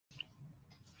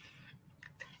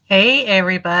Hey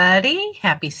everybody,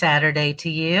 happy Saturday to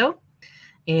you.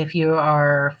 If you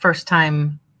are a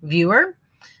first-time viewer,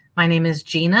 my name is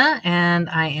Gina and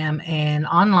I am an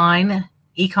online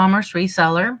e-commerce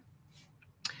reseller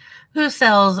who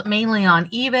sells mainly on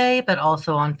eBay, but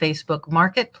also on Facebook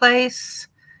Marketplace,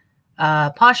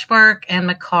 Poshmark, and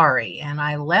Mercari. And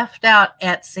I left out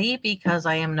Etsy because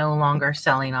I am no longer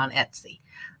selling on Etsy.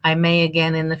 I may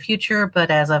again in the future, but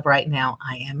as of right now,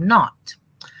 I am not.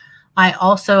 I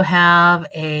also have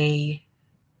a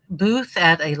booth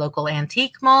at a local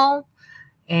antique mall,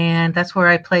 and that's where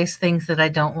I place things that I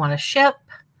don't want to ship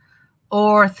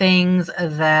or things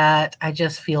that I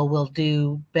just feel will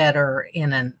do better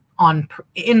in an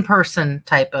in-person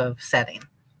type of setting.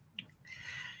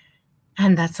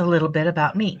 And that's a little bit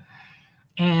about me.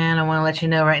 And I want to let you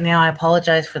know right now, I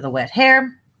apologize for the wet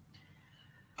hair.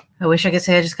 I wish I could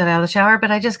say I just got out of the shower,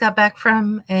 but I just got back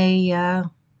from a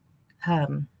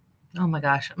oh my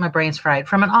gosh, my brain's fried,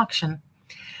 from an auction.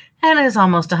 And it is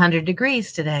almost 100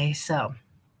 degrees today, so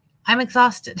I'm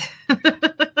exhausted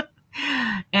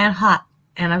and hot.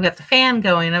 And I've got the fan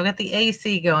going. I've got the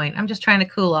AC going. I'm just trying to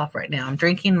cool off right now. I'm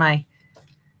drinking my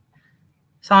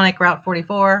Sonic Route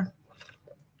 44.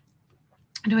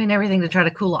 I'm doing everything to try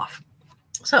to cool off.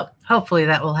 So hopefully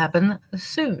that will happen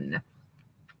soon.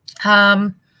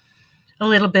 A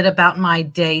little bit about my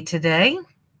day today.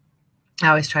 I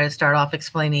always try to start off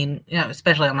explaining,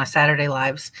 especially on my Saturday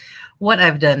lives, what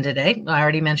I've done today. I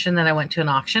already mentioned that I went to an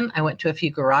auction. I went to a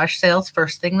few garage sales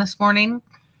first thing this morning.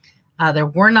 There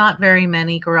were not very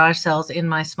many garage sales in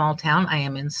my small town. I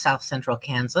am in South Central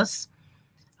Kansas.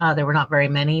 There were not very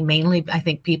many. Mainly, I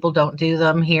think people don't do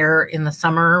them here in the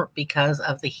summer because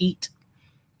of the heat.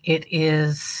 It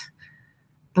is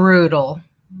brutal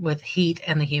with heat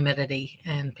and the humidity,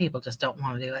 and people just don't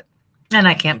want to do it. And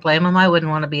I can't blame them. I wouldn't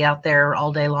want to be out there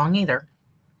all day long either.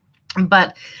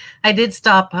 But I did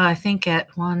stop, I think,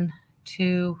 at 1,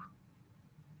 2,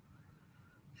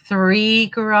 3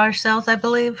 garage sales, I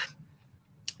believe.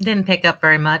 Didn't pick up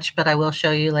very much, but I will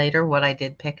show you later what I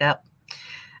did pick up.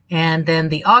 And then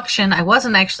the auction, I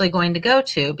wasn't actually going to go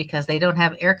to because they don't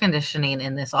have air conditioning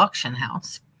in this auction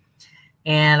house.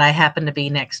 And I happen to be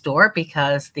next door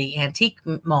because the antique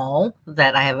mall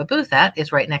that I have a booth at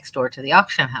is right next door to the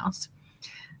auction house.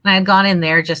 And I had gone in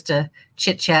there just to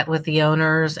chit chat with the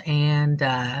owners and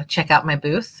check out my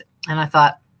booth. And I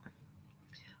thought,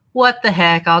 what the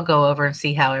heck, I'll go over and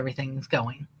see how everything's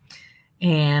going.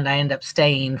 And I ended up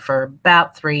staying for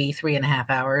about 3.5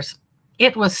 hours.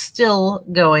 It was still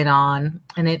going on,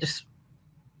 and it's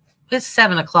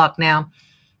 7 o'clock now.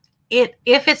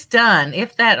 If it's done,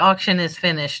 if that auction is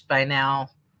finished by now,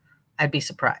 I'd be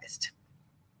surprised.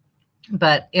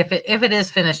 But if it is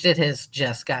finished, it has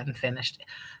just gotten finished.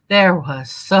 There was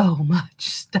so much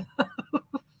stuff.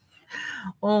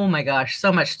 Oh my gosh,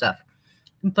 so much stuff.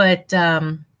 But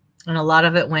and a lot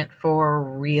of it went for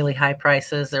really high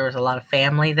prices. There was a lot of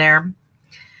family there.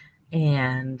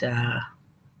 And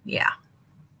yeah,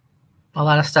 a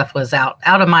lot of stuff was out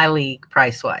of my league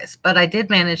price-wise. But I did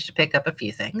manage to pick up a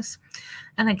few things.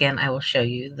 And again, I will show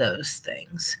you those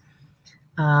things.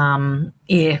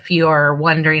 If you're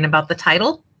wondering about the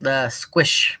title, the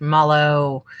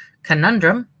Squishmallow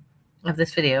Conundrum of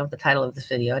this video, the title of this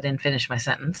video, I didn't finish my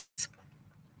sentence.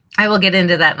 I will get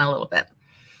into that in a little bit.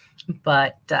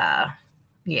 But,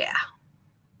 yeah.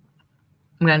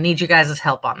 I'm going to need you guys'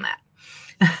 help on that.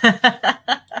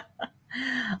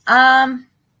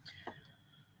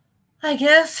 I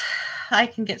guess I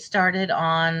can get started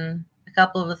on a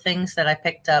couple of the things that I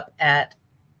picked up at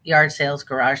yard sales,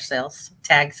 garage sales,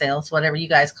 tag sales, whatever you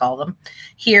guys call them.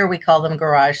 Here we call them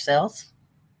garage sales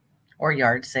or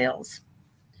yard sales.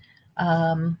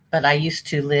 But I used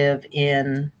to live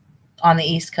on the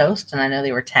East Coast, and I know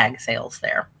they were tag sales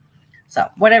there. So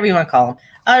whatever you want to call them.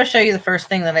 I'll show you the first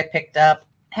thing that I picked up.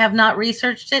 Have not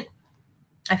researched it.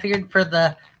 I figured for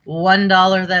the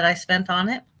 $1 that I spent on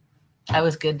it, I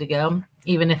was good to go,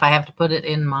 even if I have to put it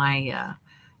in my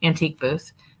antique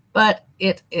booth. But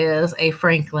it is a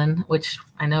Franklin, which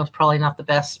I know is probably not the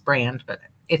best brand, but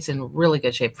it's in really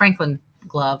good shape. Franklin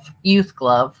glove, youth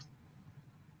glove.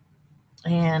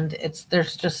 And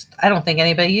I don't think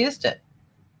anybody used it.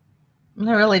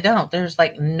 I really don't. There's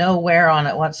like no wear on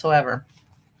it whatsoever.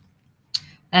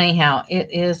 Anyhow, it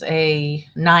is a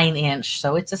 9-inch,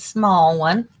 so it's a small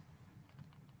one.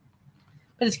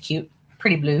 But it's cute.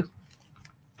 Pretty blue.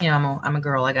 You know, I'm a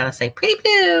girl, I gotta say. Pretty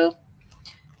blue.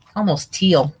 Almost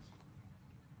teal.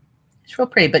 It's real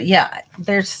pretty, but yeah,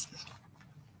 there's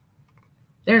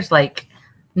like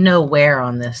no wear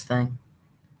on this thing.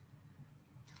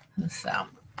 So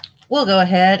we'll go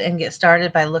ahead and get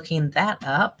started by looking that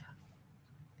up.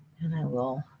 And I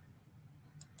will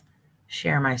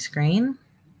share my screen.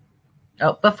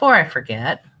 Oh, before I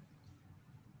forget,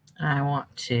 I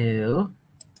want to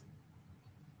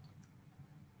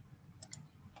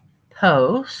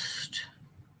post.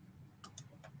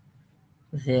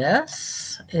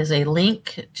 This is a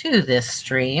link to this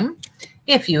stream.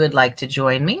 If you would like to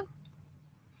join me,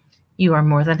 you are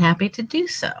more than happy to do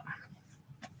so.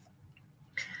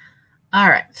 All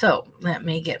right, so let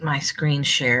me get my screen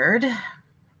shared.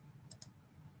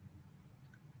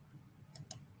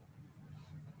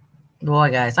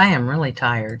 Boy, guys, I am really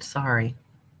tired. Sorry.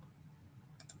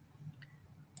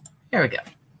 Here we go.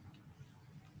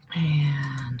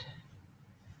 And,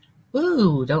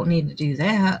 ooh, don't need to do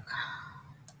that.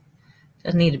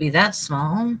 Doesn't need to be that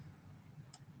small.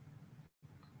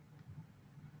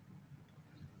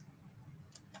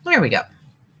 There we go.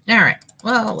 All right.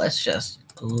 Well, let's just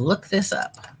look this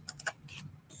up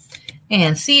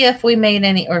and see if we made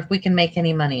any, or if we can make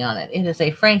any money on it. It is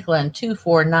a Franklin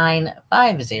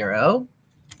 24950.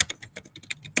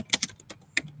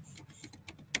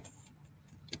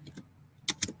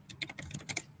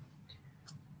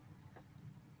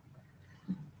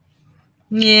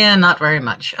 Yeah, not very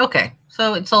much. Okay,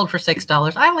 so it sold for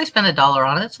 $6. I only spent $1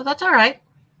 on it, so that's all right.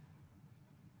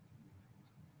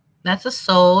 That's a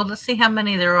sold. Let's see how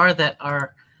many there are that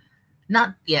are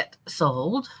not yet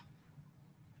sold.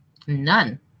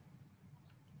 None.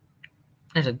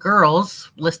 There's a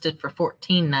girl's listed for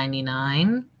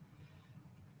 $14.99.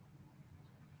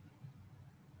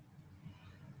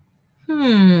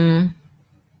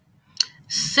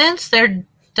 Since there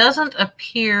doesn't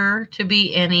appear to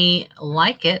be any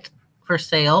like it for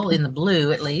sale, in the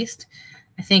blue at least,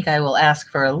 I think I will ask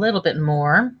for a little bit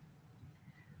more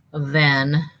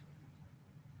than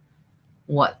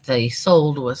what the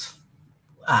sold was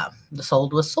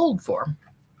sold for.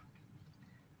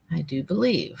 I do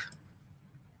believe.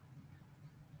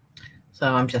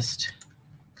 So I'm just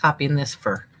copying this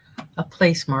for a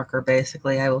place marker.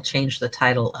 Basically, I will change the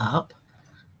title up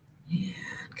and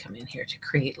come in here to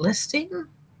create listing.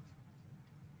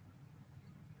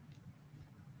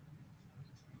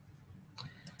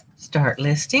 Start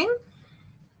listing.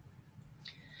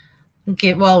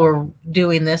 Okay, while we're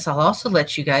doing this, I'll also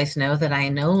let you guys know that I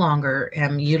no longer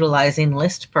am utilizing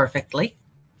List Perfectly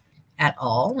at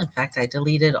all. In fact, I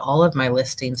deleted all of my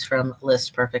listings from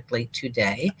List Perfectly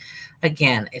today.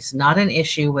 Again, it's not an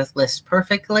issue with List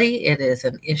Perfectly. It is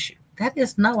an issue. That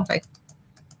is not what I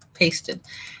pasted.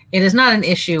 It is not an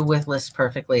issue with List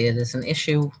Perfectly. It is an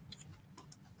issue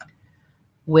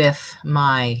with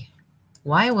my,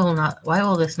 why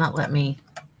will this not let me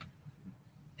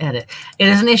edit? It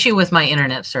is an issue with my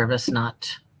internet service,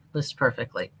 not List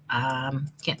Perfectly.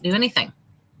 Can't do anything.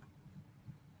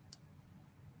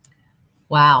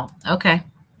 Wow. Okay.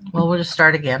 Well, we'll just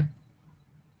start again.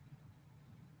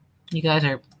 You guys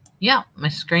are, yeah, my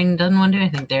screen doesn't want to do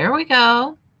anything. There we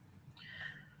go.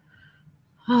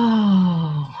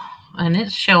 Oh, and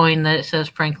it's showing that it says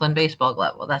Franklin baseball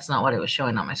glove. Well, that's not what it was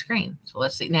showing on my screen. So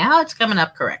let's see. Now it's coming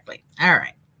up correctly. All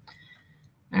right.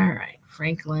 All right.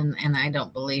 Franklin, and I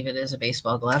don't believe it is a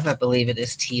baseball glove. I believe it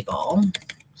is T-ball.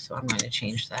 So I'm going to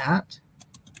change that.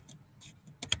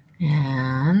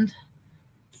 And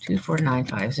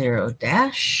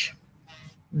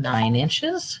 24950-9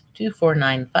 inches.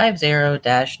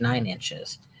 24950-9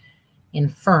 inches.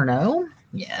 Inferno,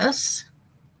 yes.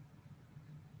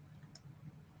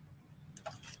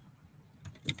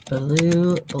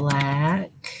 Blue,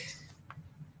 black.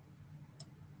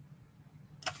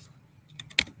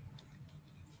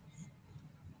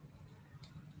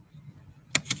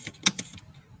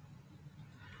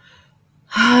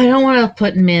 I don't want to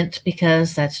put mint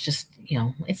because that's just, you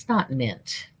know, it's not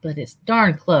mint, but it's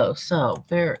darn close. So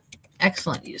very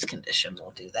excellent use condition.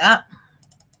 We'll do that.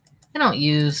 I don't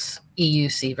use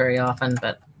EUC very often,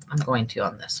 but I'm going to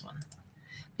on this one.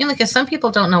 Mainly because some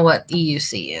people don't know what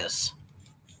EUC is.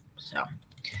 So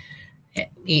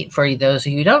for those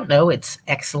of you who don't know, it's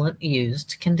excellent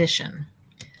used condition.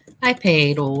 I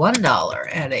paid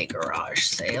 $1 at a garage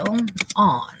sale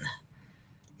on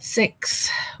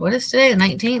what is today? The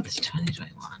 19th,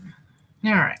 2021.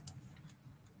 All right.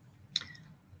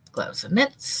 Gloves and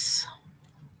mitts.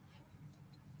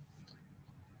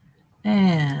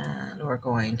 And we're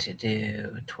going to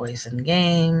do toys and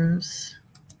games.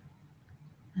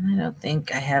 And I don't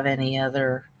think I have any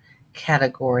other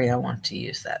category I want to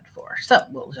use that for. So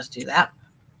we'll just do that.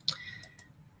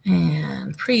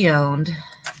 And pre-owned,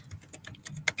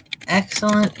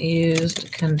 excellent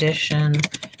used condition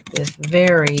with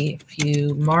very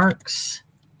few marks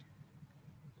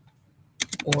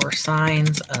or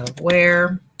signs of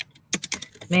wear.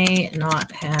 may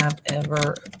not have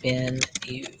ever been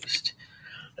used.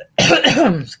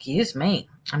 Excuse me.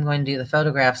 I'm going to do the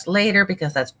photographs later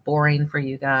because that's boring for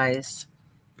you guys.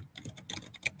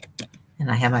 And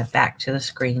I have my back to the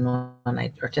screen or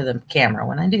to the camera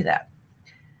when I do that.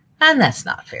 And that's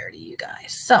not fair to you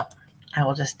guys. So I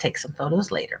will just take some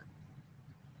photos later.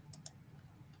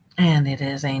 And it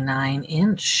is a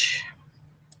 9-inch.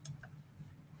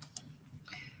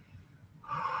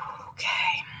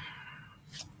 Okay.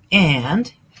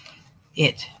 And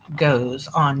it goes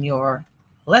on your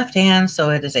left hand, so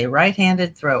it is a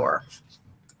right-handed thrower.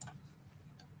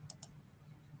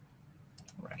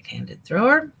 Right-handed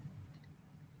thrower.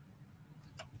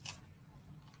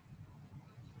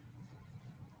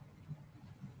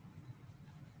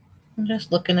 I'm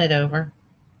just looking it over.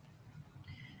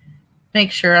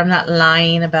 Make sure I'm not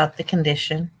lying about the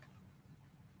condition.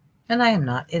 And I am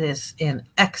not. It is in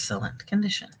excellent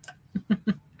condition. All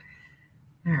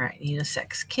right,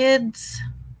 unisex kids.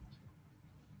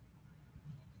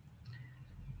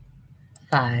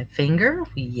 5-finger.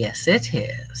 Yes, it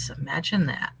is. Imagine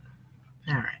that.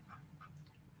 All right.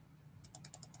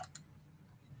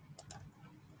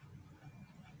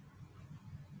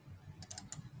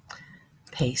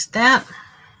 Paste that.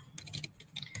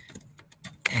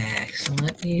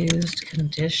 Excellent used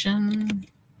condition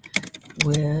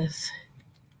with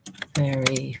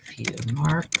very few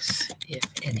marks, if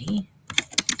any,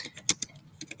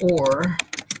 or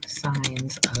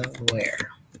signs of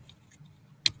wear.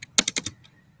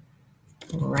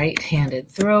 Right-handed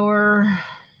thrower.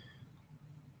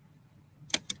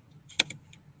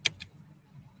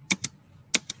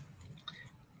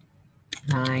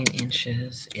 Nine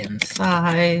inches in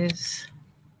size.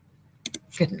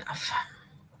 Good enough.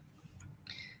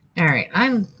 All right,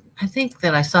 I think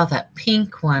that I saw that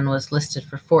pink one was listed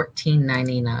for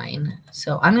 $14.99.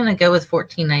 So I'm going to go with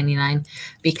 $14.99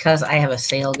 because I have a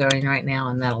sale going right now,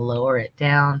 and that'll lower it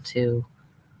down to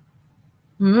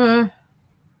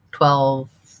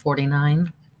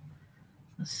 $12.49.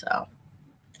 So,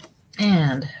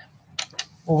 and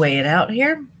we'll weigh it out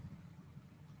here.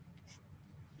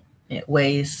 It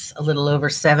weighs a little over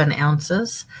 7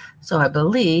 ounces. So I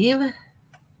believe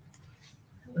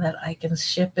that I can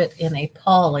ship it in a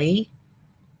poly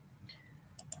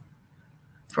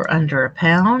for under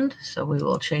 £1. So we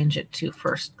will change it to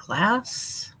first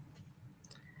class.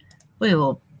 We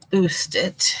will boost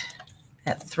it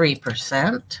at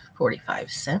 3%,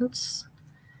 45 cents,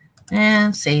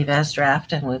 and save as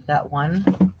draft. And we've got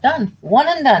one done, one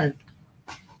and done.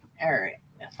 All right,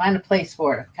 find a place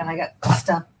for it. Kind of got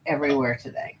stuff everywhere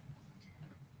today.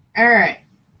 All right.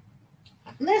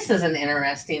 This is an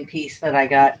interesting piece that I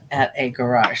got at a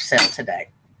garage sale today.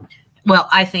 Well,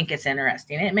 I think it's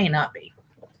interesting. It may not be.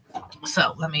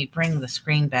 So let me bring the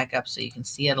screen back up so you can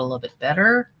see it a little bit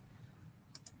better.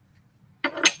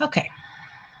 Okay.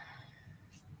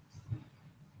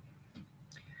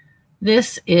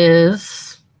 This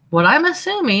is what I'm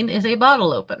assuming is a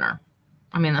bottle opener.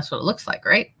 I mean, that's what it looks like,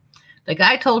 right? The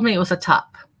guy told me it was a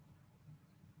top.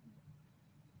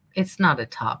 It's not a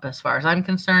top as far as I'm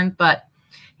concerned, but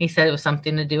he said it was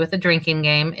something to do with a drinking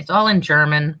game. It's all in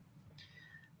German.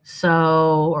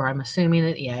 So, or I'm assuming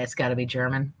it. Yeah, it's got to be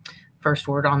German. First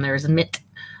word on there is mit.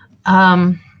 So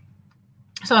I'm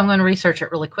going to research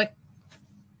it really quick.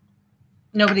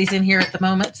 Nobody's in here at the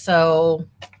moment. So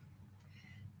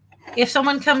if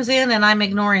someone comes in and I'm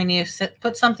ignoring you,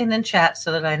 put something in chat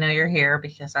so that I know you're here,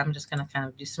 because I'm just going to kind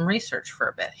of do some research for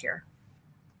a bit here.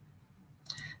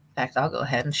 In fact, I'll go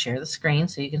ahead and share the screen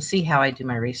so you can see how I do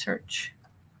my research.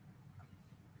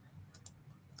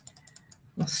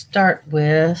 We'll start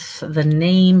with the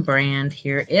name brand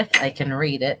here, if I can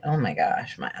read it. Oh my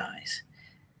gosh, my eyes.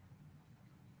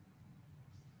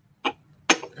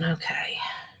 Okay.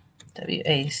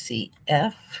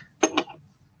 WACF.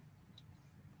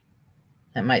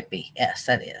 That might be S,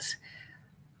 that is.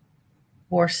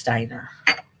 Warsteiner.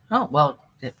 Oh, well,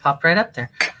 it popped right up there.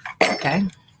 Okay.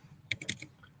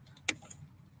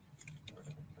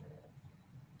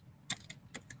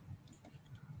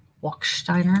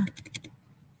 Warsteiner.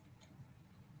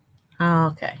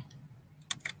 Okay.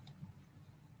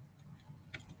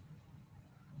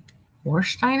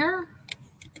 Warsteiner?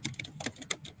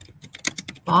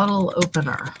 Bottle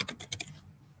opener.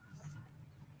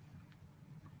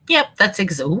 Yep, that's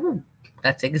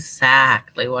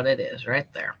exactly what it is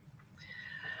right there.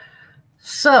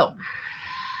 So,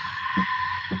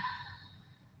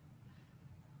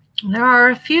 there are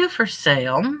a few for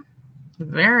sale,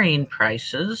 varying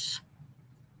prices.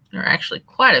 There are actually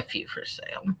quite a few for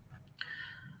sale.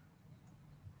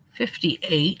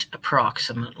 58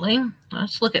 approximately.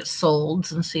 Let's look at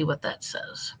solds and see what that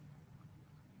says.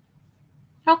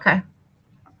 Okay.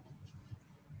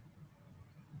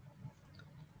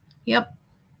 Yep.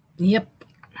 Yep.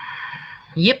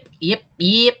 Yep. Yep.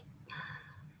 Yep.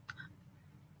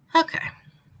 Okay.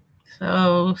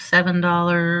 So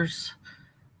 $7.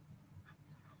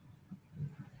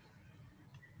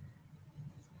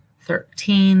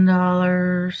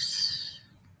 $13.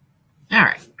 All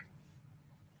right.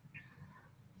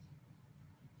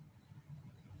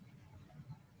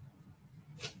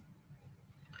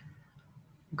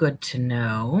 Good to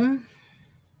know.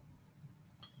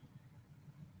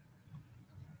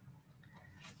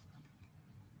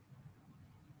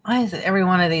 Why is it every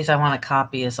one of these I want to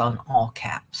copy is on all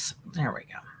caps? There we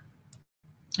go.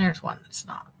 There's one that's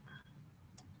not.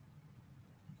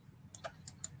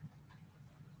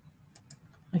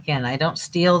 Again, I don't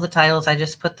steal the titles. I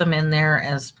just put them in there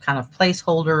as kind of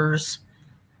placeholders.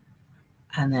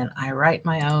 And then I write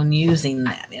my own using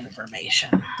that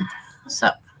information.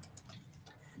 So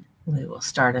we will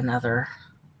start another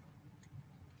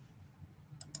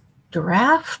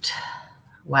draft.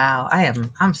 Wow,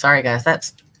 I'm sorry guys,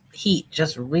 that's heat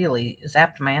just really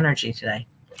zapped my energy today.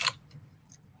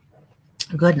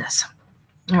 Goodness.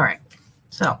 All right.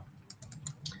 So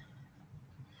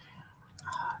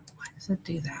why does it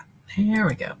do that? There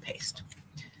we go, paste.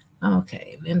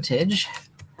 Okay, vintage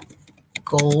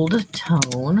gold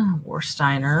tone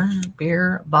Warsteiner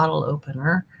beer bottle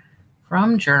opener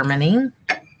from Germany.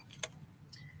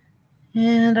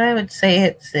 And I would say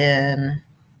it's in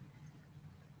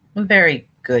very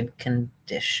good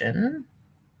condition.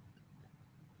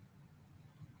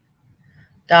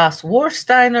 Das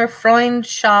Warsteiner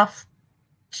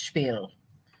Freundschaftsspiel.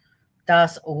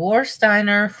 Das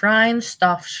Warsteiner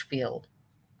Freundschaftsspiel.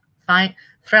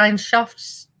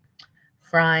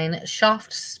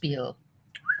 Freundschaftsspiel.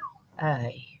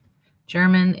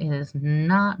 German is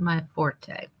not my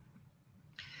forte.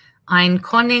 Ein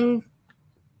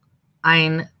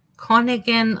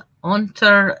Königin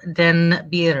unter den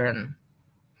Bieren.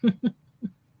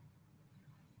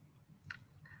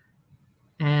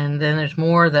 And then there's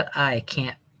more that I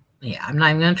can't. Yeah, I'm not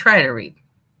even going to try to read.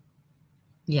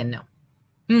 Yeah, no.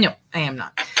 No, I am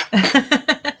not.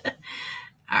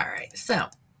 All right, so.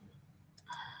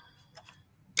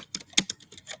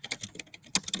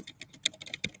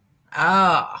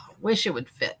 Oh, wish it would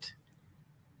fit.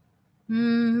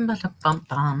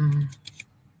 Ba-da-bum-bum.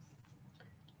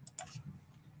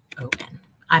 Open.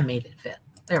 I made it fit.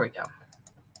 There we go.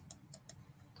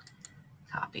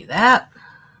 Copy that.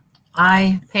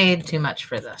 I paid too much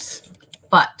for this,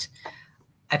 but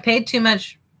I paid too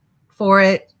much for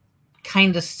it,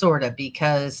 kind of, sort of,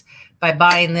 because by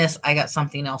buying this, I got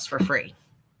something else for free.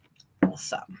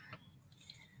 So,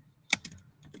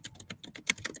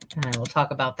 and I will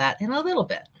talk about that in a little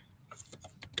bit.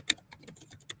 I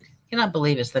cannot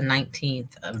believe it's the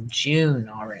 19th of June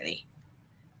already.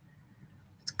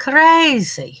 It's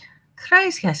crazy.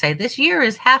 Crazy, I say. This year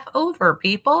is half over,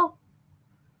 people.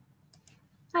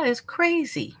 That is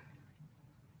crazy.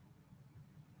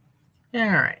 All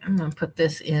right, I'm going to put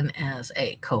this in as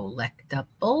a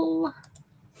collectible.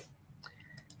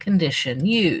 Condition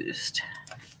used.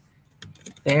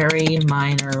 Very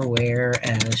minor wear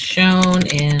as shown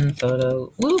in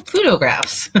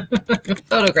photographs.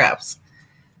 Photographs.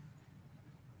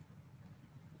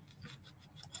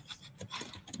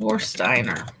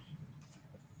 Warsteiner.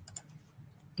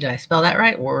 Did I spell that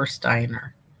right?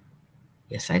 Warsteiner.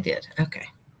 Yes, I did. Okay.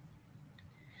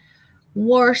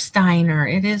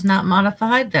 Warsteiner. It is not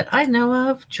modified that I know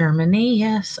of. Germany,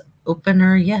 yes.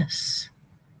 Opener, yes.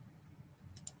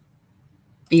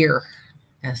 Beer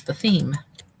as the theme.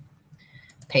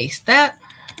 Paste that.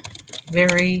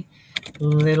 Very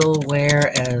little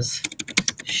wear as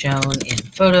shown in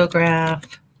photograph.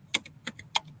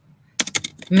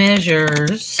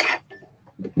 Measures.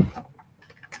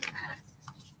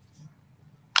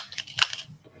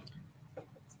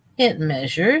 It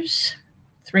measures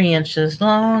 3 inches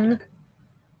long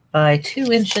by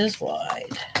 2 inches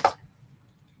wide.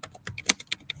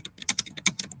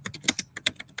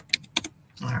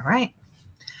 All right.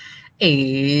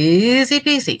 Easy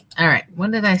peasy. All right.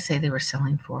 What did I say they were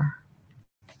selling for?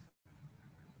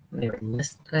 They were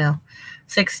 $6,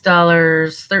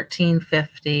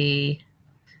 $13.50.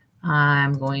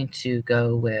 I'm going to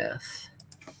go with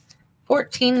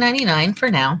 $14.99 for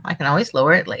now. I can always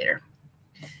lower it later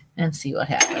and see what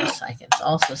happens. I can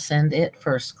also send it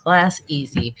first class,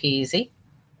 easy peasy,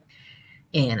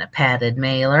 in a padded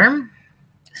mailer.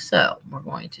 So we're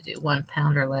going to do 1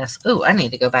 pound or less. Oh, I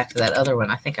need to go back to that other one.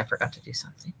 I think I forgot to do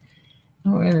something.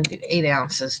 We're going to do 8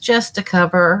 ounces just to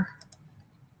cover.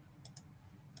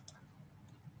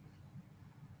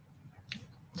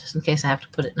 Just in case I have to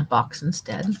put it in a box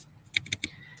instead.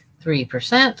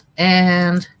 3%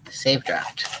 and save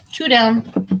draft. 2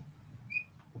 down.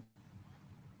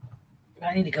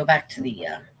 I need to go back to the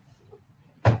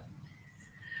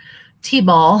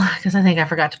T-ball because I think I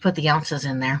forgot to put the ounces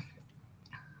in there.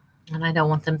 And I don't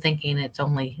want them thinking it's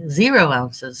only 0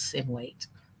 ounces in weight.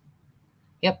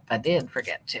 Yep, I did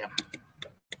forget to.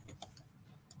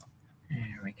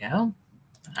 There we go. All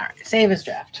right, save as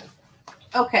draft.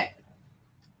 Okay.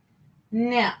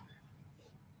 Now,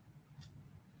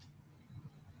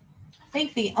 I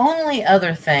think the only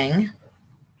other thing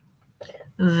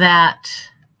that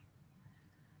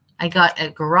I got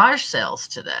at garage sales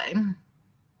today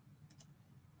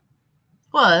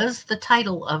was the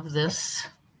title of this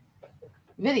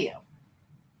video.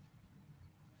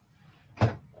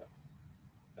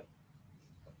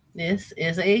 This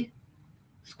is a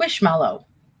Squishmallow.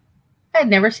 I had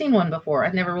never seen one before.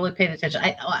 I'd never really paid attention.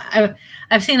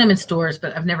 I've seen them in stores,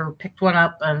 but I've never picked one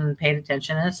up and paid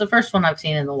attention. And it's the first one I've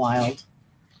seen in the wild.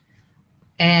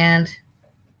 And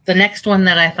the next one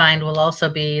that I find will also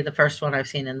be the first one I've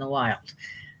seen in the wild.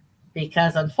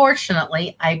 Because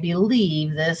unfortunately, I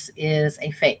believe this is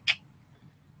a fake.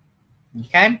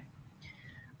 Okay?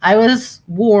 I was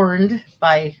warned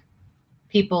by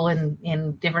people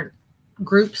in different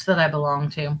groups that I belong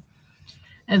to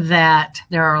that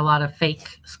there are a lot of fake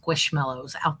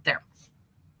Squishmallows out there.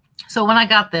 So when I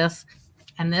got this,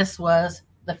 and this was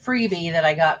the freebie that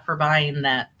I got for buying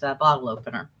that bottle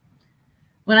opener.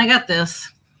 When I got this,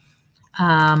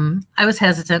 I was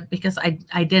hesitant because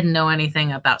I didn't know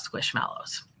anything about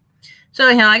Squishmallows. So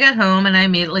anyhow, I got home and I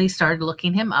immediately started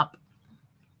looking him up.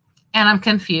 And I'm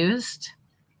confused.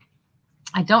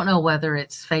 I don't know whether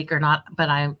it's fake or not,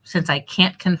 but since I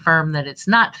can't confirm that it's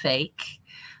not fake,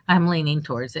 I'm leaning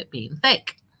towards it being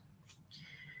fake.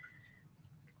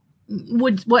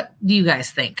 What do you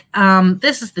guys think?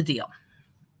 This is the deal.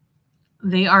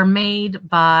 They are made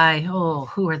by,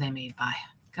 who are they made by?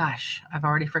 Gosh, I've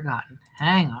already forgotten.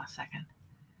 Hang on a second.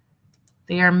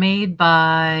 They are made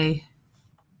by,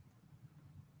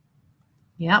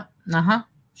 yep,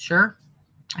 sure.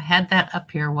 I had that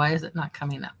up here. Why is it not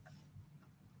coming up?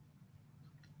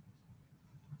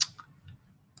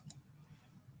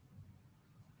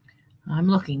 I'm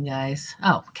looking, guys.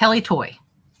 Oh, Kelly Toy.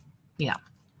 Yeah.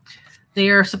 They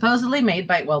are supposedly made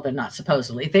by, well, they're not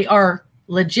supposedly. They are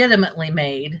legitimately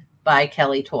made by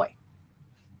Kelly Toy.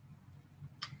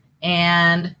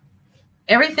 And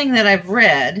everything that I've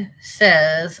read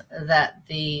says that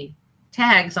the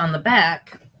tags on the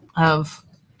back of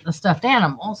the stuffed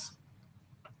animals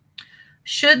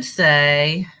should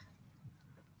say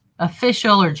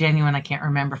official or genuine. I can't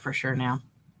remember for sure now.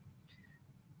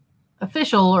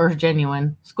 Official or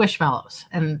genuine Squishmallows.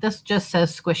 And this just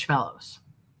says Squishmallows.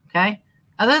 Okay?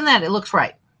 Other than that, it looks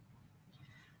right.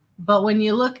 But when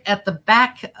you look at the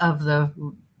back of the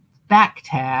back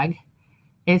tag,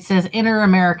 it says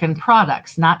Inter-American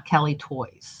Products, not Kelly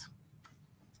Toys.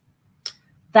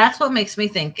 That's what makes me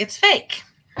think it's fake.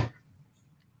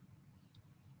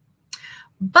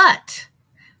 But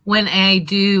when I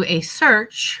do a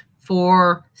search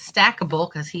for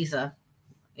stackable, because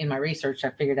in my research, I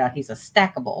figured out he's a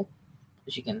stackable,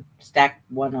 because you can stack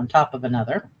one on top of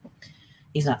another.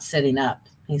 He's not sitting up.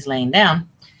 He's laying down.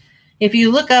 If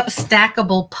you look up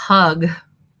stackable pug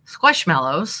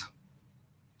Squishmallows,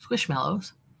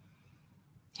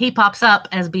 he pops up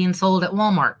as being sold at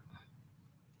Walmart.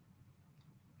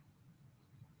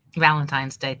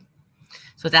 Valentine's Day.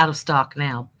 So it's out of stock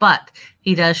now. But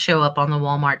he does show up on the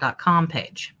Walmart.com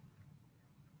page.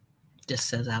 Just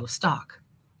says out of stock.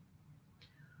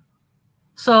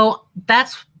 So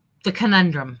that's the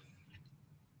conundrum.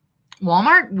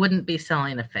 Walmart wouldn't be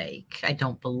selling a fake, I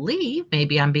don't believe.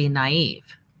 Maybe I'm being naive.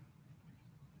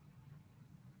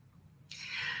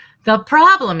 The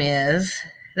problem is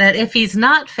that if he's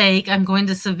not fake, I'm going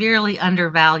to severely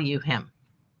undervalue him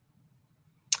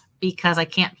because I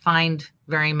can't find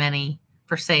very many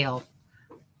for sale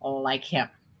like him.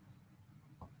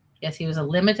 Yes, he was a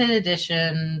limited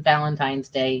edition Valentine's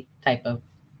Day type of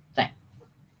thing.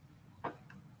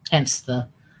 Hence the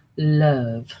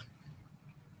love.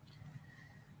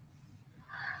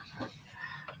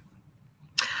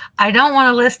 I don't want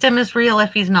to list him as real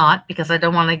if he's not, because I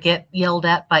don't want to get yelled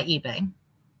at by eBay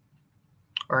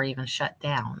or even shut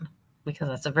down, because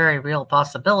that's a very real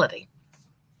possibility.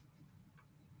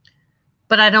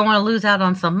 But I don't want to lose out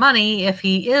on some money if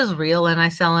he is real and I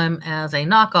sell him as a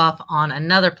knockoff on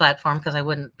another platform, because I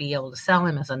wouldn't be able to sell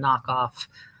him as a knockoff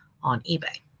on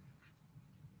eBay.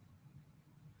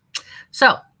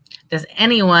 So, does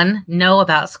anyone know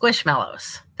about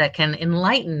Squishmallows that can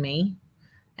enlighten me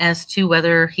as to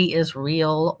whether he is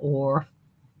real or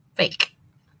fake?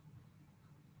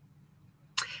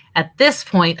 At this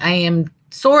point, I am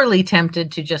sorely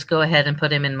tempted to just go ahead and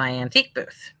put him in my antique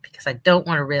booth because I don't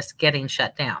want to risk getting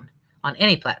shut down on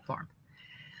any platform.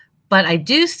 But I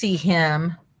do see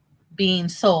him being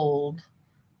sold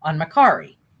on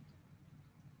Mercari.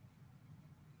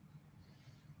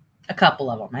 A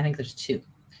couple of them. I think there's two.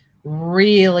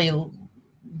 Really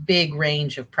big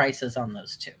range of prices on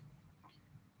those two.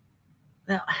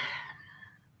 Now,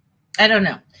 I don't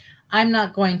know. I'm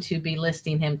not going to be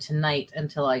listing him tonight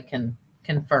until I can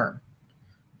confirm.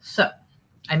 So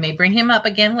I may bring him up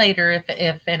again later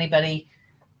if anybody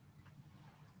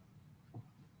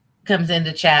comes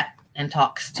into chat and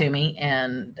talks to me,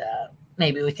 and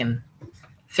maybe we can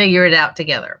figure it out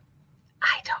together.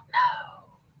 I don't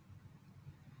know.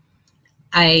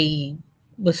 I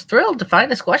was thrilled to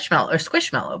find a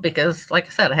Squishmallow because, like I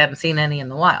said, I haven't seen any in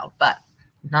the wild, but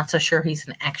I'm not so sure he's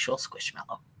an actual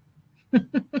Squishmallow.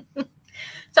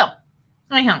 So,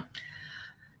 anyhow,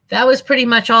 that was pretty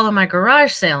much all of my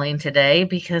garage selling today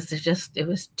because it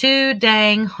was too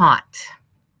dang hot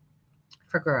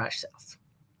for garage sales.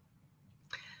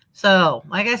 So,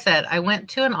 like I said, I went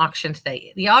to an auction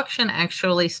today. The auction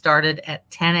actually started at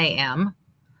 10 a.m.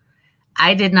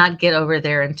 I did not get over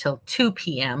there until 2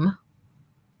 p.m.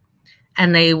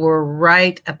 And they were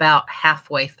right about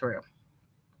halfway through.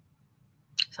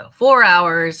 So 4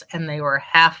 hours and they were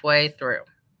halfway through.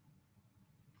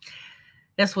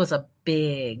 This was a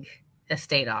big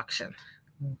estate auction.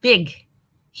 Big,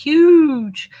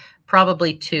 huge,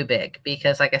 probably too big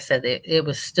because, like I said, it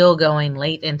was still going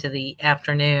late into the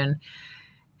afternoon.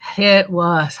 It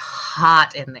was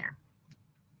hot in there.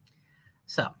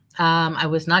 So I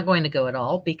was not going to go at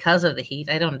all because of the heat.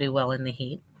 I don't do well in the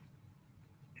heat.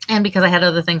 And because I had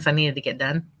other things I needed to get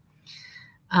done.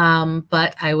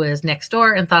 But I was next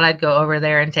door and thought I'd go over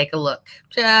there and take a look.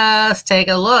 Just take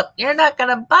a look. You're not going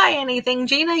to buy anything,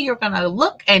 Gina. You're going to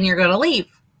look and you're going to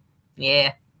leave.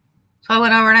 Yeah. So I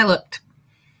went over and I looked.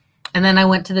 And then I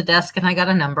went to the desk and I got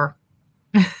a number.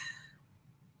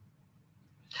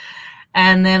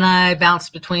 And then I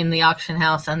bounced between the auction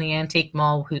house and the antique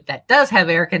mall that does have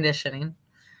air conditioning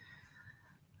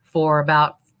for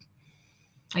about,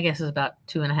 I guess it's about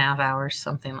 2.5 hours,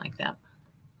 something like that.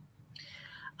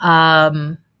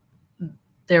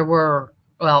 There were,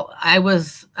 well, I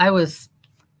was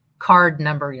card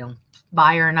number,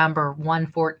 buyer number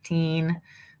 114.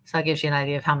 So that gives you an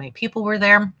idea of how many people were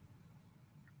there.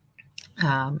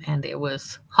 And it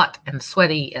was hot and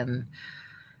sweaty and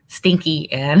stinky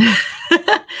and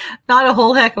not a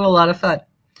whole heck of a lot of fun.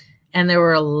 And there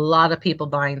were a lot of people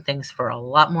buying things for a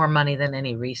lot more money than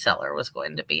any reseller was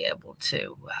going to be able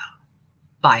to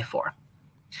buy for.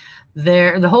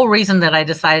 The whole reason that I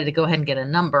decided to go ahead and get a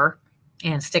number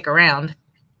and stick around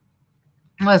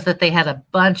was that they had a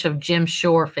bunch of Jim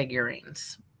Shore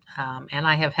figurines. And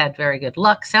I have had very good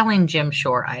luck selling Jim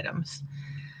Shore items.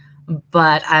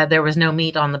 But there was no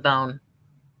meat on the bone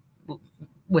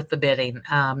with the bidding.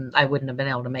 I wouldn't have been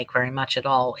able to make very much at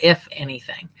all, if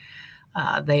anything.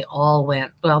 They all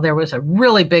went, well, there was a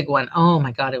really big one. Oh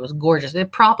my God, it was gorgeous.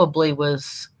 It probably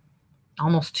was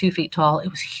almost 2 feet tall. It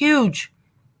was huge.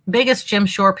 Biggest Jim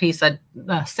Shore piece,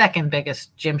 second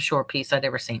biggest Jim Shore piece I'd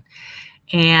ever seen.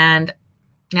 And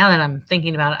now that I'm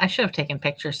thinking about it, I should have taken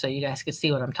pictures so you guys could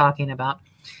see what I'm talking about.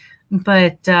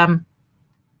 But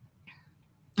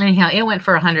anyhow, it went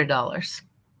for $100.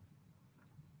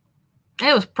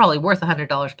 It was probably worth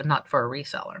 $100, but not for a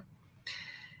reseller.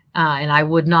 And I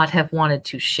would not have wanted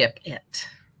to ship it.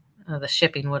 The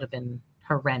shipping would have been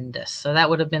horrendous. So that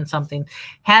would have been something,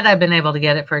 had I been able to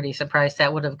get it for a decent price,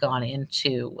 that would have gone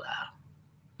into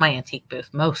my antique booth,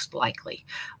 most likely,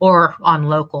 or on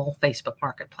local Facebook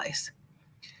Marketplace.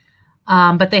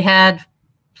 But they had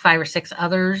 5 or 6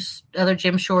 other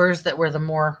Jim Shores that were the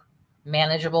more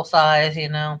manageable size,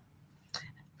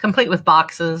 complete with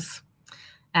boxes.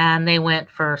 And they went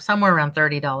for somewhere around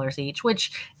 $30 each,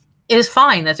 which is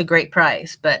fine. That's a great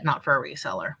price, but not for a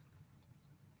reseller.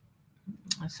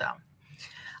 So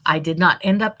I did not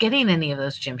end up getting any of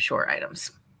those Jim Shore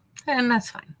items, and that's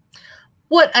fine.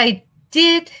 What I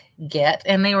did get,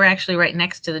 and they were actually right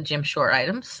next to the Jim Shore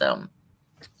items. So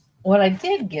what I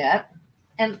did get,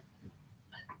 and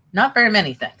not very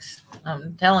many things,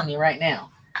 I'm telling you right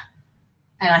now.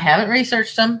 And I haven't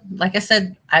researched them. Like I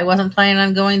said, I wasn't planning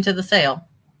on going to the sale.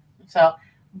 So,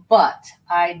 but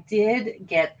I did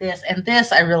get this, and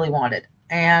this I really wanted.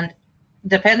 And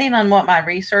depending on what my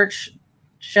research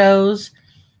shows,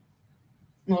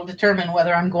 will determine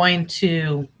whether I'm going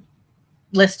to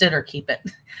list it or keep it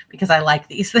because I like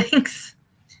these things.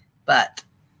 But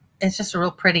it's just a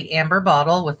real pretty amber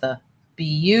bottle with a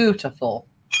beautiful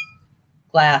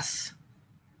glass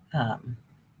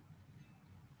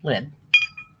lid.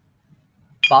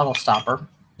 Bottle stopper,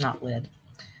 not lid.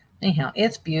 Anyhow,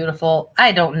 it's beautiful.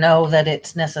 I don't know that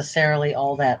it's necessarily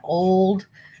all that old.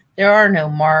 There are no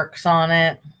marks on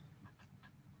it.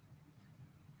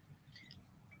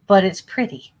 But it's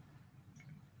pretty.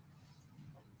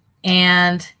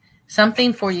 And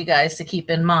something for you guys to keep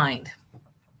in mind.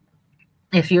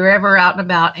 If you're ever out and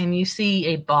about and you see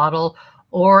a bottle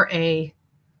or a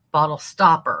bottle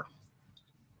stopper,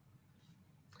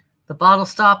 the bottle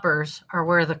stoppers are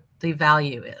where the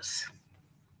value is.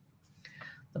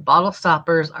 The bottle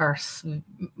stoppers are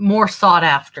more sought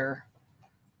after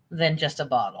than just a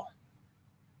bottle.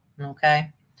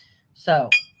 Okay? So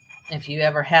if you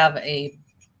ever have a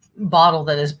bottle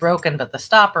that is broken but the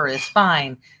stopper is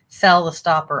fine, sell the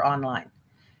stopper online.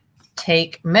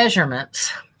 Take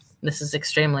measurements. This is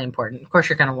extremely important. Of course,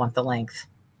 you're going to want the length,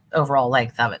 overall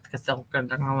length of it, because they're going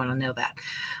to want to know that.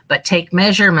 But take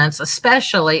measurements,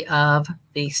 especially of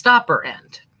the stopper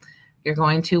end. You're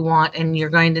going to want, and you're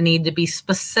going to need to be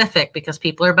specific because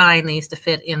people are buying these to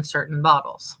fit in certain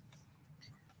bottles.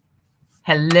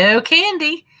 Hello,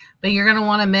 Candy. But you're going to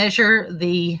want to measure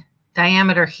the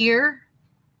diameter here,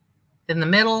 in the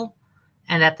middle,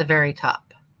 and at the very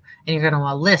top. And you're going to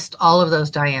want to list all of those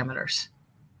diameters.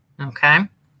 Okay?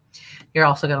 You're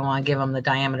also going to want to give them the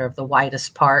diameter of the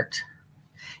widest part.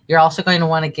 You're also going to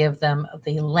want to give them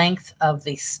the length of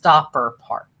the stopper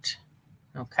part.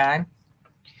 Okay?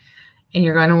 And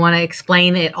you're going to want to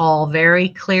explain it all very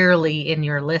clearly in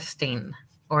your listing,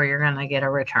 or you're going to get a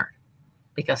return.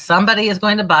 Because somebody is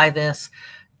going to buy this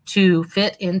to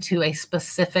fit into a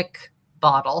specific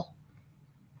bottle,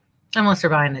 unless they're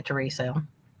buying it to resale.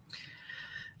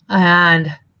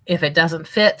 And if it doesn't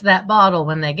fit that bottle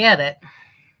when they get it,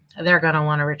 they're going to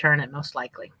want to return it most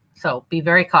likely. So be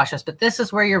very cautious. But this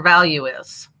is where your value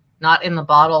is, not in the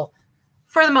bottle.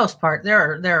 For the most part,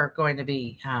 there are going to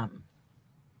be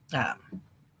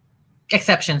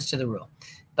exceptions to the rule.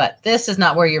 But this is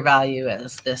not where your value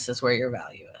is. This is where your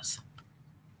value is.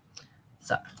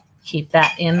 So keep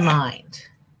that in mind.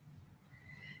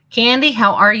 Candy,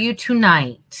 how are you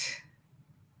tonight?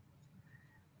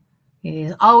 It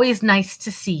is always nice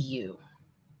to see you.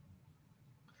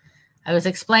 I was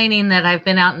explaining that I've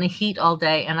been out in the heat all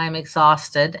day and I'm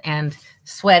exhausted and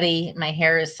sweaty. My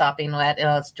hair is sopping wet.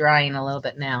 Oh, it's drying a little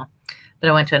bit now. But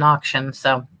I went to an auction,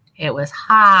 so it was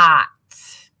hot.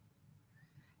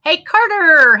 Hey,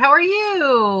 Carter, how are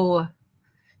you?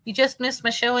 You just missed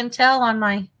my show and tell on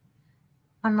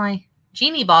my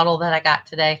genie bottle that I got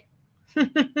today.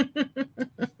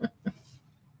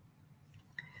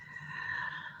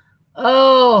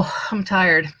 Oh, I'm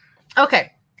tired.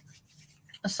 Okay.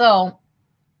 So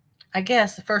I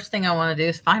guess the first thing I want to do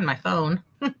is find my phone.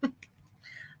 I'm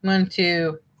going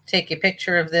to take a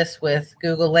picture of this with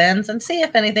Google Lens and see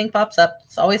if anything pops up.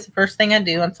 It's always the first thing I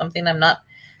do on something I'm not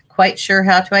quite sure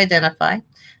how to identify.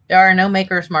 There are no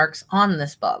maker's marks on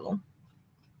this bottle.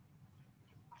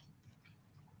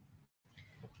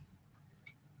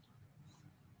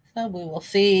 So we will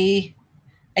see.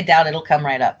 I doubt it'll come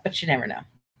right up, but you never know.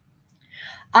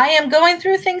 I am going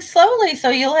through things slowly, so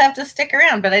you'll have to stick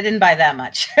around, but I didn't buy that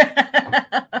much.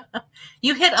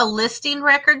 You hit a listing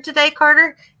record today,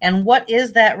 Carter? And what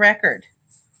is that record?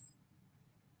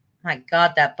 My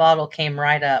God, that bottle came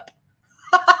right up.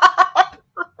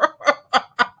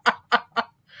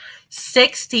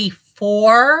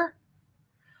 64?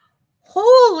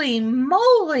 Holy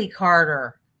moly,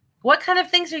 Carter. What kind of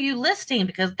things are you listing?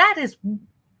 Because that is,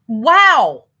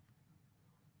 wow.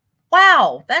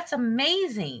 Wow, that's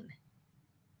amazing.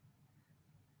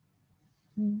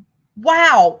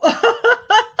 Wow.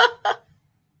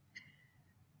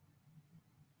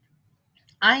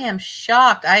 I am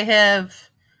shocked. I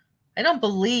don't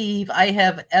believe I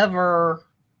have ever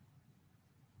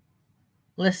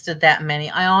listed that many.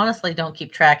 I honestly don't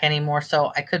keep track anymore,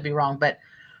 so I could be wrong, but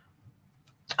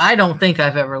I don't think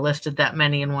I've ever listed that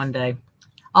many in one day.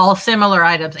 All similar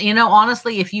items. You know,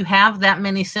 honestly, if you have that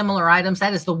many similar items,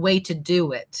 that is the way to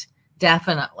do it.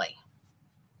 Definitely.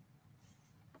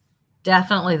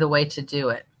 Definitely the way to do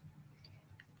it.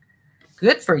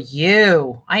 Good for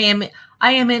you. I am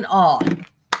in awe.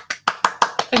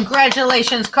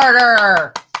 Congratulations,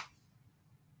 Carter.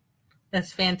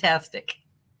 That's fantastic.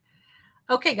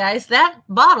 Okay, guys, that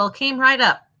bottle came right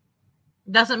up.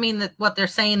 Doesn't mean that what they're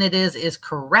saying it is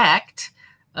correct,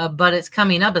 but it's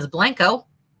coming up as Blanco.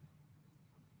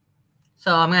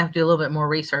 So I'm going to have to do a little bit more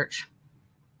research.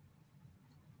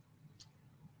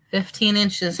 15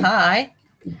 inches high.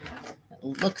 It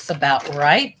looks about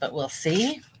right, but we'll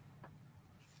see.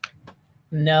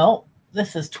 No,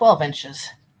 this is 12 inches.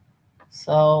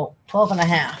 So 12 and a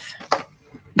half.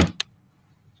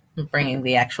 I'm bringing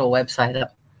the actual website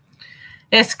up.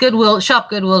 It's Goodwill,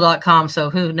 shopgoodwill.com, so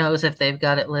who knows if they've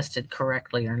got it listed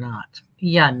correctly or not.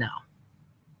 Yeah, no.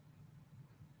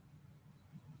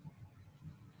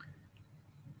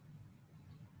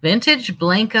 Vintage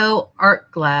Blanco art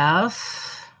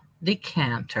glass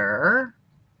decanter.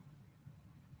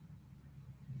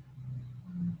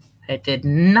 It did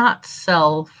not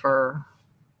sell for,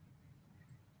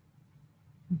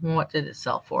 what did it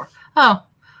sell for? Oh,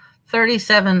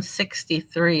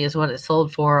 $37.63 is what it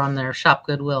sold for on their Shop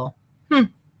Goodwill.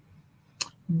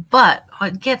 But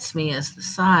what gets me is the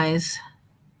size.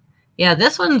 Yeah,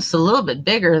 this one's a little bit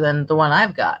bigger than the one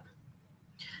I've got.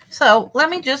 So let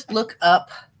me just look up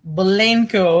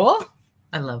Blanco.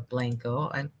 I love Blanco.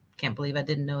 I can't believe I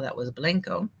didn't know that was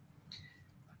Blanco.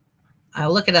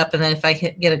 I'll look it up, and then if I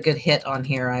get a good hit on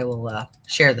here, I will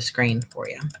share the screen for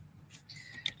you.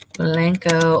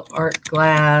 Blanco art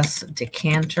glass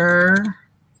decanter.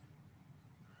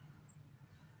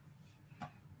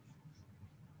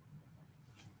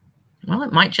 Well,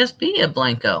 it might just be a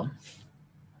Blanco.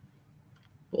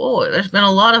 Boy, there's been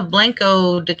a lot of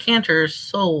Blanco decanters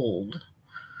sold.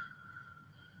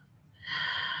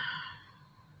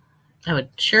 I would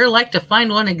sure like to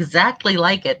find one exactly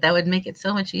like it. That would make it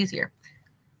so much easier.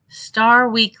 Star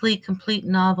Weekly complete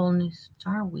novel news.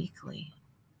 Star Weekly.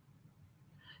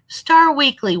 Star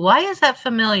Weekly. Why is that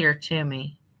familiar to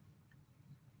me?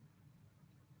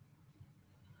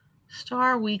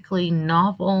 Star Weekly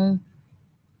novel.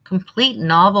 Complete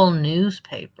novel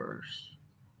newspapers.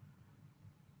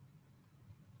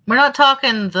 We're not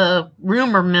talking the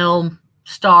rumor mill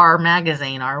Star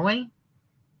magazine, are we?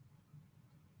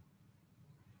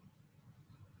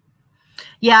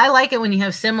 Yeah, I like it when you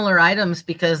have similar items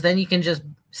because then you can just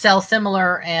sell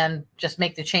similar and just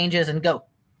make the changes and go.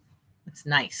 It's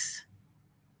nice.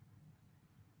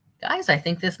 Guys, I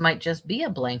think this might just be a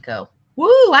Blanco.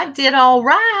 Woo, I did all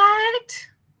right.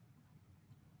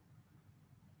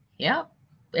 Yep,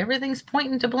 everything's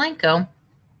pointing to Blanco.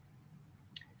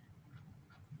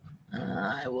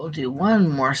 I will do one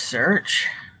more search.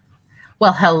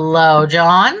 Well, hello,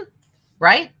 John.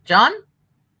 Right, John?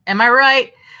 Am I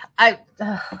right?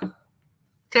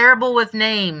 Terrible with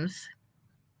names.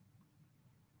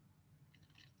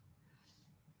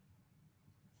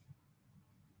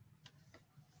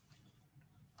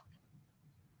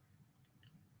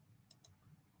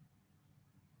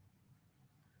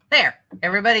 There.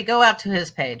 Everybody go out to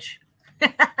his page.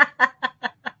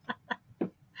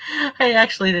 I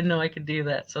actually didn't know I could do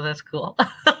that, so that's cool.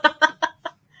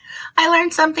 I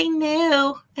learned something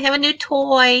new. I have a new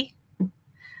toy.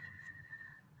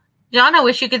 John, I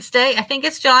wish you could stay. I think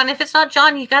it's John. If it's not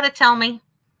John, you got to tell me.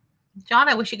 John,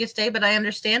 I wish you could stay, but I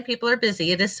understand people are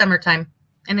busy. It is summertime,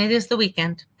 and it is the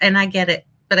weekend, and I get it,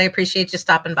 but I appreciate you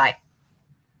stopping by.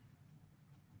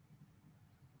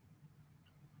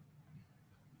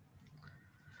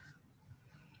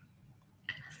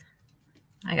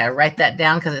 I got to write that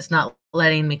down because it's not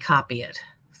letting me copy it.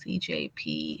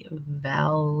 CJP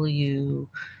Value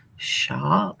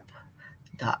Shop.ca.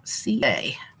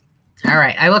 All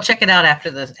right, I will check it out after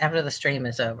the stream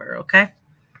is over, okay?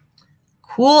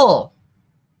 Cool.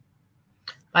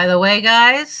 By the way,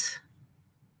 guys,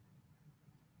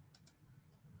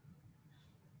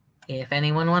 if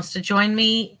anyone wants to join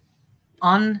me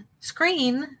on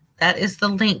screen, that is the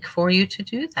link for you to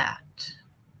do that.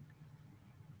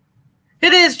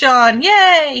 It is John.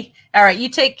 Yay. All right, you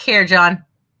take care, John.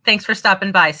 Thanks for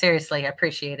stopping by. Seriously, I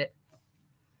appreciate it.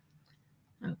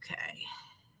 Okay.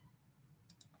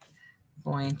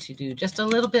 Going to do just a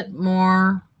little bit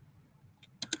more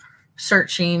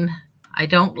searching. I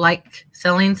don't like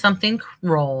selling something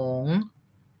wrong.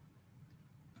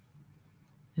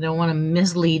 I don't want to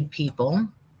mislead people.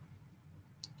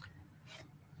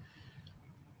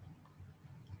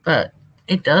 But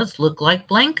it does look like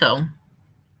Blanco.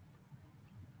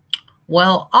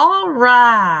 Well, all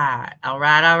right. All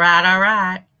right, all right, all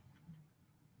right.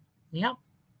 Yep.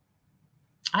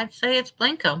 I'd say it's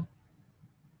Blanco.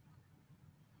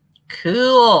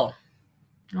 Cool.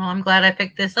 Well, I'm glad I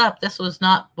picked this up. This was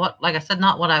not what, like I said,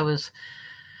 not what I was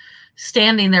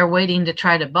standing there waiting to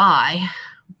try to buy,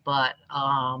 but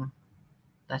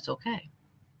that's okay.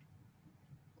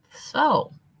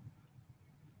 So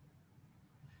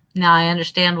now I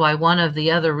understand why one of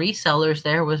the other resellers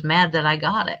there was mad that I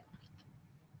got it.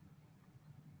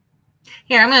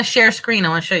 Here, I'm going to share screen. I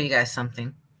want to show you guys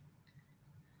something.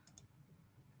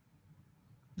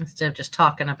 instead of just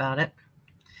talking about it.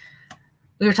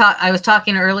 I was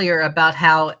talking earlier about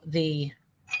how the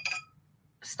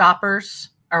stoppers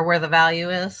are where the value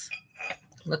is.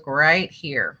 Look right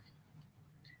here.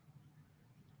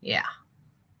 Yeah.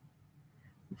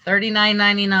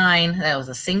 $39.99. That was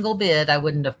a single bid. I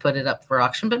wouldn't have put it up for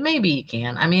auction, but maybe you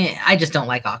can. I mean, I just don't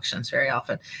like auctions very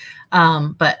often.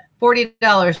 But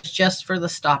 $40 just for the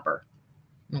stopper.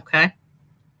 Okay.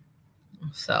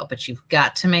 So, but you've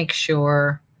got to make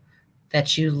sure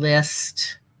that you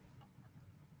list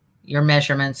your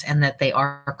measurements and that they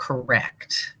are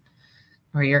correct,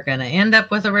 or you're going to end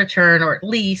up with a return or at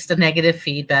least a negative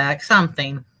feedback,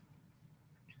 something.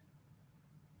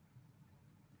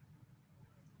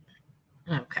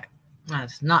 Okay,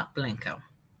 that's not Blanco.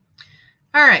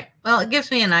 All right, well, it gives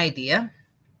me an idea.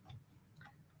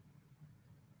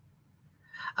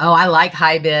 Oh, I like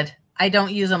high bid. I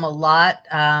don't use them a lot,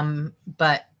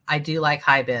 but I do like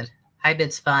high bid. High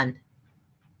bid's fun.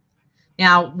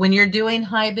 Now, when you're doing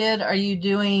high bid, are you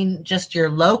doing just your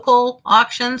local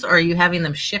auctions, or are you having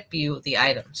them ship you the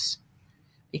items?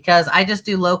 Because I just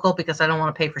do local because I don't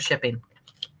want to pay for shipping.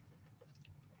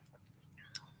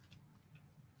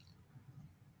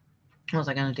 What was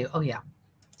I going to do? Oh, yeah.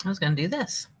 I was going to do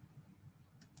this.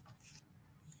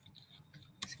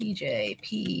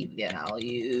 CJP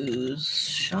values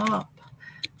shop.ca.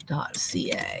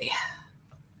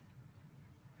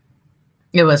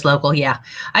 It was local, yeah.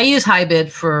 I use high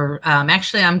bid for,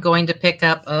 actually, I'm going to pick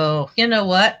up, oh, you know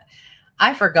what?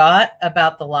 I forgot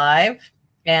about the live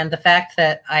and the fact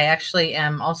that I actually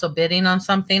am also bidding on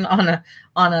something on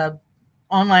a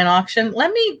online auction.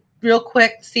 Let me real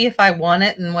quick see if I want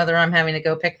it and whether I'm having to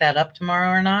go pick that up tomorrow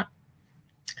or not.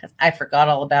 I forgot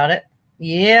all about it.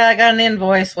 Yeah, I got an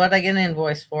invoice. What did I get an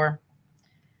invoice for?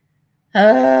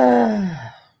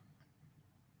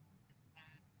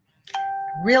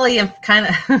 Really am kind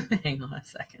of, hang on a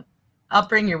second. I'll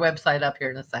bring your website up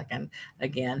here in a second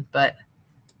again, but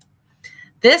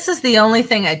this is the only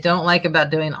thing I don't like about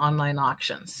doing online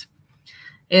auctions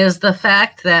is the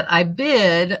fact that I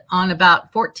bid on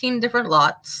about 14 different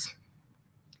lots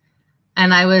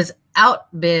and I was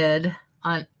outbid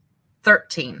on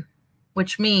 13,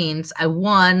 which means I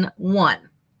won one.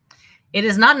 It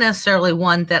is not necessarily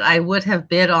one that I would have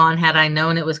bid on had I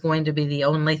known it was going to be the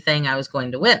only thing I was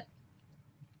going to win.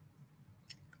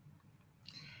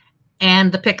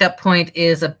 And the pickup point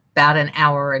is about an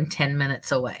hour and 10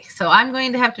 minutes away. So I'm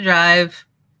going to have to drive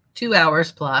 2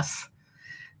 hours plus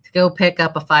to go pick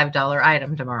up a $5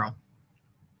 item tomorrow.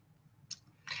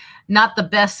 Not the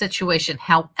best situation.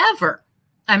 However,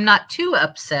 I'm not too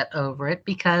upset over it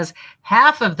because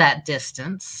half of that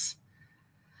distance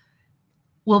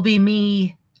will be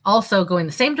me also going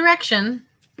the same direction.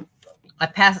 I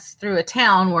pass through a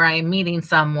town where I'm meeting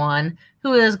someone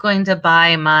who is going to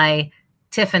buy my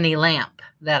Tiffany lamp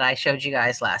that I showed you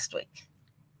guys last week.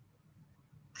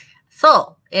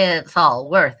 So it's all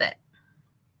worth it.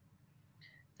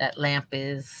 That lamp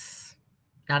is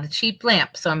not a cheap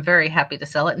lamp, so I'm very happy to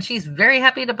sell it, and she's very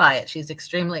happy to buy it. She's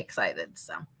extremely excited.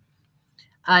 So,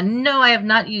 no, I have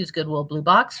not used Goodwill Blue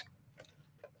Box.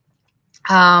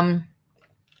 I've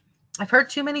heard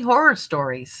too many horror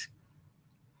stories,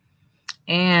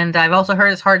 and I've also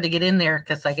heard it's hard to get in there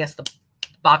because I guess the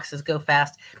boxes go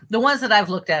fast. The ones that I've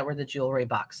looked at were the jewelry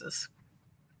boxes.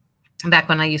 Back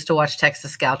when I used to watch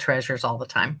Texas Gal Treasures all the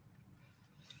time.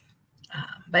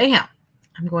 But yeah,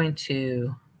 I'm going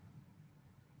to,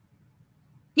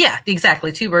 yeah,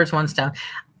 exactly. 2 birds, 1 stone.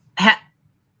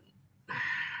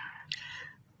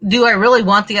 Do I really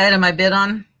want the item I bid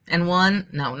on and won?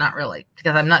 No, not really,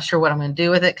 because I'm not sure what I'm going to do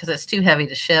with it because it's too heavy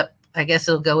to ship. I guess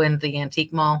it'll go into the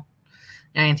antique mall,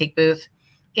 an antique booth.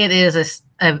 It is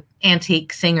an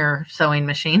antique Singer sewing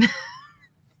machine,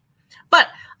 but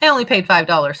I only paid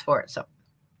 $5 for it. So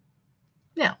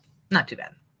yeah, not too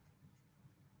bad.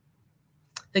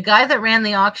 The guy that ran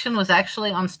the auction was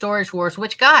actually on Storage Wars.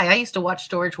 Which guy? I used to watch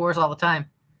Storage Wars all the time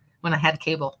when I had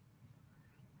cable.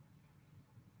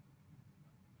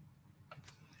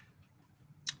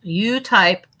 You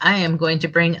type, I am going to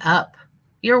bring up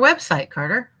your website,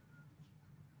 Carter.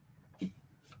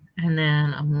 And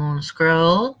then I'm going to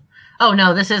scroll. Oh,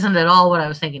 no, this isn't at all what I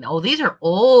was thinking. Oh, these are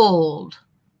old.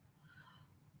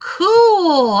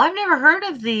 Cool. I've never heard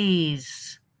of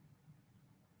these.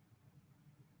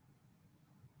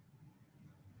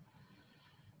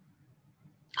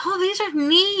 Oh, these are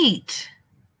neat.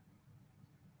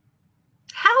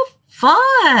 How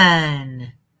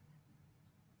fun.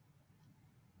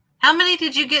 How many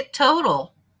did you get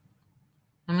total?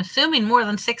 I'm assuming more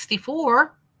than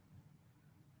 64.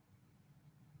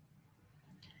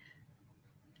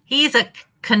 He's a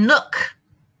Canuck.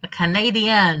 A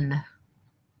Canadian.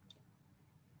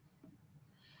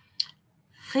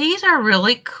 These are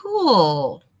really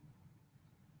cool.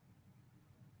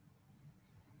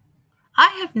 I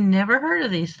have never heard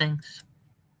of these things.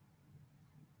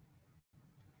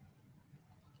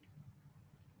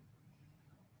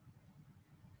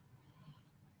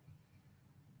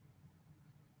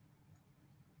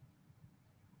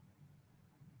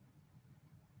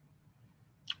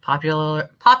 Popular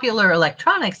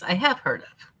electronics I have heard of.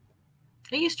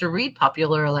 I used to read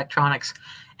Popular Electronics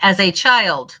as a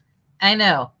child. I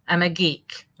know, I'm a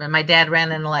geek. My dad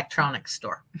ran an electronics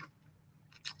store.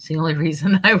 It's the only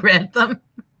reason I read them.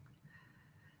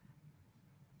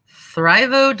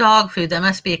 Thrivo dog food. That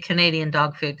must be a Canadian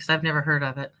dog food because I've never heard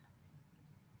of it.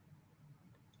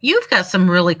 You've got some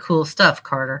really cool stuff,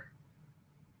 Carter.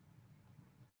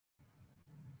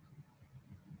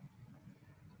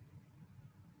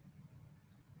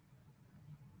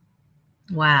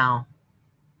 Wow.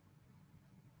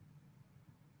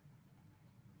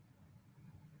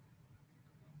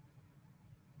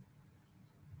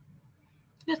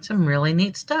 Got some really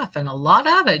neat stuff and a lot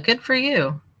of it. Good for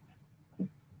you.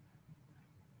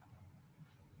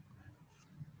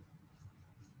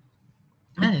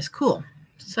 That is cool.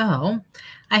 So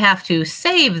I have to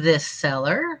save this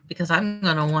seller because I'm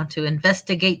going to want to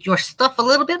investigate your stuff a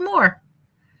little bit more.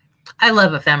 I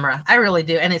love ephemera. I really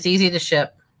do. And it's easy to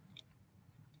ship.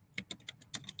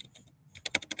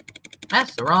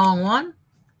 That's the wrong one.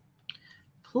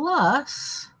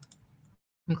 Plus,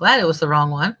 I'm glad it was the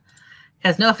wrong one.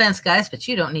 Because no offense, guys, but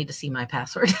you don't need to see my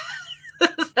password.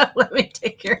 So let me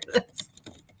take care of this.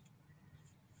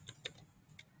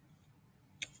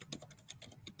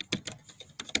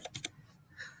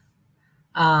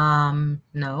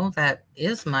 No, that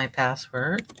is my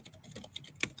password.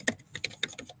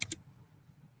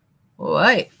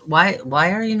 Wait,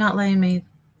 why are you not letting me?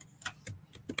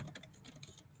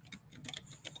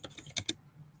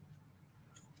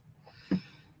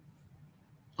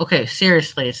 Okay,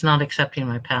 seriously, it's not accepting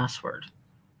my password.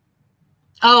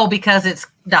 Oh, because it's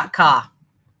 .ca.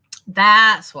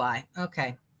 That's why.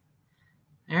 Okay.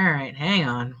 All right, hang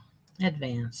on.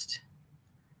 Advanced.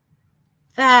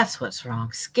 That's what's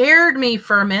wrong. Scared me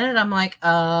for a minute. I'm like,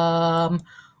 I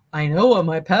know what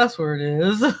my password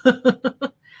is.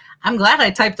 I'm glad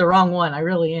I typed the wrong one. I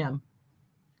really am.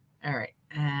 All right,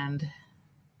 and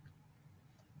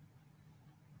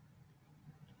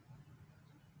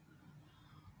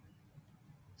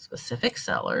specific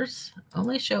sellers.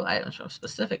 Only show items from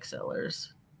specific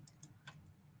sellers.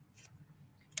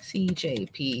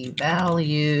 CJP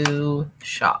value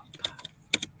shop.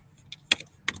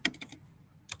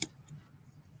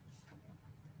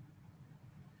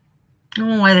 I don't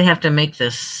know why they have to make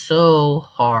this so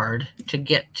hard to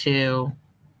get to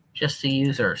just the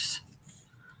users.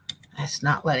 It's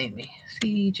not letting me.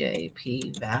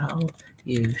 CJP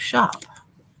value shop.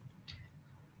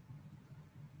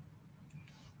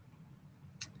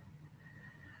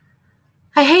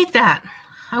 I hate that.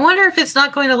 I wonder if it's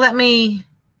not going to let me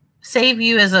save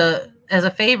you as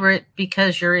a favorite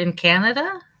because you're in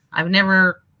Canada. I've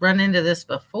never run into this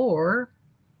before.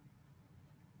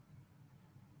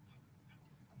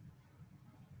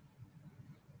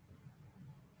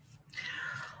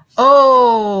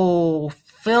 Oh,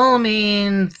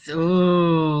 filming.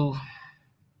 Ooh.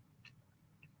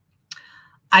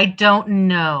 I don't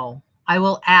know. I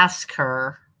will ask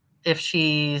her if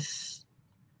she's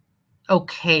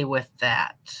okay with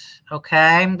that.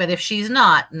 Okay. But if she's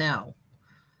not, no.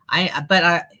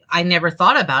 I never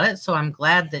thought about it. So I'm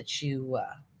glad that you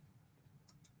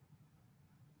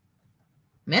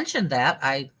mentioned that.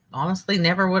 I honestly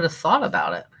never would have thought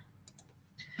about it.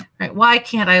 Right. Why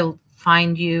can't I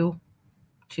find you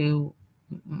to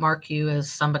mark you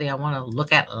as somebody I want to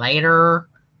look at later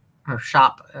or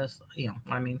shop as, you know,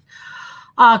 I mean,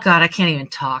 oh God, I can't even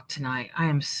talk tonight. I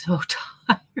am so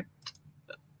tired.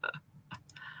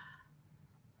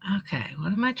 Okay,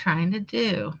 what am I trying to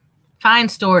do? Find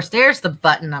stores. There's the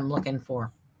button I'm looking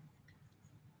for.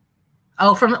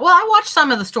 Oh, well, I watched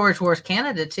some of the Storage Wars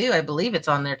Canada too. I believe it's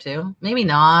on there too. Maybe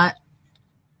not.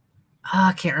 Oh,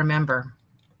 I can't remember.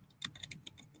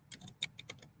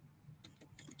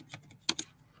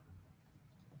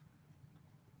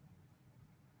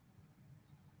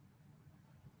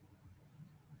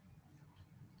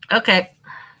 Okay.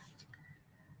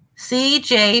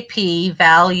 CJP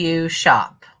value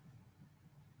shop.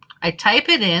 I type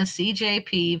it in,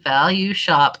 CJP value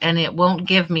shop, and it won't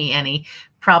give me any,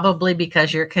 probably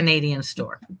because you're a Canadian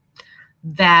store.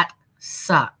 That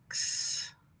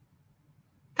sucks.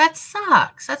 That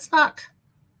sucks. That's not.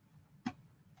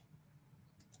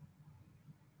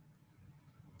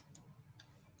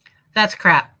 That's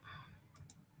crap.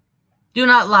 Do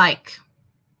not like.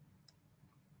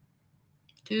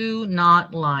 Do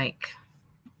not like.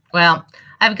 Well,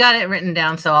 I've got it written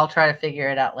down, so I'll try to figure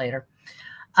it out later.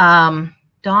 Don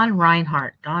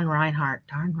Reinhardt. Don Reinhardt.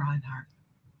 Darn Reinhardt.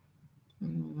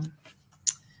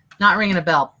 Not ringing a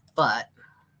bell, but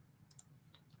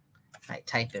if I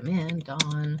type him in,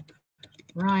 Don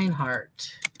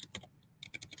Reinhardt.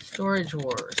 Storage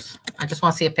Wars. I just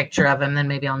want to see a picture of him, then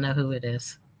maybe I'll know who it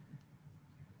is.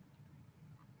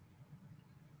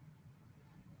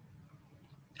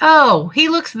 Oh, he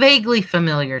looks vaguely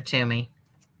familiar to me.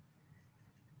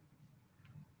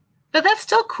 But that's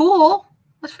still cool.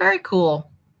 That's very cool.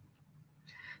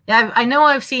 Yeah, I know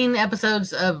I've seen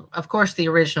episodes of course, the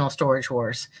original Storage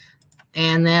Wars.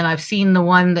 And then I've seen the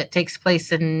one that takes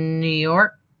place in New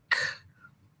York.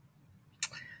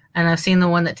 And I've seen the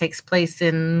one that takes place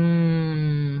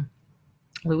in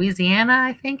Louisiana,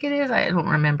 I think it is. I don't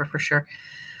remember for sure.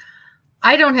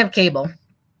 I don't have cable,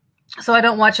 so I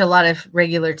don't watch a lot of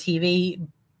regular TV.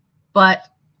 But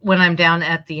when I'm down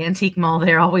at the antique mall,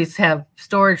 they always have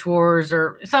Storage Wars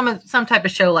or some type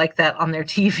of show like that on their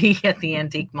TV at the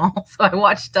antique mall. So I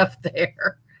watch stuff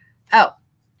there. Oh,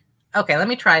 okay. Let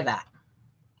me try that.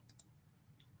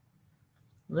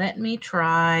 Let me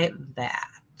try that.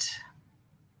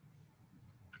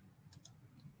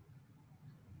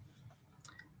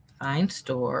 Find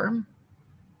store.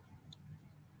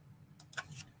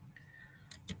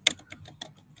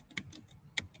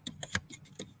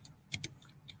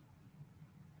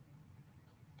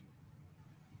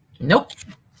 Nope.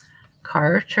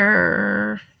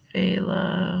 Carter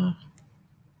Fela.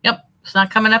 Yep, it's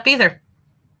not coming up either.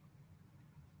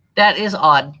 That is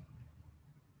odd.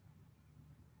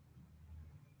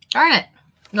 Darn it.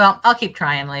 Well, I'll keep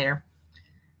trying later.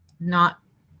 Not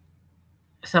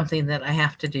something that I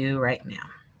have to do right now.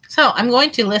 So I'm going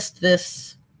to list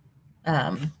this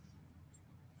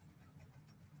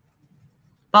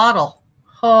bottle.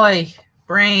 Hoy,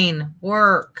 brain,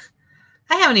 work.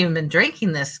 I haven't even been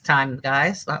drinking this time,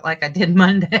 guys. Not like I did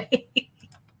Monday.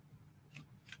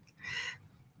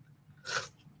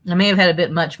 I may have had a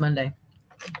bit much Monday.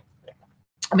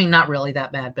 I mean, not really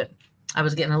that bad, but I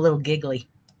was getting a little giggly,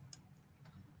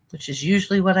 which is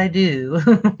usually what I do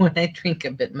when I drink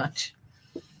a bit much.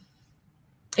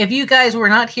 If you guys were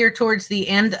not here towards the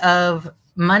end of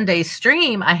Monday's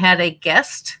stream, I had a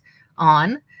guest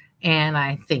on, and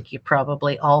I think you're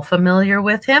probably all familiar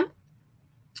with him.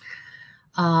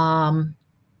 And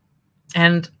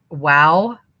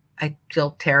wow, I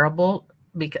feel terrible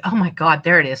because, oh my God,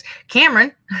 there it is.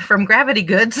 Cameron from Gravity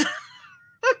Goods.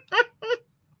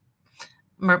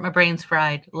 My brain's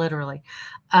fried, literally.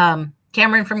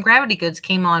 Cameron from Gravity Goods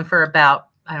came on for about,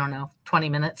 I don't know, 20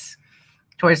 minutes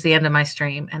towards the end of my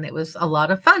stream, and it was a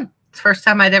lot of fun. It's the first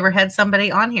time I'd ever had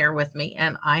somebody on here with me,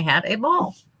 and I had a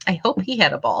ball. I hope he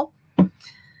had a ball.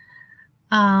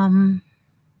 Enough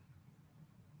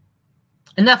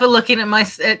of looking at my,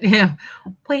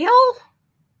 well,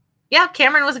 yeah,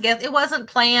 Cameron was a guest. It wasn't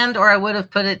planned, or I would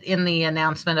have put it in the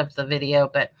announcement of the video,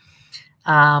 but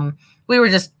we were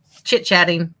just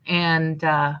chit-chatting, and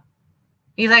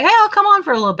he's like, hey, I'll come on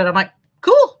for a little bit. I'm like,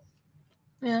 cool.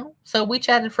 You know, so we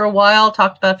chatted for a while,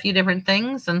 talked about a few different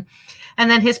things, and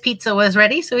then his pizza was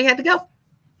ready, so he had to go.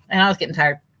 And I was getting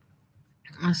tired.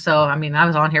 So, I mean, I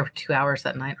was on here for 2 hours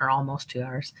that night, or almost 2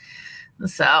 hours.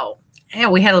 So, yeah,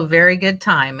 we had a very good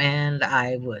time, and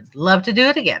I would love to do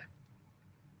it again.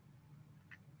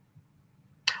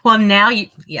 Well, now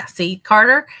see,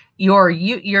 Carter, your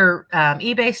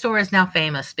eBay store is now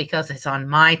famous because it's on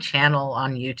my channel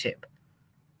on YouTube.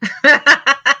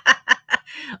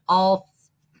 All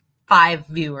 5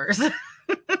 viewers.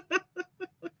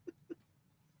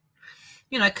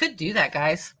 You know, I could do that,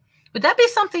 guys. Would that be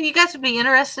something you guys would be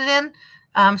interested in?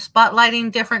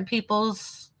 Spotlighting different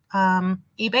people's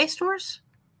eBay stores?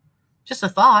 Just a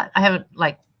thought. I haven't,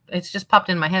 it's just popped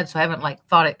in my head, so I haven't,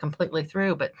 thought it completely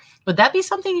through. But would that be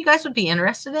something you guys would be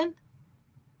interested in?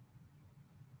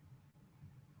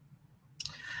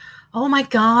 Oh, my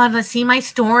God. Let's see my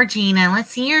store, Gina. Let's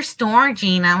see your store,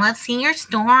 Gina. Let's see your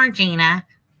store, Gina.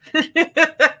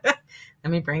 Let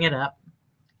me bring it up.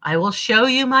 I will show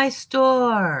you my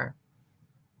store.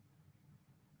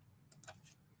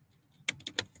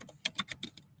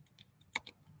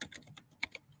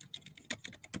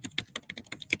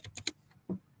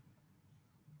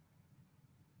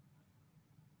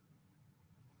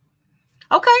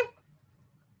 Okay.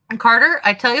 And Carter,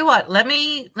 I tell you what, let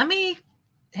me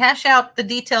hash out the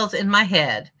details in my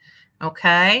head.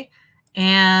 Okay.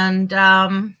 And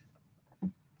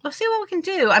we'll see what we can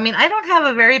do. I mean, I don't have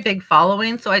a very big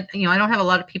following, so I don't have a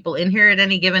lot of people in here at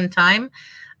any given time,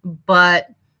 but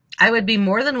I would be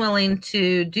more than willing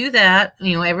to do that.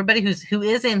 Everybody who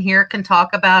is in here can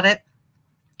talk about it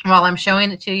while I'm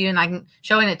showing it to you, and I'm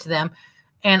showing it to them,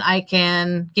 and I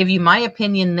can give you my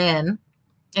opinion then,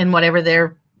 and whatever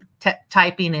they're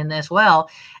typing in as well.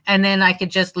 And then I could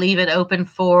just leave it open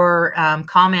for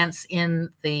comments in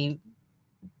the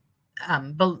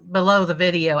below the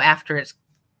video after it's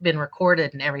been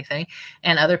recorded and everything.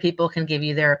 And other people can give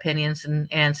you their opinions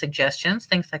and suggestions,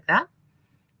 things like that.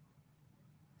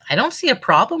 I don't see a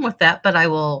problem with that, but I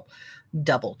will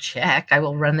double check. I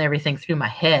will run everything through my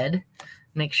head,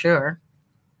 make sure.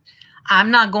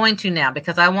 I'm not going to now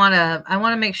because I want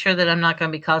to make sure that I'm not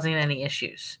going to be causing any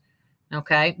issues.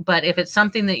 Okay. But if it's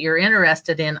something that you're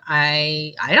interested in,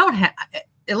 I don't have,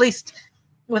 at least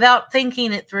without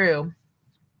thinking it through,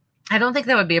 I don't think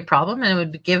that would be a problem. And it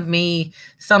would give me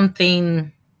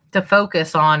something to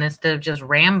focus on instead of just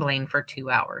rambling for 2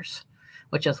 hours,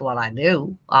 which is what I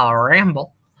do. I'll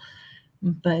ramble.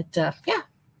 But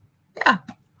yeah,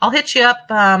 I'll hit you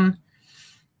up.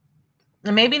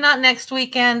 Maybe not next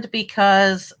weekend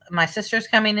because my sister's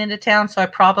coming into town, so I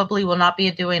probably will not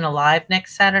be doing a live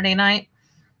next Saturday night.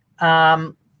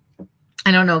 I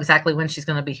don't know exactly when she's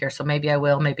going to be here, so maybe I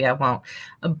will, maybe I won't.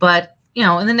 But,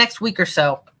 in the next week or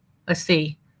so, let's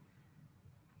see.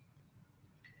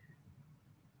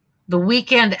 The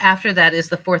weekend after that is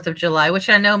the 4th of July, which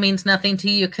I know means nothing to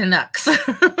you Canucks.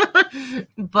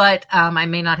 But I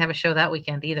may not have a show that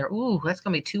weekend either. Ooh, that's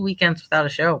going to be 2 weekends without a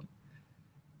show.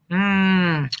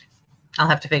 I'll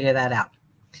have to figure that out.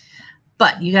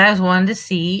 But you guys wanted to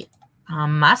see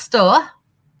my store.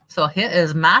 So here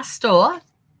is my store.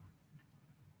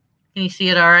 Can you see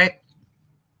it all right?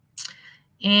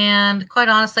 And quite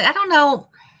honestly, I don't know.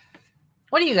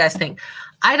 What do you guys think?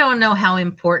 I don't know how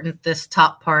important this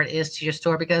top part is to your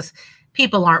store because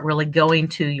people aren't really going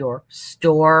to your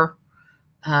store,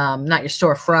 not your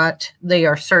storefront. They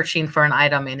are searching for an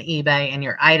item in eBay, and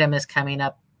your item is coming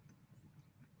up.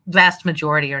 Vast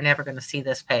majority are never going to see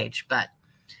this page, but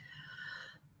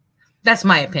that's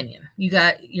my opinion.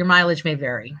 Your mileage may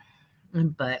vary,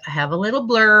 but I have a little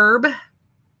blurb,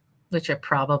 which I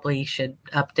probably should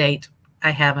update.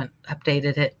 I haven't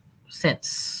updated it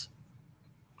since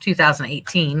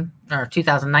 2018 or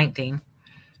 2019,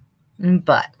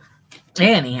 but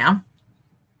anyhow,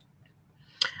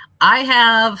 I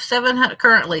have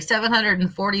currently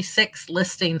 746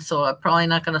 listings, so I'm probably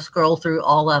not going to scroll through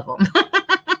all of them.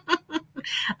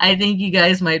 I think you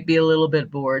guys might be a little bit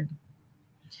bored.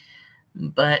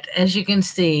 But as you can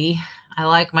see, I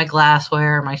like my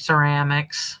glassware, my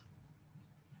ceramics.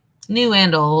 New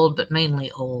and old, but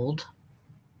mainly old.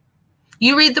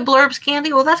 You read the blurbs,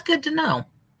 Candy? Well, that's good to know.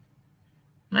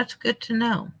 That's good to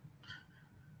know.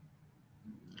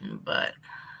 But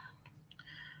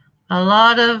a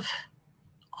lot of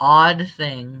odd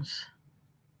things.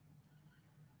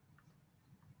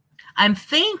 I'm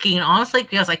thinking, honestly,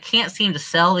 because I can't seem to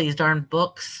sell these darn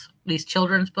books, these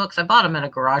children's books. I bought them at a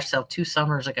garage sale 2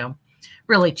 summers ago.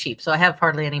 Really cheap, so I have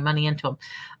hardly any money into them.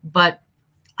 But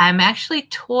I'm actually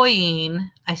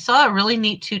toying. I saw a really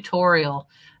neat tutorial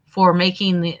for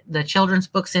making the children's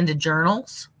books into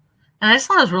journals. And I just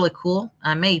thought it was really cool.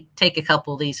 I may take a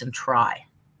couple of these and try.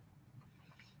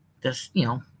 Because,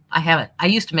 I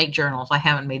used to make journals. I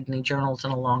haven't made any journals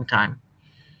in a long time.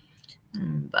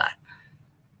 But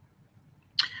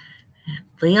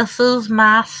this is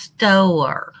my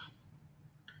store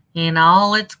in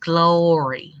all its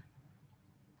glory.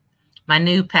 My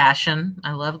new passion.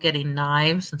 I love getting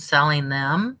knives and selling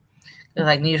them because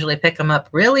I can usually pick them up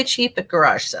really cheap at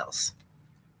garage sales.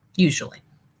 Usually.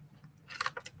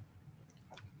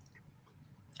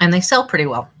 And they sell pretty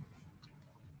well.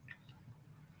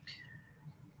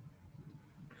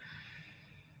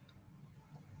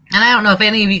 And I don't know if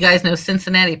any of you guys know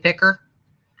Cincinnati Picker,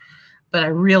 but I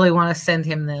really want to send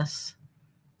him this.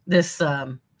 This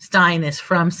Stein is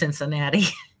from Cincinnati,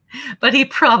 but he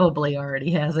probably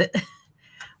already has it.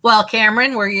 Well,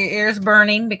 Cameron, were your ears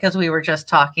burning because we were just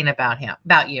talking about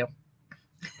you?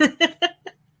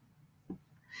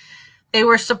 They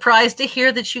were surprised to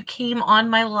hear that you came on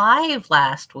my live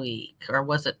last week, or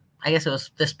was it? I guess it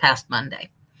was this past Monday.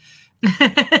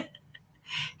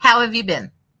 How have you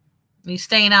been? Are you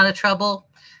staying out of trouble?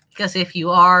 Because if you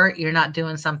are, you're not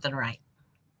doing something right.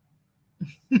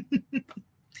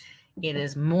 It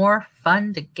is more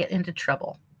fun to get into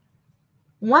trouble.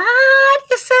 What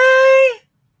you say?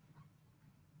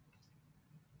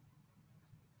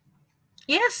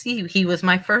 Yes, he was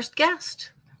my first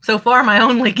guest. So far, my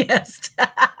only guest.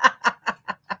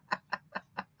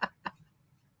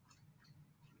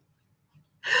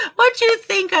 did you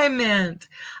think I meant?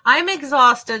 I'm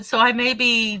exhausted, so I may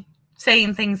be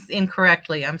saying things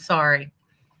incorrectly. I'm sorry.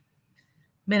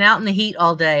 Been out in the heat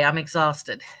all day. I'm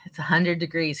exhausted. It's 100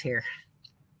 degrees here.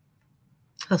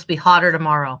 Supposed to be hotter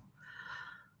tomorrow.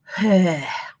 They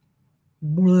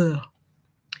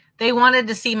wanted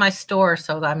to see my store,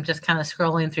 so I'm just kind of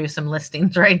scrolling through some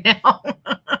listings right now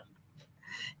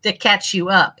to catch you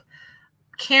up.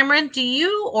 Cameron, do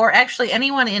you, or actually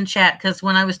anyone in chat, because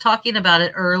when I was talking about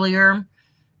it earlier,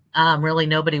 really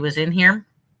nobody was in here.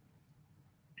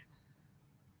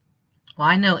 Well,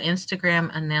 I know Instagram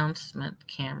announcement,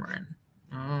 Cameron.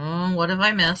 Oh, what have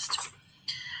I missed?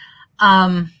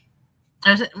 I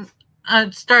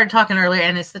started talking earlier,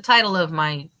 and it's the title of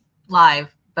my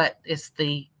live, but it's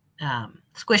the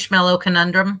Squishmallow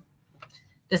Conundrum.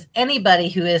 Does anybody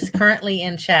who is currently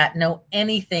in chat know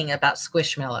anything about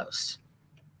Squishmallows?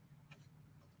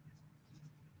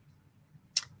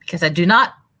 Because I do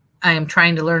not. I am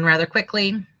trying to learn rather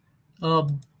quickly,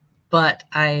 but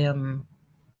I am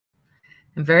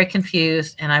very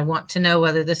confused, and I want to know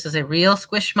whether this is a real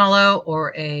Squishmallow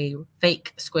or a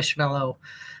fake Squishmallow,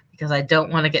 because I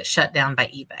don't want to get shut down by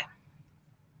eBay.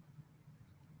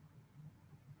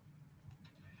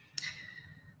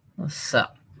 So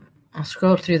I'll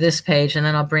scroll through this page, and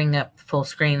then I'll bring up full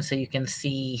screen so you can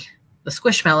see the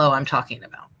Squishmallow I'm talking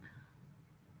about.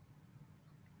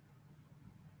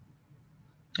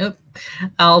 Oop.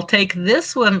 I'll take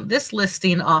this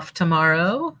listing off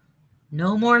tomorrow.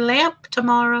 No more lamp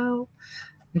tomorrow.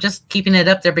 I'm just keeping it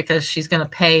up there because she's going to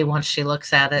pay once she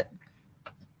looks at it.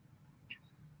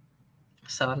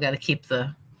 So I've got to keep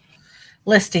the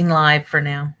listing live for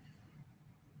now.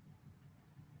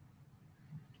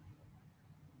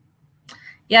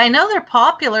 Yeah, I know they're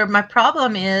popular. My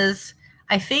problem is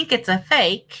I think it's a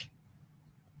fake,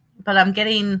 but I'm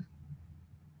getting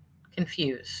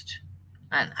confused.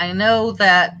 And I know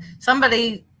that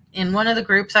somebody in one of the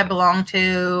groups I belong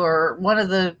to, or one of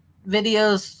the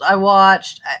videos I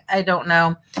watched, I don't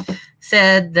know,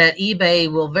 said that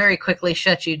eBay will very quickly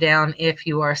shut you down if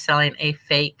you are selling a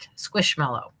fake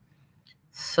Squishmallow.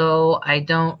 So I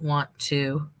don't want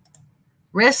to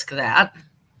risk that.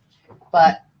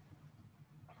 But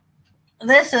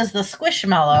this is the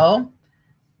Squishmallow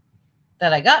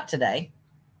that I got today.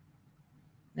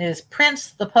 It is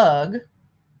Prince the Pug.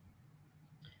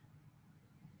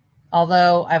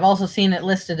 Although I've also seen it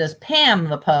listed as Pam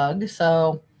the Pug,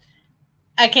 so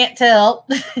I can't tell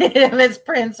if it's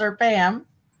Prince or Pam.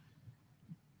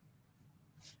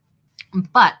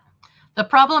 But the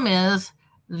problem is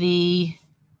I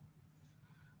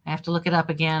have to look it up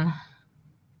again.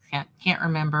 Can't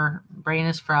remember. Brain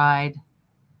is fried.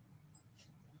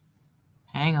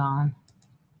 Hang on.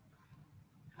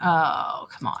 Oh,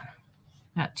 come on.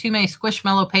 Got too many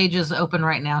Squishmallow pages open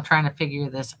right now trying to figure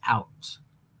this out.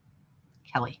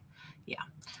 Kelly. Yeah.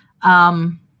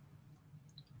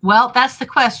 Well, that's the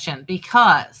question,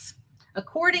 because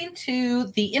according to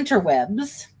the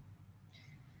interwebs,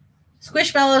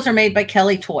 Squishmallows are made by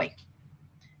Kelly Toy.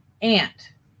 And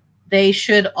they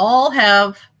should all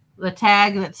have the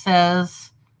tag that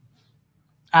says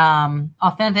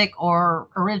authentic or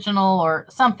original or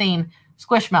something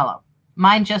Squishmallow.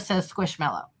 Mine just says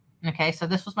Squishmallow. Okay, so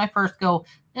this was my first go,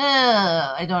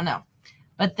 I don't know.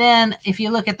 But then if you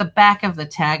look at the back of the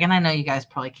tag, and I know you guys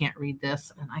probably can't read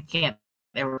this, and I can't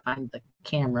ever find the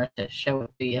camera to show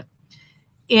it to you.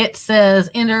 It says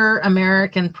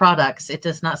Inter-American Products. It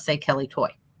does not say Kelly Toy.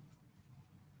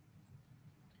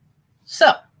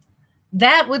 So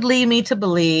that would lead me to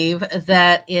believe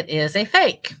that it is a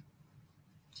fake.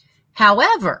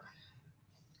 However,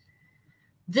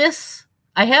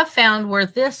 I have found where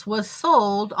this was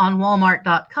sold on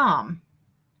Walmart.com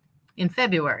in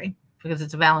February, because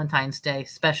it's a Valentine's Day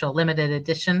special limited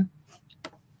edition.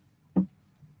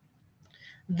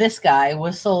 This guy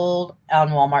was sold on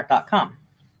Walmart.com.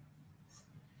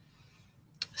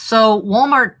 So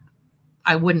Walmart,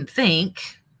 I wouldn't think,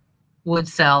 would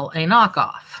sell a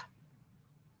knockoff.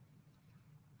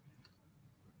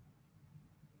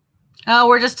 Oh,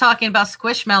 we're just talking about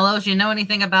Squishmallows. You know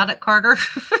anything about it, Carter?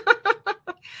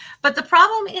 But the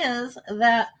problem is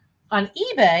that on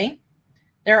eBay,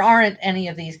 there aren't any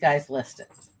of these guys listed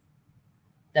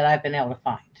that I've been able to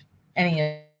find.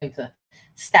 Any of the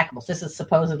stackables. This is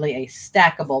supposedly a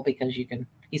stackable because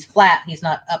he's flat. He's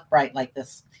not upright like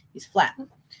this. He's flat.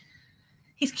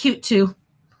 He's cute too,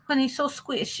 when he's so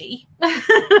squishy.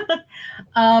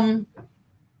 I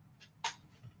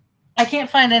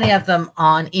can't find any of them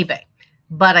on eBay,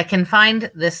 but I can find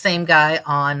this same guy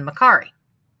on Mercari,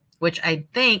 which I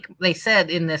think they said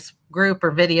in this group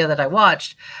or video that I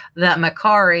watched that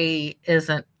Mercari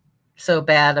isn't so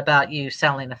bad about you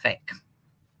selling a fake.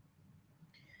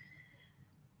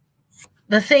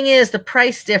 The thing is, the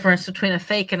price difference between a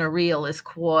fake and a real is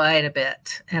quite a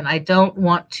bit. And I don't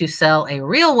want to sell a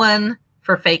real one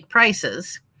for fake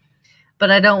prices, but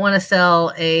I don't want to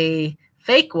sell a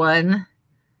fake one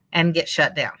and get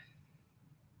shut down.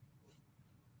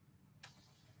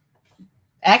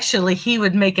 Actually, he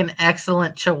would make an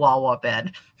excellent Chihuahua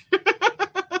bed.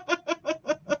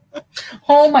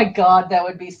 Oh my God, that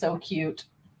would be so cute.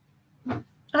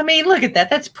 I mean, look at that.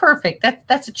 That's perfect.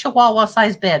 That's a Chihuahua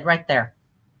size bed right there.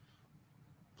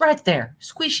 Right there.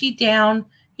 Squishy down.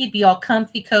 He'd be all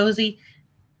comfy, cozy.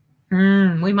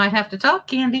 We might have to talk,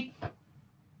 Candy.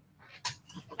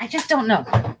 I just don't know.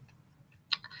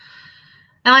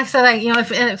 And like I said,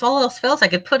 if all else fails, I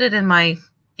could put it in my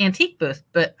antique booth.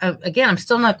 But again, I'm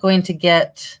still not going to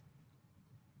get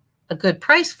a good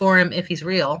price for him if he's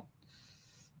real.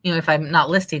 If I'm not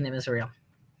listing him as real.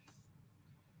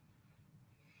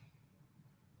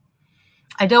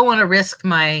 I don't want to risk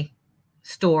my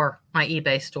store, my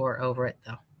eBay store over it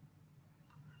though.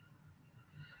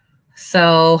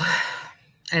 So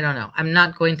I don't know. I'm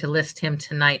not going to list him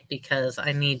tonight because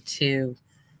I need to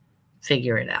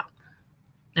figure it out.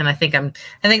 And I think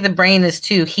the brain is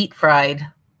too heat fried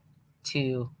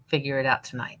to figure it out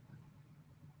tonight.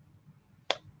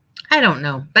 I don't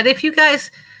know. But if you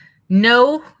guys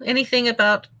know anything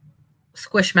about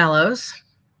Squishmallows,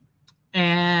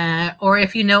 or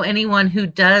if you know anyone who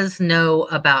does know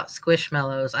about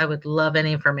Squishmallows, I would love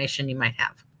any information you might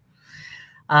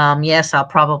have. Yes, I'll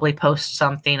probably post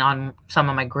something on some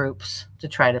of my groups to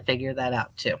try to figure that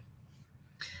out too.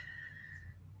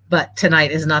 But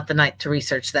tonight is not the night to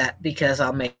research that because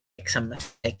I'll make some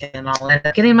mistake and I'll end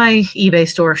up getting my eBay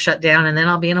store shut down and then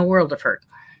I'll be in a world of hurt.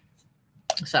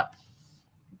 So,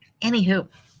 anywho,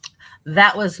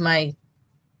 that was my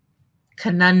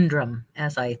conundrum,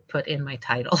 as I put in my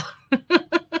title.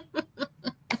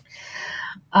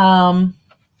 Hang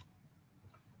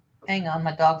on,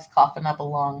 my dog's coughing up a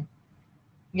lung.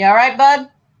 You all right, bud?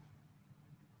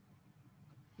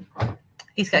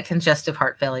 He's got congestive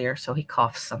heart failure, so he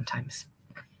coughs sometimes.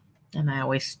 And I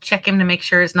always check him to make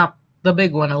sure it's not the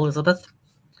big one, Elizabeth.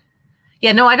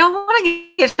 Yeah, no, I don't want to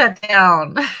get shut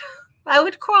down. I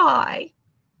would cry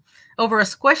over a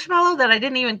Squishmallow that I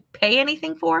didn't even pay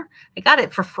anything for. I got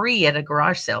it for free at a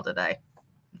garage sale today.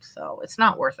 So it's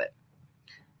not worth it.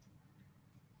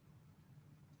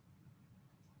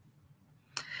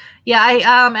 Yeah,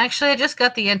 I just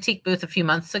got the antique booth a few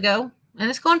months ago, and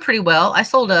it's going pretty well. I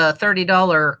sold a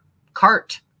 $30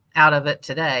 cart out of it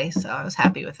today, so I was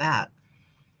happy with that.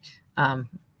 A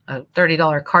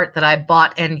 $30 cart that I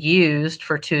bought and used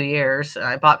for 2 years.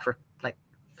 I bought for like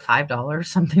 $5,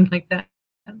 something like that.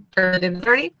 Turned it into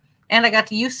 30, and I got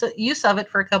to use of it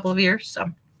for a couple of years, so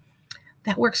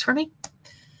that works for me.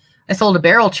 I sold a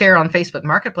barrel chair on Facebook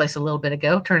Marketplace a little bit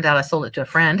ago. Turned out I sold it to a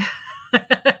friend.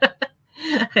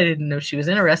 I didn't know she was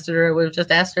interested, or I would have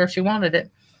just asked her if she wanted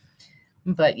it.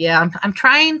 But yeah, I'm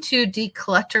trying to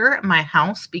declutter my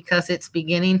house because it's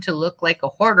beginning to look like a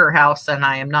hoarder house, and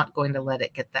I am not going to let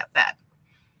it get that bad.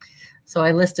 So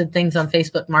I listed things on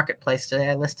Facebook Marketplace today.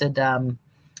 I listed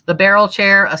the barrel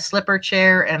chair, a slipper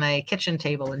chair, and a kitchen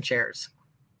table and chairs.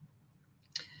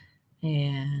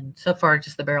 And so far,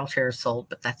 just the barrel chair is sold,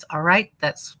 but that's all right.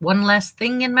 That's one less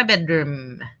thing in my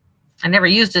bedroom. I never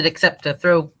used it except to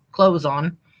throw clothes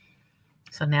on.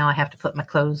 So now I have to put my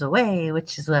clothes away,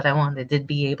 which is what I wanted to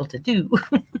be able to do.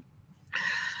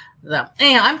 So,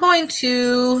 anyway, I'm going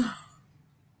to...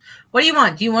 What do you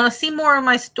want? Do you want to see more of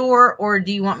my store, or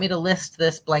do you want me to list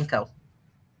this Blanco?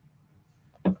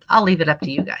 I'll leave it up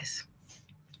to you guys.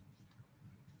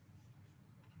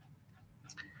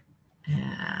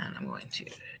 And I'm going to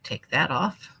take that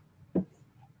off.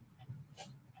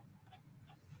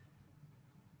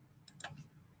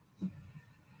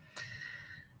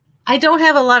 I don't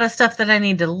have a lot of stuff that I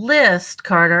need to list,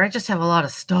 Carter. I just have a lot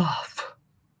of stuff.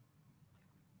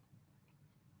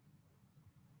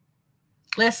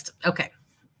 List. Okay.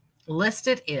 List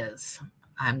it is.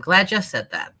 I'm glad you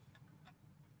said that.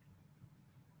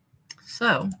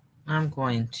 So I'm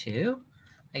going to,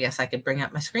 I guess I could bring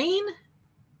up my screen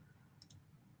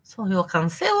so you can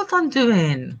see what I'm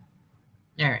doing.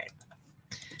 All right.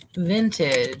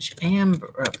 Vintage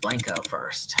amber, Blanco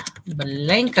first.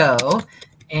 Blanco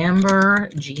amber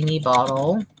genie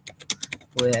bottle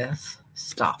with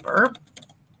stopper.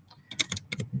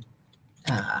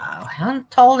 How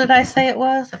tall did I say it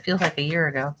was? It feels like a year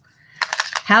ago.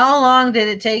 How long did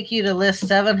it take you to list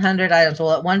 700 items?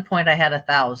 Well, at one point I had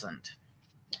 1,000.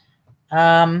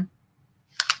 Hang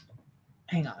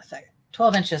on a second.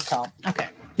 12 inches tall. Okay.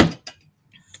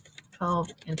 12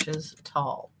 inches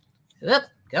tall. Oop,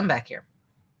 come back here.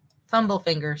 Fumble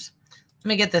fingers. Let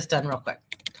me get this done real quick.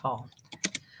 Tall.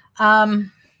 I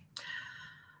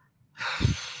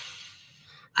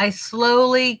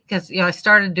slowly, because I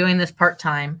started doing this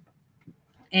part-time,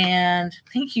 and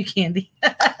thank you, Candy.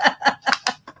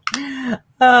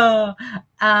 Oh,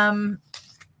 I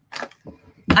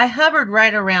hovered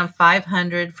right around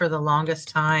 500 for the longest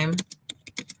time,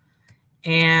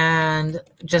 and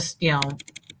just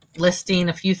listing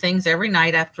a few things every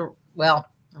night after. Well,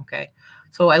 okay,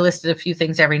 so I listed a few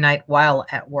things every night while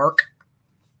at work,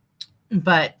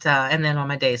 but and then on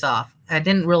my days off, I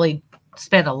didn't really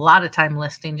spend a lot of time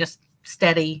listing, just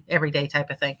steady everyday type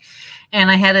of thing. And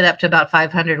I had it up to about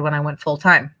 500 when I went full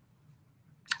time.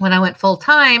 When I went full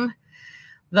time,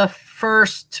 the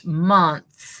first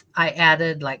month I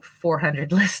added like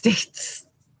 400 listings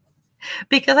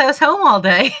because I was home all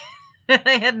day and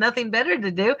I had nothing better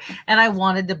to do and I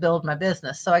wanted to build my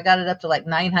business. So I got it up to like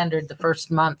 900 the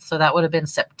first month. So that would have been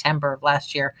September of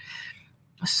last year.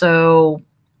 So,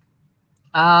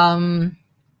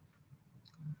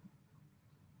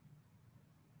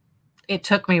 it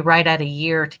took me right at a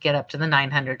year to get up to the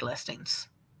 900 listings.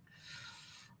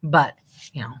 But,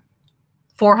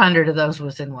 400 of those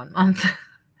was in 1 month.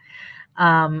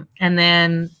 And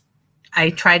then I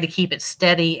tried to keep it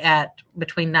steady at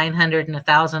between 900 and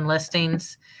 1,000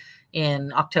 listings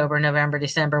in October, November,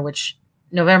 December, which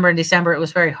November and December, it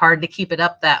was very hard to keep it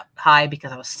up that high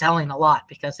because I was selling a lot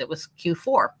because it was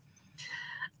Q4.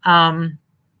 And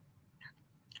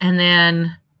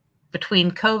then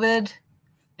between COVID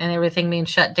and everything being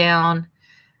shut down,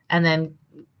 and then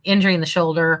injuring the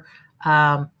shoulder,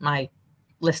 my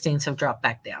listings have dropped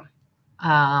back down.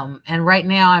 And right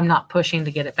now I'm not pushing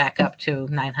to get it back up to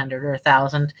 900 or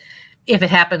 1,000. If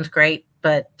it happens, great.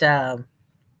 But I'm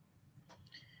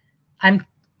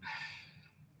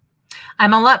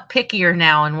a lot pickier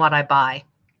now in what I buy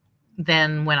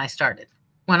than when I started.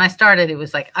 When I started, it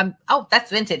was like, oh,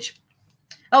 that's vintage.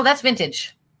 Oh, that's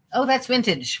vintage. Oh, that's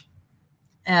vintage.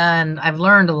 And I've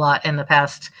learned a lot in the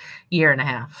past year and a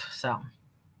half. So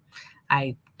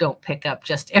I don't pick up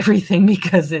just everything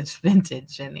because it's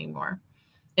vintage anymore.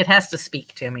 It has to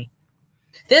speak to me.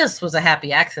 This was a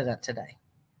happy accident today.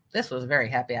 This was a very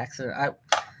happy accident.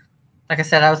 Like I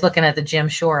said, I was looking at the Jim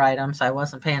Shore items. I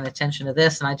wasn't paying attention to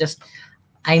this. And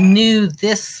I knew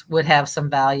this would have some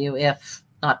value, if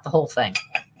not the whole thing.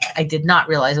 I did not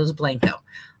realize it was Blanco.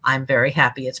 I'm very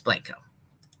happy it's Blanco.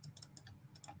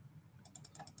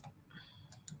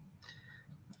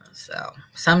 So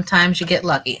sometimes you get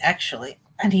lucky. Actually,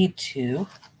 I need to,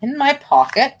 in my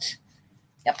pocket.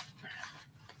 Yep.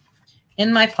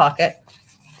 In my pocket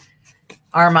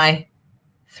are my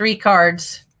 3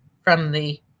 cards from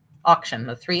the auction,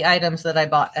 the 3 items that I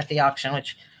bought at the auction,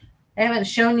 which I haven't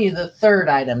shown you the 3rd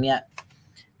item yet.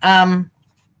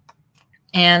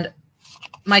 And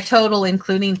my total,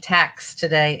 including tax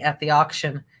today at the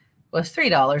auction, was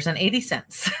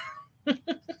 $3.80.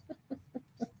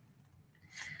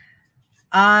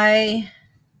 I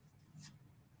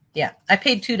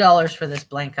paid $2 for this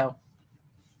Blanco.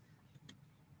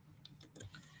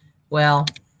 Well,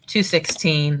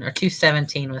 $2.16 or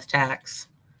 $2.17 with tax.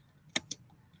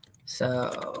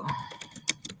 So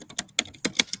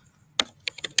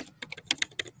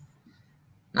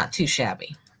not too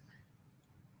shabby.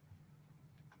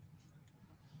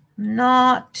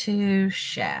 Not too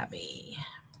shabby.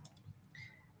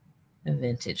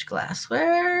 Vintage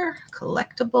glassware,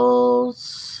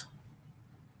 collectibles.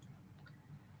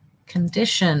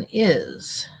 Condition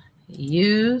is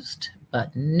used,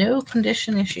 but no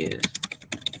condition issues.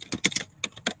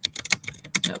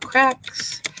 No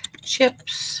cracks,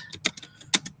 chips,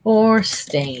 or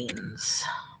stains.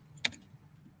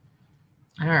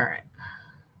 All right.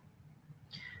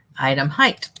 Item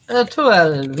height,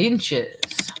 12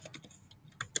 inches.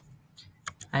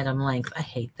 Item length, I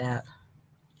hate that.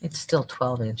 It's still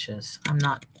 12 inches. I'm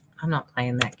not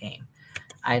playing that game.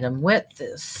 Item width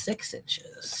is 6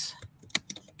 inches.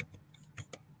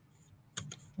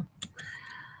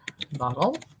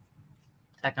 Bottle.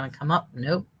 Is that going to come up?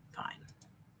 Nope. Fine.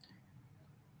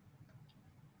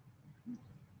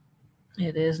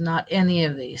 It is not any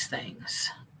of these things.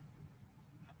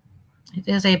 It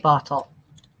is a bottle.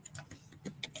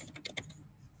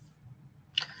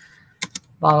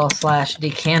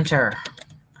 Bottle/decanter.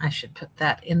 I should put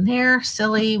that in there.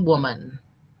 Silly woman.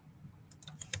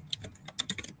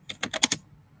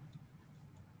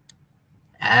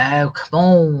 Oh, come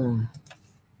on.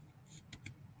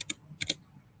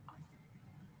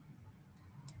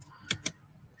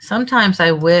 Sometimes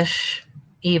I wish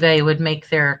eBay would make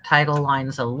their title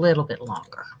lines a little bit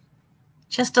longer.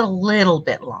 just a little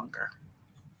bit longer.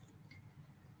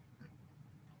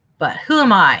 But who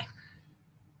am I?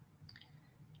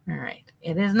 All right.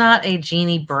 It is not a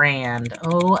Genie brand.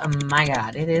 Oh my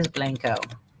God. It is Blanco.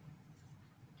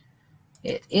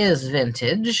 It is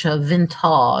vintage.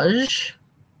 Vintage.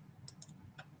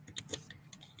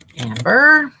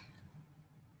 Amber.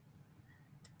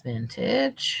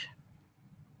 Vintage.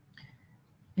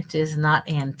 It is not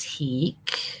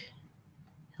antique.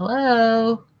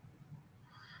 Hello.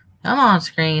 Come on,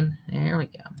 screen. There we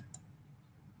go.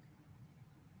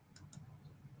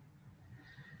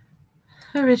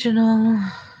 Original.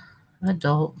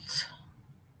 Adult.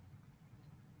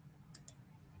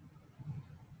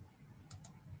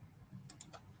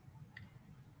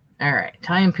 All right.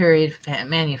 Time period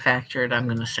manufactured. I'm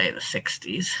going to say the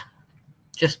 60s.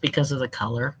 Just because of the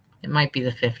color. It might be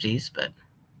the 50s, but.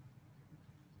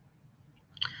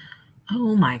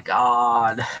 Oh my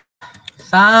God.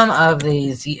 Some of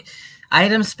these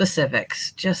item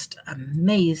specifics just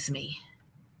amaze me.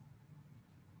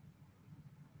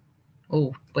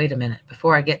 Oh, wait a minute.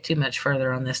 Before I get too much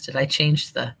further on this, did I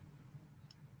change the...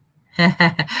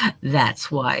 That's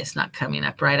why it's not coming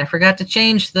up right. I forgot to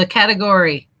change the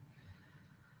category.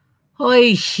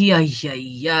 Oy, ay,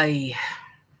 ay, ay.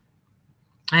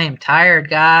 I am tired,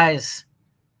 guys.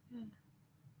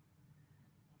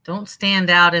 Don't stand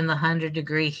out in the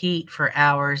 100-degree heat for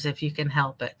hours if you can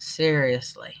help it.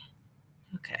 Seriously.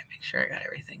 Okay, make sure I got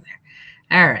everything there.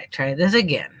 All right, try this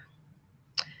again.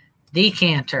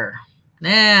 Decanter.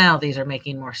 Now these are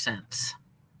making more sense.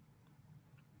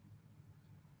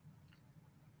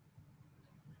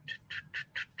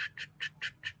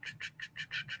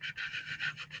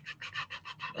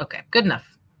 Okay, good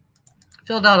enough.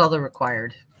 Filled out all the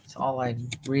required. That's all I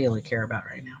really care about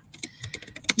right now.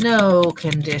 No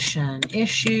condition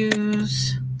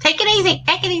issues. Take it easy.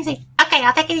 Take it easy. Okay,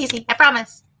 I'll take it easy. I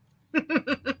promise.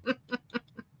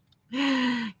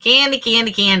 Candy,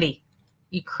 candy, candy.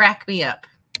 You crack me up.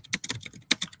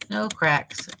 No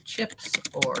cracks, chips,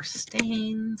 or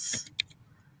stains.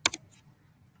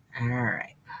 All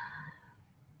right.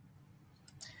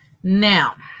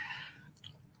 Now,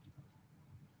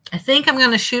 I think I'm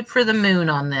going to shoot for the moon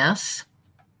on this.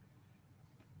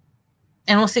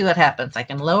 And we'll see what happens. I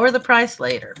can lower the price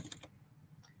later.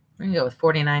 We're going to go with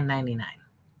 $49.99.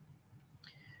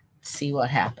 See what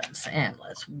happens. And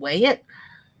let's weigh it.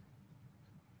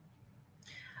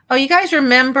 Oh, you guys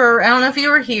remember, I don't know if you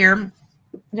were here.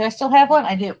 Do I still have one?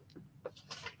 I do.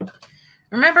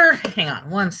 Remember, hang on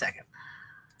one second.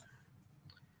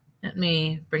 Let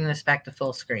me bring this back to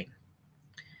full screen.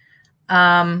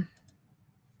 Remember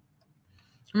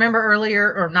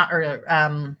earlier, or not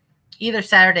earlier, either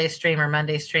Saturday stream or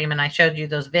Monday stream, and I showed you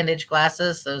those vintage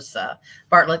glasses, those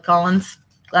Bartlett Collins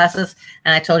glasses,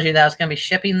 and I told you that I was going to be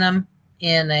shipping them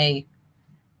in a,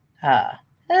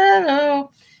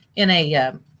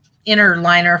 inner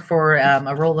liner for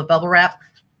a roll of bubble wrap.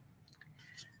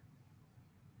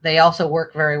 They also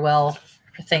work very well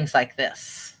for things like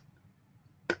this.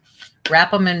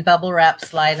 Wrap them in bubble wrap,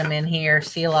 slide them in here,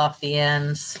 seal off the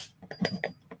ends,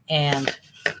 and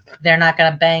they're not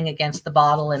going to bang against the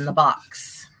bottle in the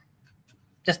box.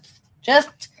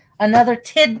 Just another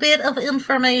tidbit of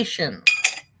information.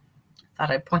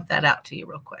 Thought I'd point that out to you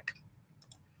real quick.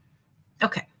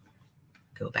 Okay,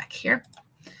 go back here.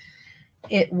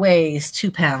 It weighs 2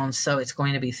 pounds, so it's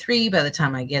going to be 3 by the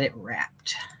time I get it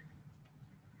wrapped.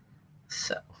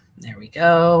 So there we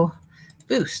go.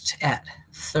 Boost at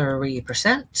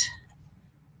 3%.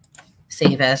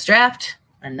 Save as draft.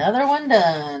 Another one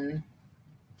done.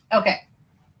 Okay.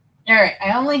 All right.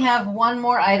 I only have one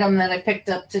more item that I picked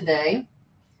up today.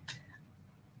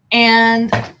 And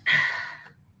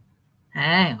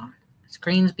hang on. The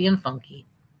screen's being funky.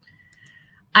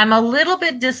 I'm a little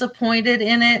bit disappointed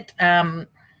in it.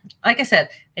 Like I said,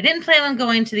 I didn't plan on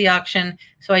going to the auction,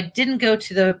 so I didn't go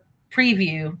to the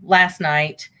preview last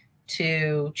night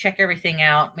to check everything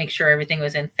out, make sure everything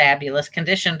was in fabulous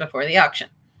condition before the auction.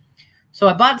 So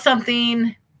I bought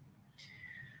something.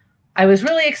 I was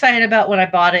really excited about when I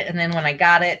bought it, and then when I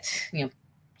got it,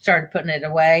 started putting it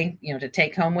away, to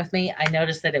take home with me, I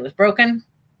noticed that it was broken,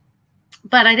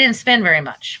 but I didn't spend very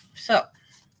much. So,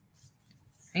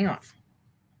 hang on.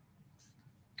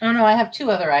 Oh, no, I have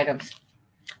 2 other items.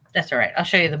 That's all right. I'll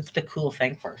show you the cool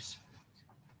thing first.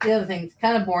 The other thing's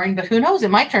kind of boring, but who knows? It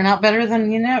might turn out better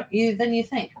than you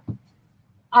think.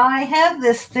 I have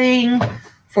this thing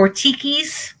for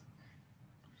tikis.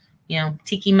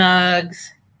 Tiki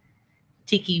mugs,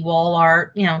 tiki wall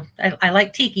art. I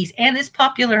like tikis, and it's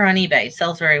popular on eBay. It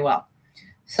sells very well.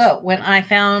 So when I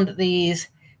found these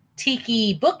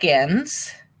tiki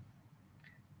bookends,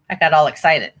 I got all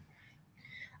excited.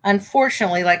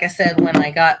 Unfortunately, like I said, when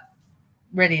I got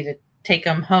ready to take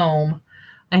them home,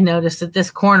 I noticed that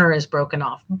this corner is broken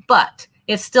off, but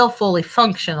it's still fully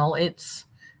functional. It's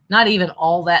not even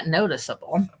all that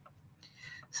noticeable.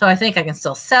 So I think I can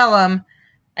still sell them.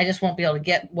 I just won't be able to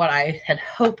get what I had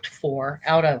hoped for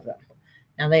out of them.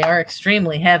 Now they are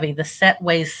extremely heavy. The set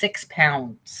weighs 6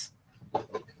 pounds.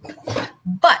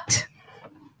 But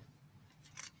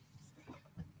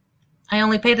I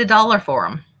only paid $1 for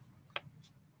them.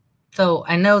 So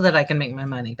I know that I can make my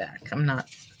money back. I'm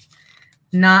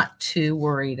not too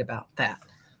worried about that.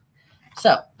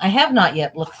 So I have not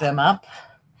yet looked them up.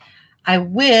 I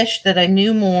wish that I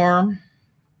knew more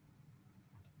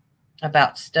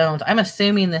about stones. I'm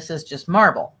assuming this is just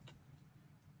marble,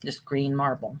 just green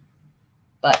marble,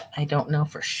 but I don't know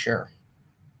for sure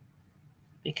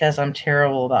because I'm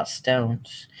terrible about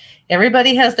stones.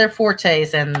 Everybody has their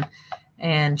fortes, and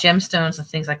gemstones and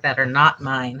things like that are not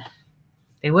mine.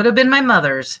 They would have been my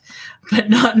mother's, but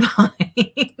not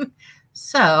mine.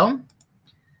 So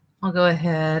I'll go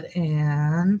ahead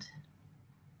and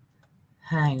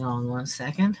hang on one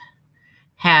second.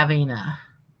 Having a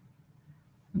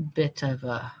bit of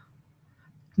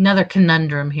another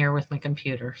conundrum here with my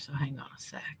computer. So hang on a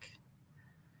sec.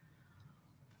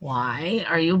 Why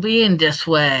are you being this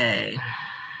way?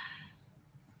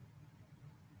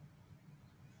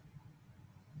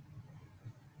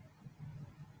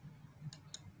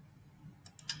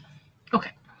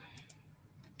 Okay.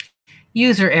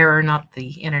 User error, not the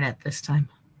internet this time.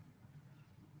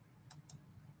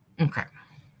 Okay.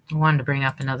 I wanted to bring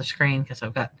up another screen because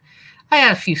I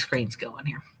had a few screens going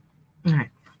here. All right.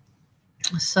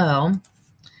 So,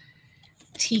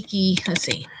 tiki, let's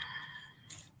see.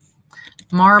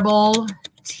 Marble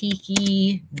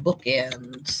tiki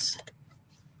bookends.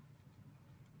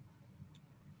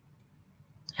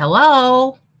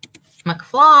 Hello,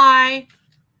 McFly.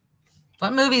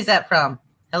 What movie is that from?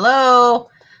 Hello,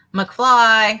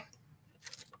 McFly.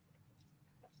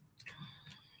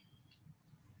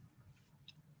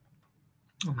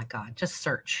 Oh my God, just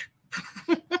search.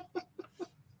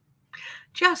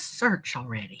 Just search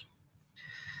already.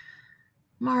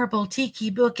 Marble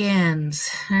tiki bookends.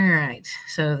 All right,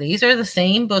 so these are the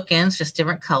same bookends, just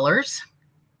different colors.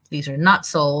 These are not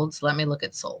solds. Let me look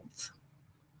at solds.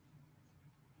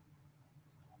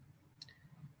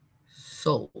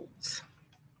 Solds.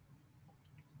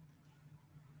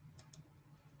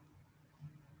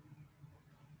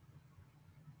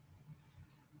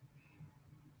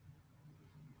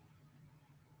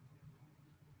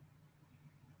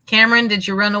 Cameron, did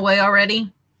you run away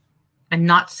already and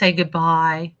not say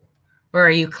goodbye? Or are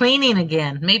you cleaning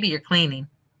again? Maybe you're cleaning.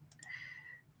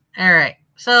 All right.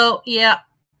 So, yeah,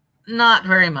 not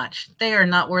very much. They are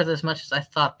not worth as much as I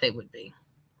thought they would be.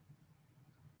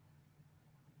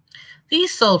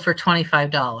 These sold for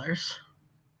 $25.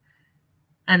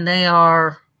 And they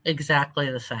are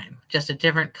exactly the same, just a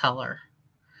different color.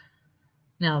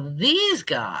 Now, these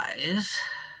guys,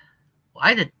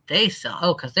 why did they sell?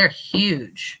 Oh, because they're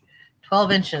huge.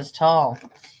 12 inches tall.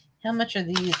 How much are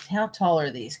these? How tall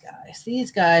are these guys? These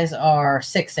guys are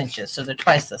 6 inches, so they're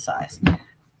twice the size.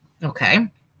 Okay.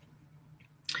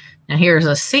 Now here's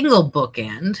a single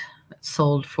bookend that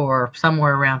sold for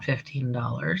somewhere around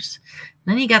 $15.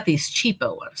 Then you got these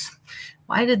cheapo ones.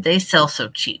 Why did they sell so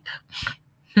cheap?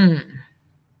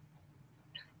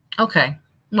 Okay.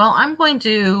 Well, I'm going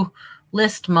to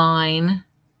list mine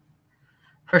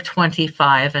for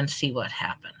 $25 and see what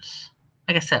happens.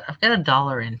 Like I said, I've got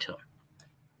 $1 into them.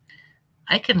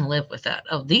 I can live with that.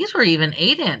 Oh, these were even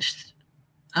 8-inch.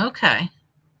 Okay.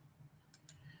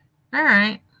 All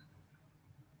right.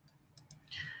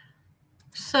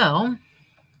 So,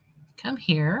 come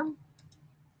here.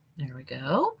 There we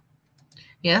go.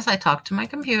 Yes, I talked to my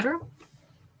computer.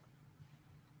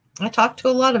 I talk to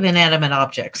a lot of inanimate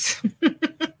objects.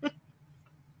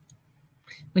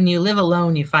 When you live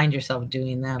alone, you find yourself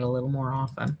doing that a little more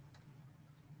often.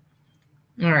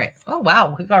 All right. Oh,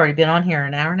 wow. We've already been on here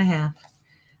an hour and a half.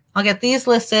 I'll get these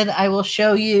listed. I will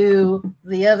show you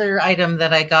the other item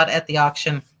that I got at the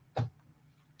auction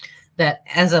that,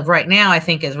 as of right now, I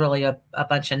think is really a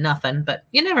bunch of nothing. But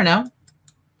you never know.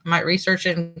 I might research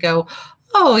it and go,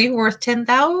 oh, you're worth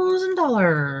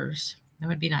 $10,000. That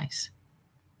would be nice.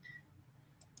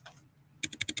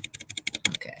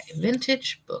 Okay,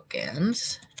 vintage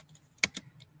bookends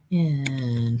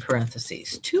in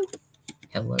parentheses 2.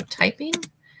 Hello typing.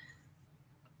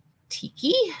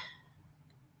 Tiki.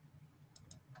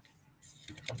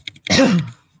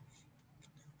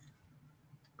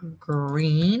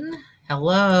 Green.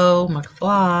 Hello,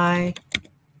 McFly.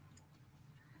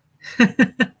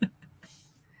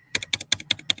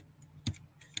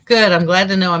 Good. I'm glad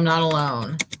to know I'm not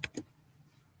alone.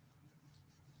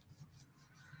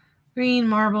 Green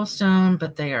marble stone,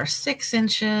 but they are 6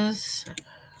 inches.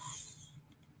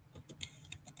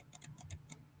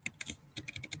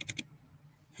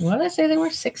 What did I say they were?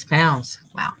 6 pounds.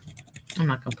 Wow. I'm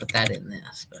not going to put that in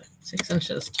this, but 6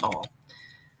 inches tall.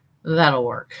 That'll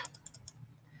work.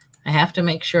 I have to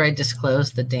make sure I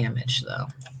disclose the damage, though.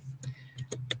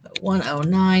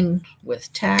 109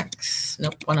 with tax.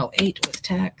 Nope, 108 with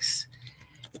tax.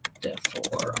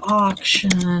 For auction,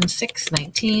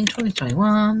 6/19,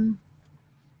 2021.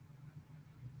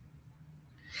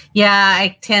 Yeah,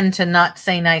 I tend to not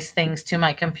say nice things to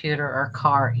my computer or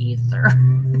car either.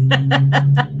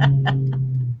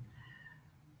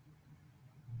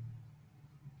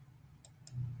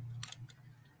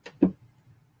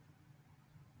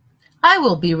 I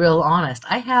will be real honest.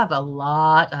 I have a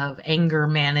lot of anger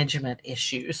management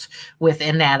issues with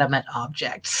inanimate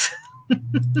objects.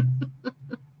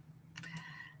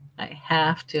 I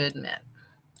have to admit.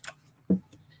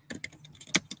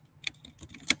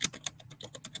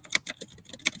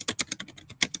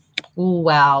 Ooh,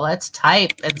 wow, let's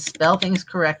type and spell things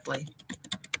correctly.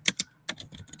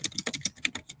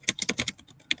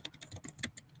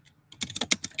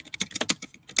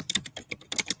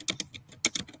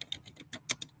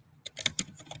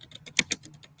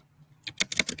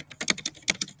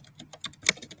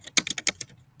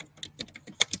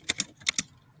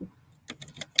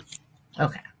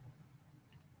 Okay.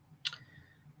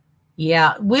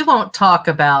 Yeah, we won't talk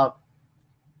about,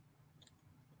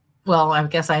 well, I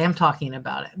guess I am talking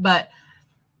about it, but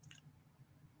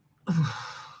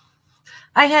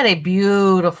I had a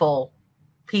beautiful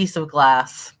piece of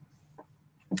glass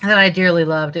that I dearly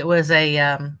loved. It was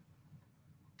a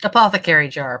apothecary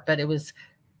jar, but it was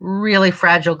really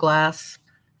fragile glass,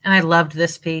 and I loved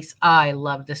this piece. I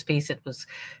loved this piece. It was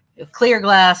clear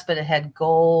glass, but it had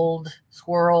gold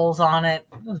swirls on it.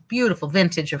 It was beautiful,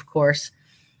 vintage, of course.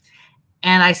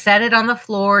 And I set it on the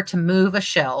floor to move a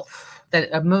shelf,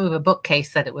 move a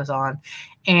bookcase that it was on.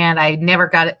 And I never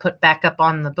got it put back up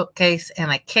on the bookcase, and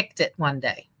I kicked it one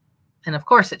day. And of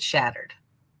course it shattered.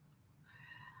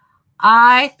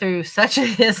 I threw such a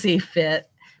hissy fit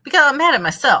because I'm mad at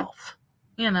myself.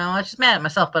 You know, I was just mad at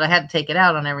myself, but I had to take it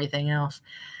out on everything else.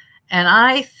 And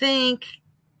I think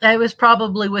I was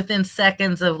probably within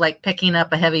seconds of like picking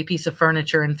up a heavy piece of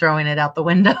furniture and throwing it out the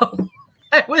window.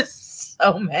 I was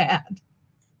so mad.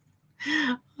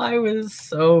 I was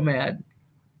so mad.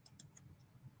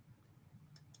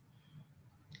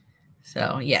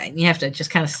 So, yeah, you have to just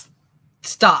kind of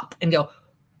stop and go,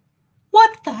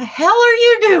 what the hell are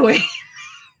you doing?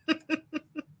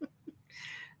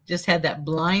 Just had that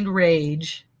blind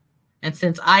rage. And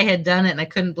since I had done it and I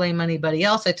couldn't blame anybody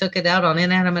else, I took it out on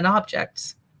inanimate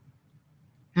objects.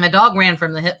 My dog ran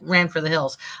for the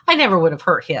hills. I never would have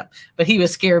hurt him, but he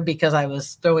was scared because I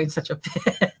was throwing such a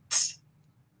fit.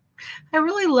 I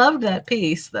really loved that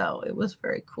piece, though. It was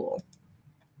very cool.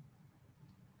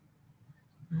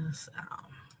 So.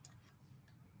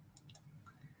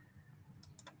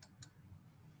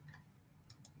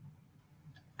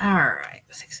 All right,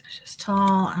 6 inches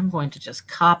tall. I'm going to just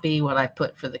copy what I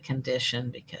put for the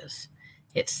condition because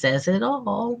it says it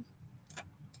all.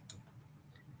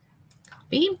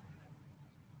 Copy.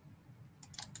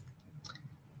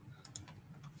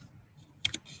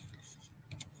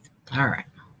 All right.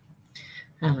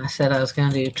 And I said I was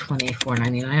going to do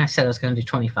 $24.99. I said I was going to do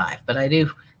 $25, but I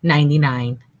do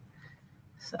 $99.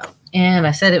 So, and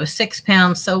I said it was 6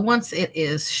 pounds. So once it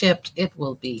is shipped, it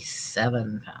will be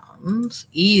 7 pounds.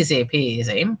 Easy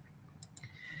peasy.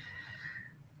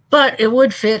 But it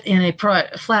would fit in a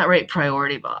flat rate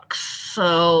priority box.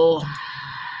 So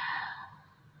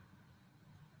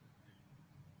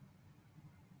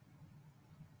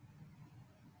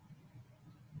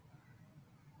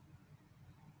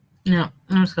no,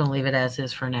 I'm just going to leave it as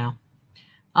is for now.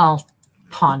 I'll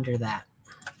ponder that,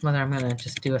 whether I'm going to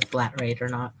just do a flat rate or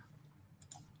not.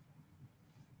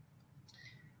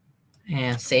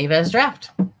 And save as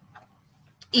draft.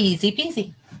 Easy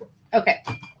peasy. Okay.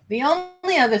 The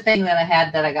only other thing that I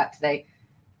had that I got today,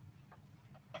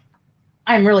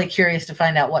 I'm really curious to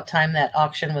find out what time that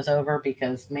auction was over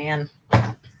because, man,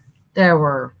 there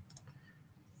were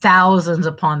thousands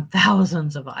upon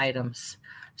thousands of items.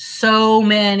 So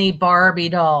many Barbie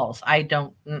dolls. I'm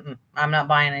not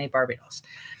buying any Barbie dolls.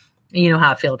 You know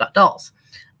how I feel about dolls.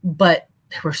 But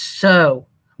there were so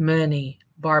many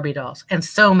Barbie dolls and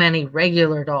so many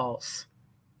regular dolls.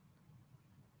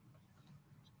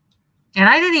 And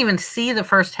I didn't even see the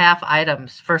first half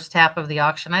of the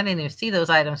auction. I didn't even see those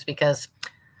items because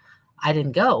I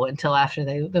didn't go until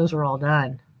after those were all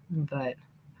done. But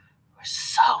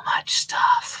So much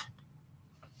stuff.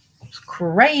 It's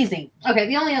crazy. Okay,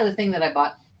 the only other thing that I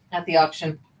bought at the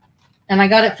auction, and I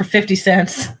got it for 50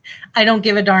 cents. I don't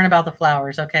give a darn about the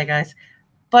flowers, okay, guys?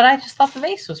 But I just thought the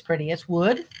vase was pretty. It's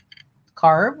wood,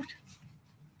 carved.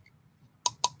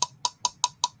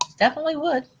 It's definitely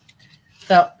wood.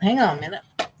 So, hang on a minute.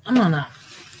 I'm going to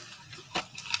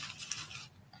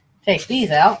take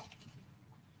these out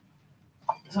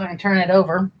so I can turn it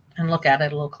over and look at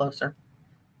it a little closer.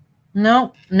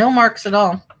 No marks at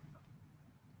all.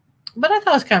 But I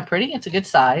thought it was kind of pretty. It's a good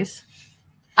size.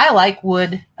 I like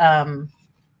wood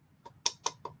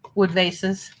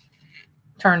vases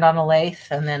turned on a lathe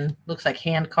and then looks like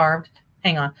hand carved.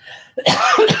 Hang on.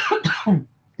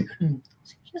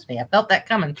 Excuse me. I felt that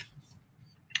coming.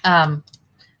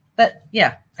 But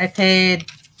yeah, I paid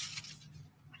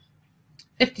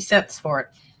 50 cents for it.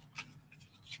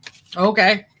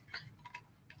 Okay.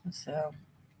 So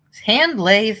it's hand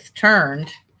lathe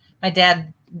turned. My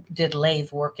dad did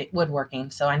lathe woodworking,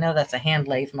 so I know that's a hand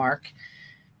lathe mark.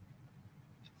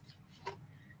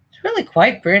 It's really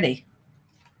quite pretty.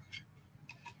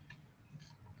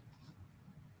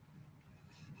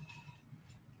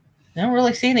 I don't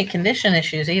really see any condition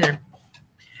issues either.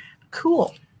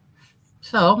 Cool.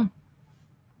 So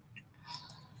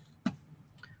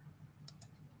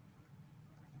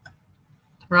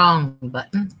wrong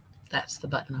button. That's the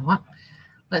button I want.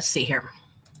 Let's see here.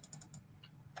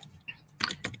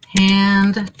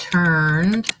 Hand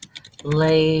turned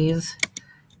lathe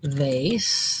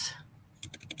vase.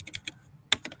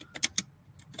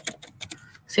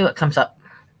 See what comes up.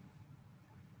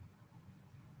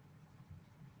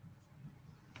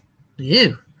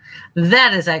 Ew.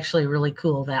 That is actually really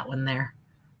cool, that one there.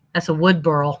 That's a wood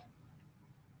burl.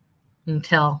 You can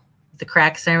tell the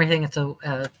cracks and everything. It's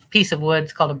a piece of wood.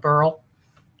 It's called a burl.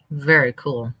 Very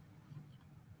cool.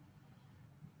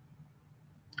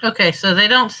 Okay, so they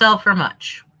don't sell for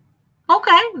much.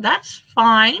 Okay, that's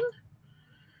fine.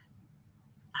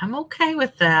 I'm okay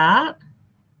with that.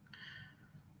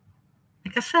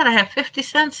 Like I said, I have 50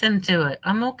 cents into it.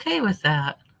 I'm okay with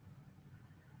that.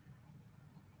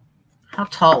 How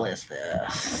tall is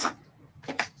this?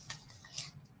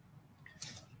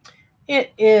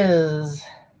 It is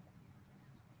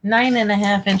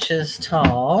 9.5 inches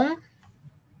tall.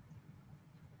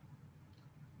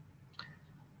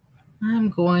 I'm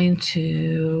going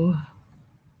to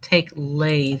take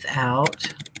lathe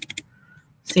out.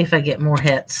 See if I get more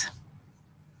hits.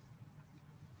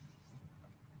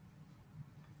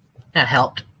 That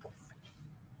helped.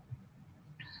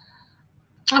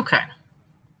 Okay.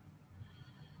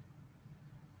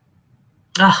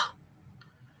 Oh,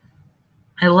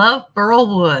 I love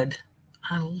burl wood.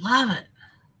 I love it.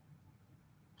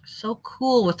 So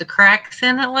cool with the cracks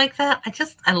in it like that.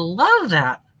 I love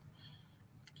that.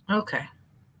 Okay.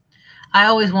 I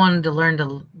always wanted to learn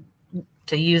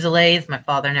to use a lathe. My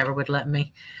father never would let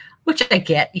me, which I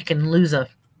get. You can lose a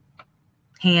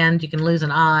hand, you can lose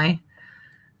an eye,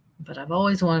 but I've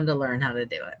always wanted to learn how to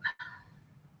do it.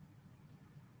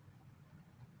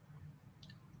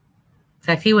 In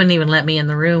fact, he wouldn't even let me in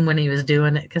the room when he was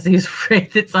doing it because he was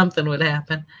afraid that something would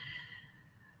happen.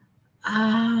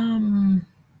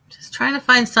 Just trying to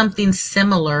find something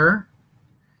similar.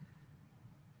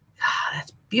 God,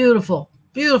 that's beautiful.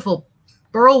 Beautiful.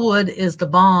 Burl wood is the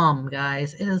bomb,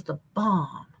 guys. It is the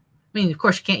bomb. I mean, of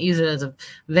course, you can't use it as a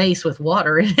vase with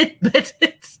water in it, but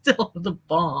it's still the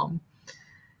bomb.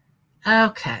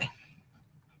 Okay.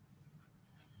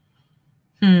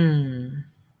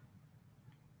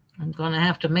 I'm going to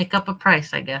have to make up a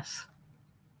price, I guess.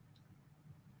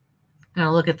 I'm going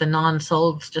to look at the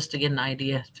non-solds just to get an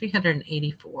idea.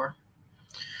 $384.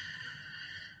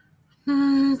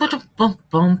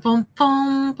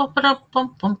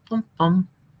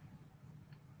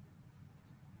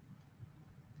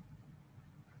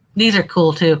 These are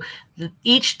cool too.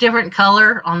 Each different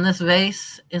color on this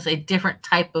vase is a different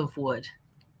type of wood.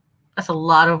 That's a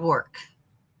lot of work.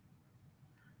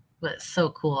 But it's so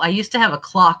cool. I used to have a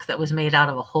clock that was made out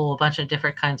of a whole bunch of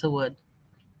different kinds of wood.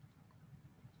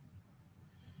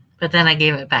 But then I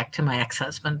gave it back to my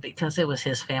ex-husband because it was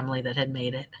his family that had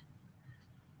made it.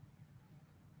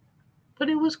 But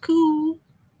it was cool.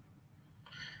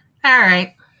 All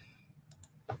right.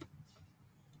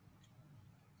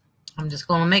 I'm just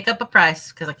going to make up a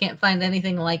price because I can't find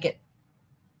anything like it.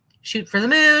 Shoot for the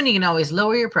moon. You can always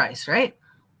lower your price, right?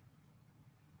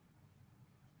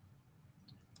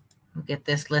 We'll get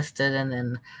this listed and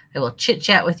then I will chit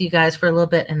chat with you guys for a little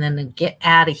bit and then get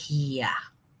out of here.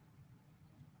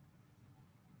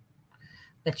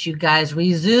 Let you guys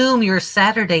resume your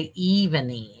Saturday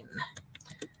evening.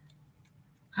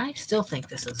 I still think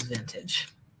this is vintage.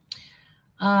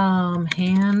 Oh,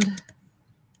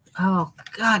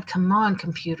 God, come on,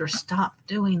 computer. Stop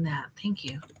doing that. Thank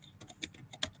you.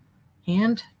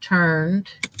 Hand turned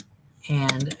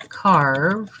and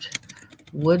carved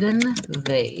wooden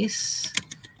vase,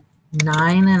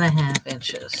 9.5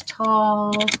 inches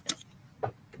tall.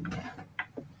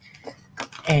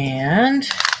 And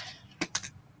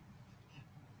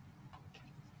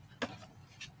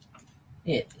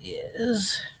it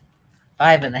is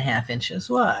 5.5 inches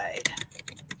wide.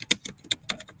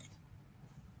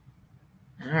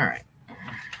 All right.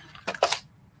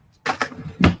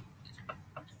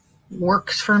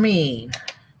 Works for me.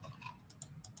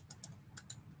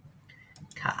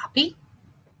 Copy.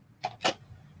 All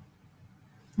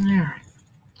right.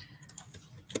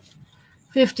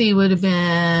 50 would have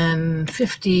been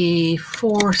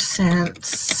 54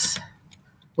 cents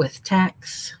with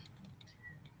tax.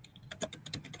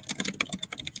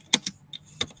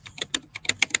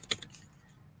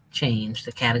 Change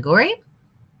the category.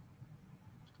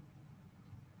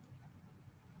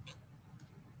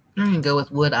 I'm going to go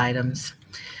with wood items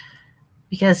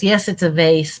because yes, it's a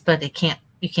vase, but you can't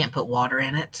put water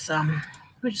in it. So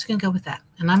we're just going to go with that.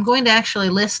 And I'm going to actually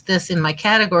list this in my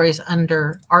categories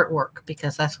under artwork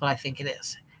because that's what I think it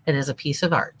is. It is a piece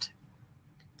of art.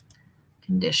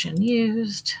 Condition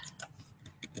used.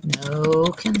 No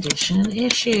condition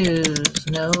issues.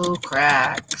 No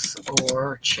cracks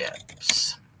or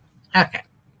chips. Okay.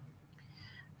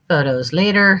 Photos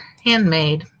later.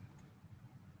 Handmade.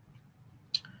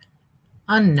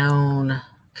 Unknown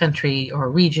country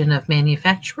or region of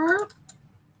manufacturer.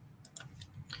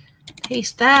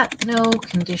 Paste that. No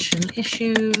condition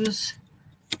issues.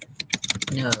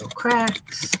 No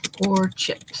cracks or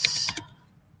chips.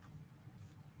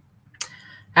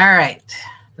 All right.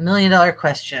 The $1 million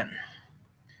question.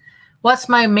 What's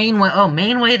my main way? Oh,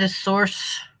 main way to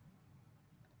source.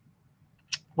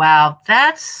 Wow,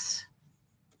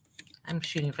 I'm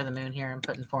shooting for the moon here. I'm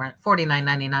putting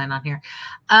 $49.99 on here.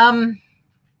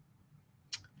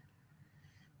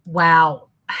 Wow.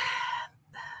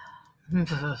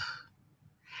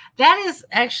 That is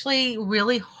actually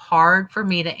really hard for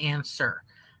me to answer.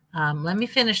 Let me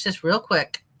finish this real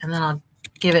quick, and then I'll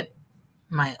give it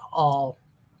my all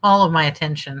of my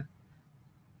attention.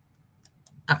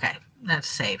 Okay, that's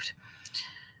saved.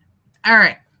 All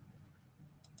right.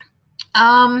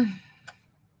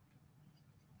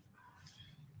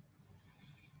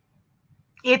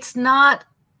 It's not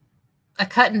a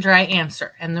cut and dry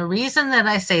answer. And the reason that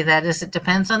I say that is it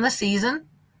depends on the season,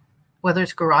 whether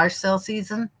it's garage sale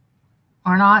season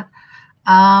or not.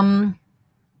 And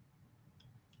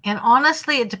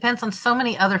honestly, it depends on so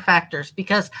many other factors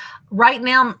because right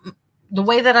now, the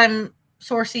way that I'm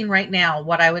sourcing right now,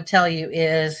 what I would tell you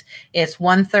is it's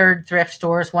 1/3 thrift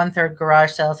stores, 1/3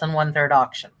 garage sales, and 1/3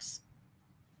 auctions.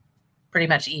 Pretty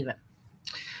much even.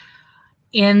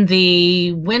 In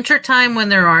the wintertime when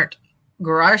there aren't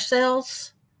garage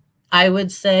sales, I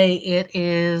would say it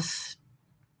is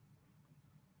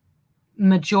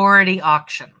majority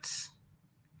auctions.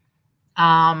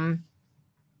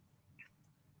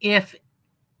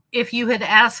 If you had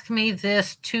asked me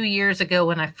this 2 years ago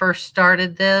when I first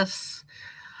started this,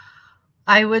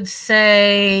 I would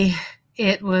say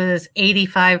it was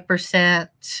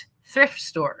 85% thrift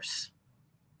stores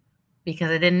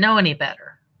because I didn't know any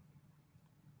better.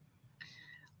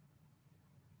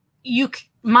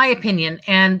 My opinion,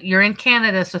 and you're in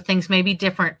Canada, so things may be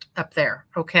different up there,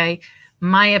 okay?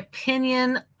 My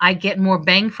opinion, I get more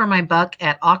bang for my buck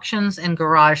at auctions and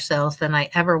garage sales than I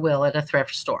ever will at a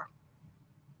thrift store.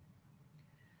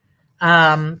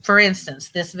 For instance,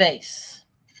 this vase.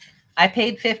 I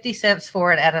paid 50 cents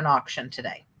for it at an auction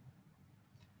today.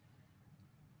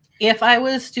 If I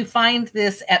was to find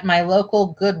this at my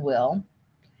local Goodwill,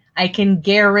 I can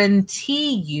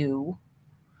guarantee you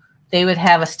they would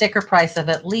have a sticker price of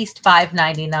at least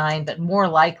 $5.99, but more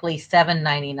likely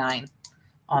 $7.99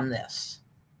 on this.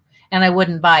 And I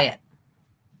wouldn't buy it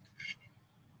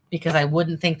because I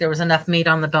wouldn't think there was enough meat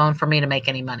on the bone for me to make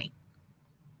any money.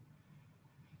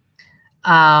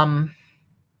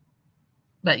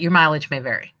 But your mileage may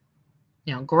vary.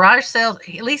 You know, garage sales,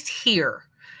 at least here,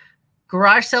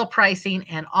 garage sale pricing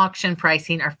and auction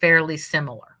pricing are fairly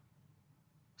similar.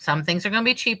 Some things are going to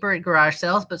be cheaper at garage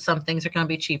sales, but some things are going to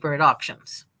be cheaper at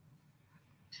auctions.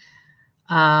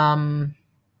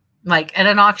 Like at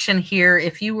an auction here,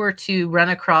 if you were to run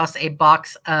across a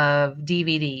box of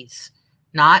DVDs,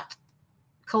 not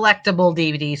collectible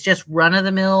DVDs, just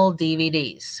run-of-the-mill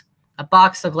DVDs, a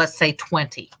box of, let's say,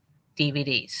 20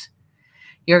 DVDs,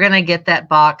 you're going to get that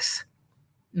box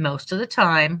most of the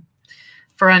time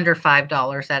for under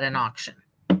 $5 at an auction.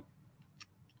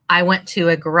 I went to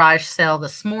a garage sale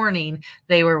this morning.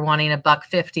 They were wanting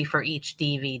 $1.50 for each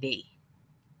DVD.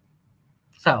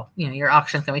 So, you know, your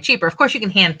auction's going to be cheaper. Of course, you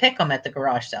can hand pick them at the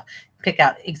garage sale. Pick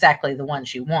out exactly the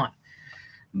ones you want.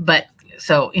 But,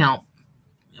 so, you know,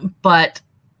 but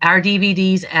our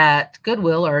DVDs at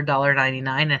Goodwill are $1.99,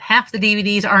 and half the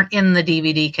DVDs aren't in the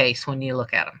DVD case when you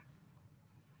look at them.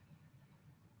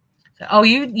 So, oh,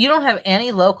 you don't have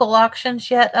any local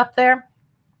auctions yet up there?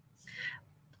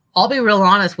 I'll be real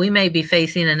honest, we may be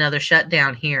facing another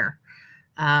shutdown here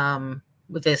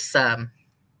with this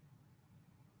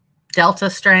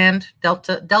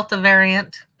Delta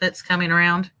variant that's coming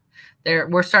around.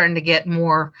 We're starting to get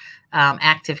more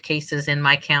active cases in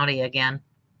my county again.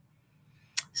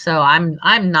 So I'm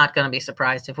not going to be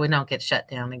surprised if we don't get shut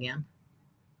down again.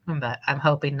 But I'm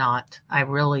hoping not. I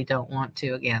really don't want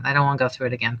to again. I don't want to go through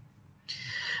it again.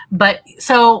 But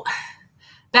so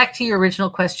back to your original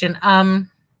question.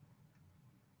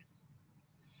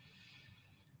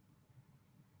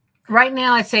 Right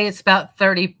now, I'd say it's about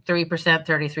 33%,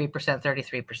 33%,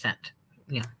 33%.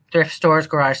 You know, thrift stores,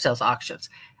 garage sales, auctions.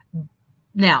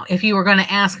 Now, if you were going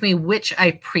to ask me which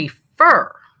I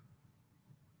prefer,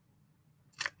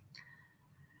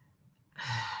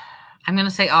 I'm going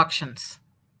to say auctions.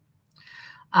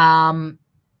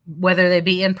 Whether they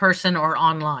be in person or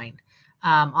online.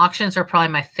 Auctions are probably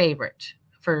my favorite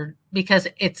because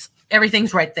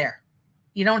everything's right there.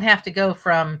 You don't have to go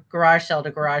from garage sale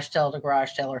to garage sale to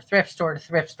garage sale or thrift store to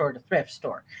thrift store to thrift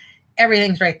store.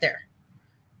 Everything's right there.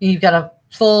 You've got a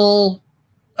full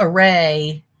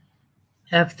array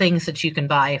of things that you can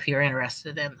buy if you're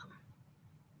interested in them.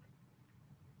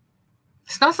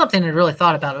 It's not something I'd really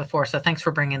thought about before, so thanks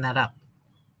for bringing that up.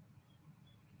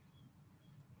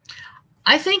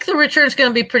 I think the return's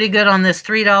going to be pretty good on this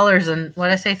 $3 and what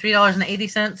did I say,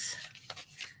 $3.80?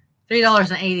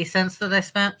 $3.80 that I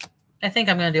spent. I think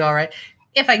I'm going to do all right.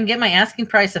 If I can get my asking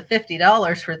price of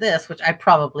 $50 for this, which I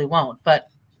probably won't, but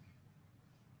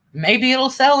maybe it'll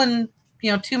sell in,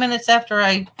 2 minutes after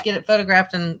I get it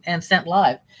photographed and sent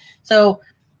live. So,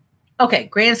 okay,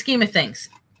 grand scheme of things.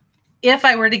 If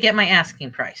I were to get my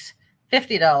asking price,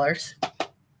 $50,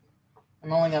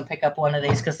 I'm only going to pick up one of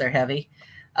these because they're heavy.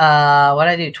 What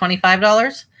I do,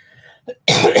 $25?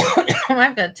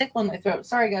 I've got a tickle in my throat.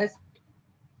 Sorry, guys.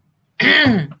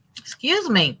 Excuse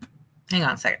me. Hang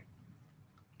on a second.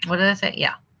 What did I say?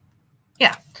 Yeah.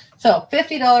 Yeah. So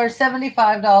 $50,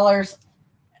 $75,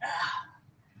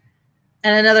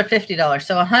 and another $50.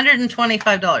 So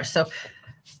 $125. So $4,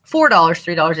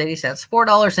 $3.80.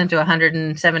 $4 into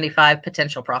 $175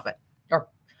 potential profit. Or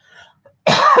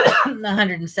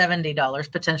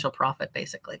 $170 potential profit,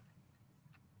 basically.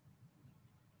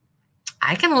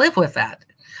 I can live with that.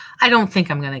 I don't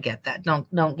think I'm going to get that.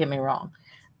 Don't get me wrong.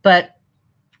 But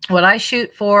what I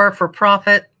shoot for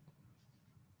profit,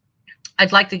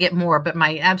 I'd like to get more, but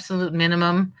my absolute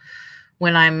minimum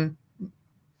when I'm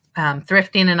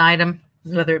thrifting an item,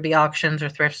 whether it be auctions or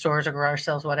thrift stores or garage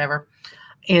sales, whatever,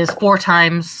 is 4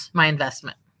 times my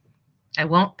investment. I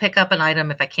won't pick up an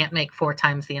item if I can't make 4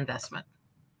 times the investment.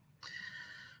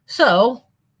 So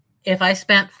if I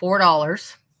spent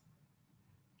 $4,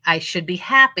 I should be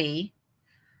happy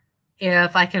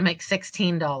if I can make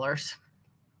 $16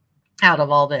 out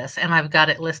of all this, and I've got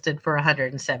it listed for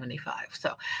 $175.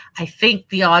 So I think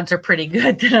the odds are pretty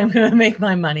good that I'm going to make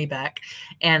my money back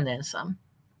and then some.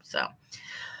 So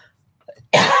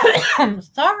I'm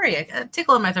sorry, I got a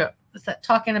tickle in my throat. Is that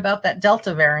talking about that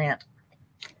Delta variant?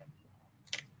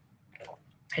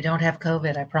 I don't have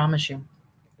COVID, I promise you.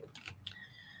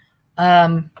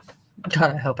 God,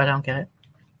 I hope I don't get it.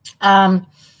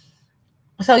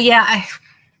 So yeah,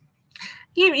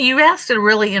 you asked a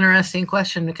really interesting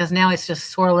question because now it's just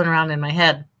swirling around in my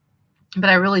head. But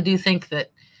I really do think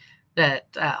that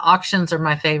auctions are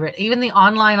my favorite, even the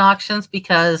online auctions,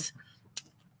 because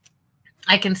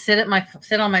I can sit on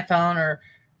my phone or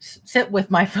sit with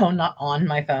my phone, not on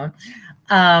my phone,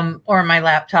 or my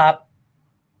laptop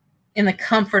in the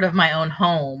comfort of my own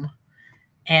home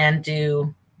and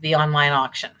do the online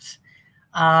auctions.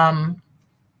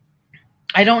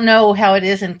 I don't know how it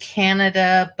is in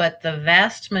Canada, but the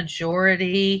vast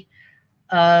majority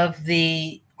of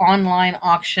the online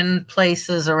auction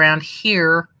places around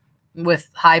here with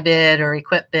High Bid or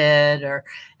Equip Bid or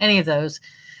any of those,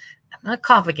 I'm going to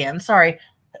cough again, sorry.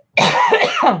 They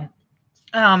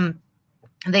have a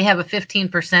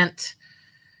 15%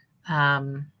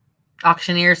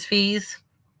 auctioneer's fees.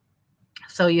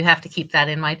 So you have to keep that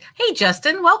in mind. Hey,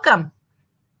 Justin, welcome.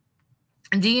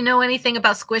 Do you know anything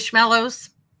about Squishmallows?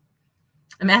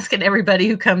 I'm asking everybody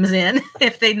who comes in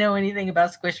if they know anything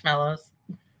about Squishmallows.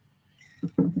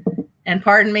 And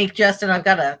pardon me, Justin, I've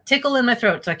got a tickle in my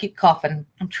throat, so I keep coughing.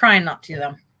 I'm trying not to,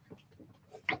 though.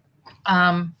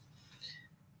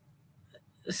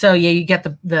 So yeah, you get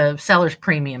the seller's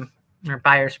premium or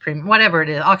buyer's premium, whatever it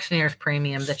is, auctioneer's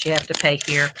premium that you have to pay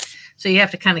here. So you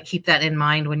have to kind of keep that in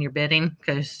mind when you're bidding,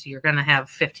 because you're going to have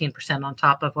 15% on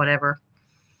top of whatever.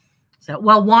 So,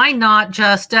 well, why not,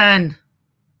 Justin?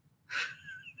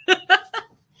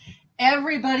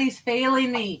 Everybody's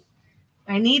failing me.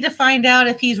 I need to find out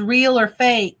if he's real or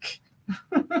fake.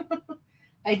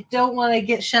 I don't want to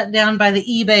get shut down by the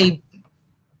eBay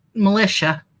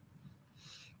militia.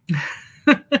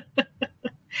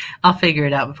 I'll figure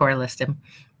it out before I list him,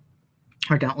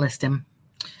 or don't list him.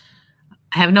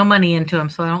 I have no money into him,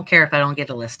 so I don't care if I don't get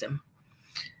to list him.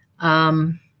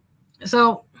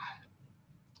 So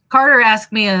Carter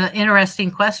asked me an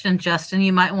interesting question, Justin.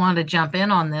 You might want to jump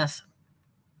in on this.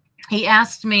 He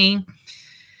asked me,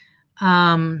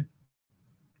 I'm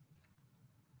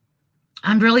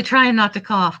really trying not to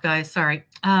cough, guys. Sorry.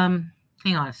 Hang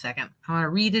on a second. I want to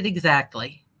read it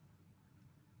exactly.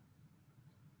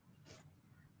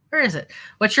 Where is it?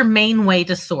 What's your main way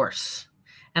to source?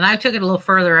 And I took it a little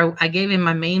further. I gave him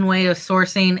my main way of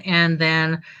sourcing, and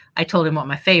then I told him what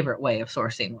my favorite way of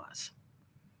sourcing was.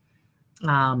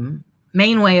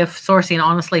 Main way of sourcing,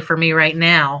 honestly, for me right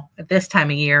now, at this time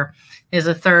of year, is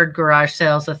a third garage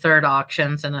sales, a third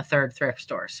auctions, and a third thrift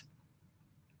stores.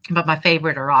 But my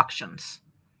favorite are auctions.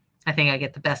 I think I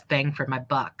get the best bang for my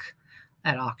buck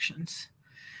at auctions.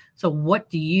 So what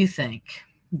do you think,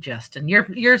 Justin?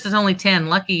 Yours is only 10.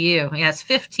 Lucky you. Yeah, it's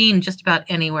 15 just about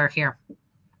anywhere here.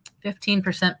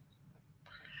 15%.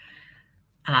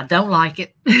 And I don't like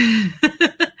it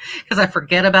because I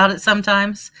forget about it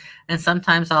sometimes. And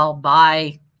sometimes I'll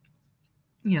buy,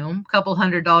 a couple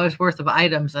 $100 worth of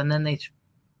items, and then they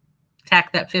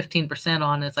tack that 15%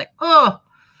 on. It's like, oh,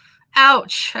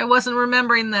 ouch. I wasn't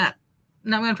remembering that.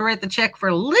 Now I'm going to have to write the check for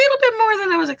a little bit more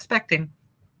than I was expecting.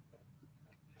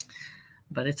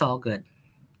 But it's all good.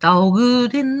 It's all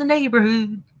good in the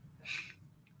neighborhood.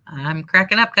 I'm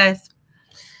cracking up, guys.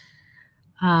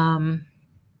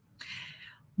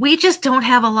 We just don't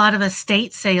have a lot of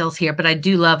estate sales here, but I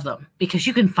do love them because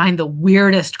you can find the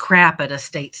weirdest crap at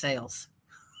estate sales.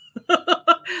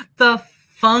 The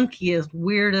funkiest,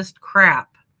 weirdest crap.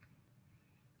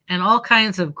 And all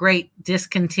kinds of great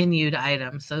discontinued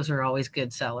items. Those are always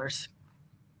good sellers.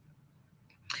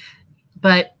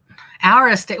 But our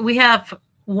estate, we have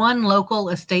one local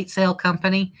estate sale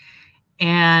company,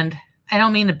 and I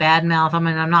don't mean to badmouth them,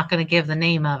 and I'm not going to give the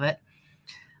name of it,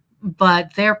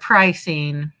 but their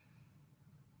pricing,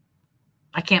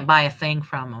 I can't buy a thing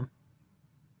from them.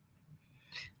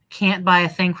 Can't buy a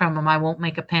thing from them. I won't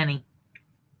make a penny.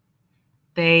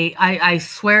 I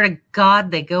swear to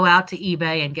God, they go out to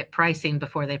eBay and get pricing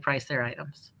before they price their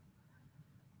items.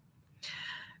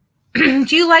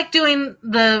 Do you like doing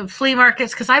the flea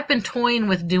markets? Because I've been toying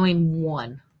with doing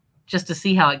one just to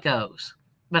see how it goes.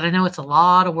 But I know it's a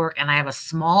lot of work, and I have a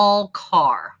small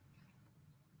car.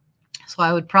 So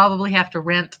I would probably have to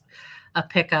rent a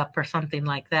pickup or something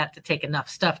like that to take enough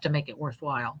stuff to make it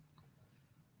worthwhile.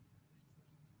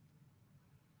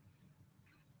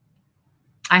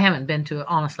 I haven't been to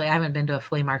a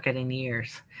flea market in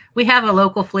years. We have a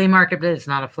local flea market, but it's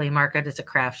not a flea market. It's a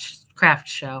craft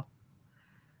show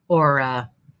or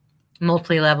a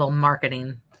multi-level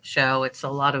marketing show. It's a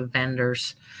lot of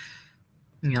vendors,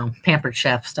 Pampered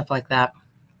Chef, stuff like that.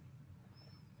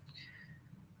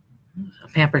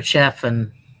 Pampered Chef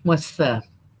and what's the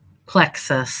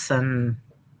Plexus and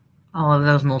all of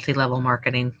those multi-level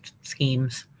marketing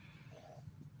schemes.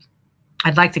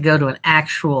 I'd like to go to an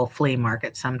actual flea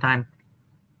market sometime.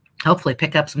 Hopefully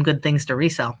pick up some good things to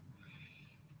resell.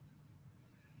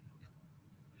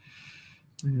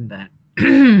 But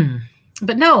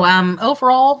no,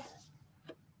 overall,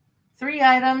 3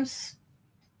 items.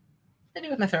 What did I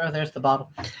do with my throat? Oh, there's the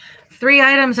bottle. 3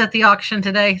 items at the auction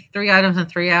today. 3 items in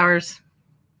 3 hours.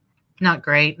 Not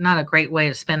great. Not a great way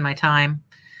to spend my time.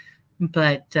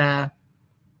 But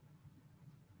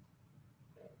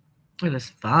it was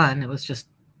fun. It was just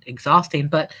exhausting.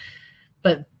 But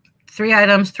 3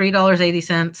 items,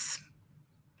 $3.80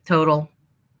 total.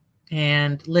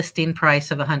 And listing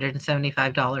price of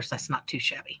 $175. That's not too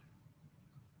shabby.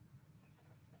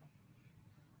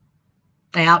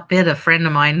 I outbid a friend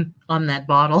of mine on that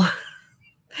bottle.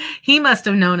 He must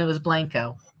have known it was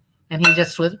Blanco. And he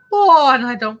just was, and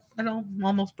I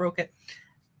almost broke it.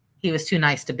 He was too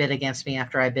nice to bid against me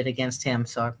after I bid against him.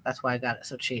 So that's why I got it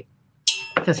so cheap.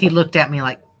 Because he looked at me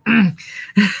like,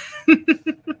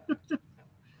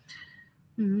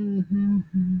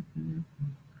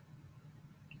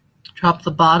 Drop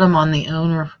the bottom on the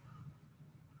owner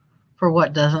for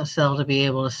what doesn't sell to be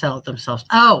able to sell it themselves.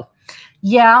 Oh,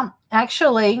 yeah,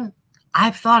 actually,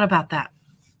 I've thought about that.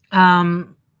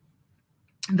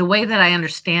 The way that I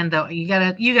understand, though, you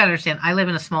gotta understand, I live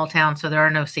in a small town, so there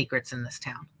are no secrets in this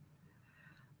town.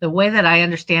 The way that I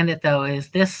understand it, though, is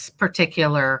this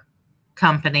particular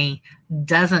company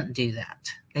doesn't do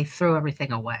that. They throw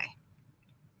everything away.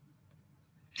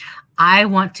 I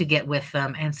want to get with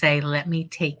them and say, let me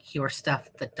take your stuff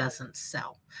that doesn't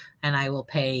sell, and I will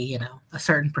pay, you know, a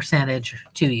certain percentage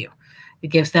to you. It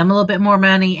gives them a little bit more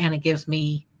money, and it gives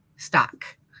me stock.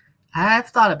 I've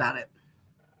thought about it.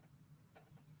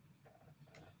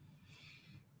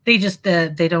 They just,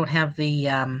 they don't have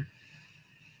the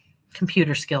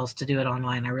computer skills to do it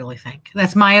online, I really think.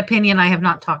 That's my opinion. I have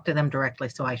not talked to them directly,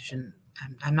 so I shouldn't,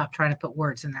 I'm not trying to put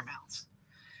words in their mouths.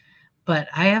 But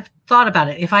I have thought about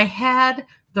it. If I had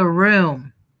the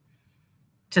room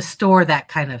to store that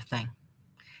kind of thing.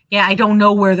 Yeah, I don't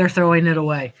know where they're throwing it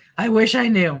away. I wish I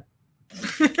knew.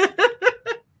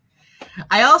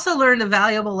 I also learned a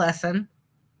valuable lesson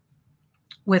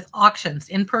with auctions,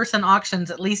 in-person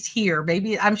auctions, at least here.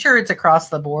 Maybe, I'm sure it's across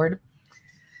the board.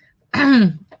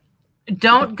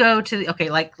 Don't go to the, okay,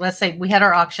 like let's say we had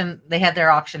our auction, they had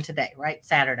their auction today, right?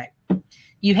 Saturday.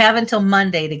 You have until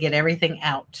Monday to get everything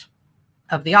out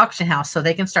of the auction house so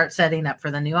they can start setting up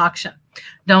for the new auction.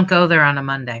 Don't go there on a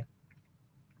Monday.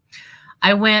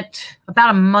 I went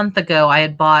about a month ago, I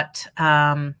had bought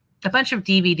a bunch of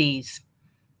DVDs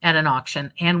at an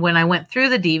auction. And when I went through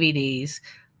the DVDs,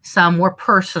 some were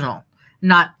personal,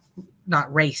 not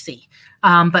racy,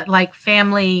 but like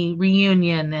family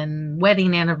reunion and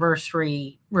wedding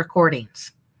anniversary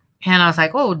recordings. And I was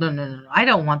like, oh, no, I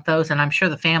don't want those. And I'm sure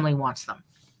the family wants them.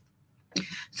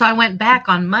 So I went back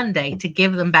on Monday to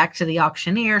give them back to the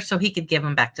auctioneer so he could give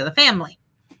them back to the family.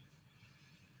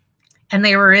 And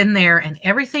they were in there, and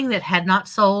everything that had not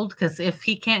sold, because if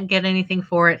he can't get anything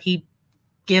for it, he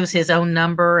gives his own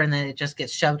number and then it just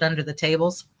gets shoved under the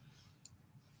tables.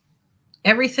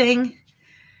 Everything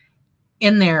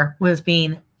in there was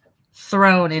being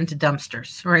thrown into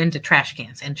dumpsters or into trash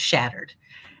cans and shattered.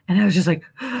 And I was just like,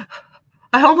 I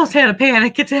almost had a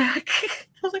panic attack.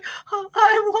 I was like, oh,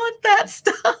 I want that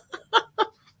stuff.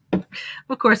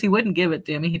 Of course, he wouldn't give it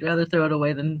to me. He'd rather throw it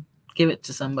away than give it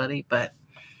to somebody. But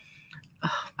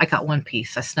I got one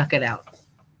piece. I snuck it out.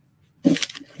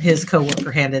 His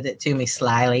coworker handed it to me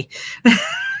slyly.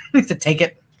 He said, take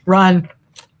it, run.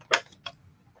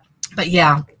 But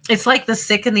yeah, it's like the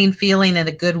sickening feeling at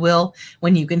a Goodwill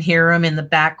when you can hear them in the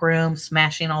back room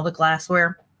smashing all the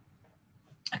glassware.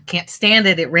 I can't stand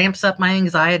it. It ramps up my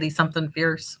anxiety, something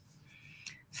fierce.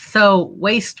 So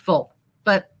wasteful,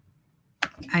 but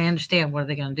I understand what are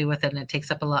they going to do with it, and it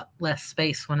takes up a lot less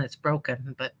space when it's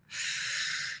broken. But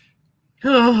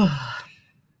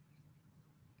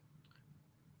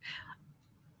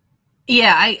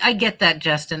yeah, I get that,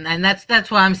 Justin, and that's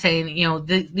why I'm saying, you know,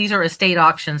 these are estate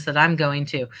auctions that I'm going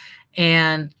to,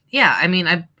 and yeah, I mean,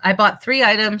 I bought 3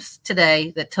 items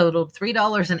today that totaled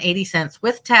 $3.80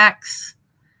 with tax,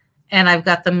 and I've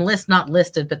got them not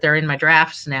listed, but they're in my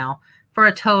drafts now for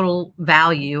a total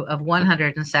value of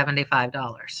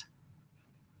 $175.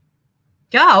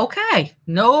 Yeah, okay,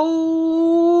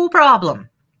 no problem.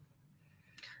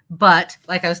 But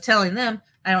like I was telling them,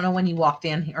 I don't know when you walked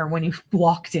in or when you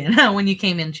walked in, when you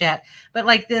came in chat, but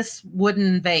like this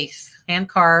wooden vase, hand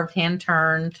carved, hand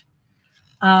turned,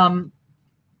 I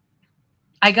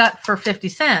got for 50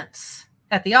 cents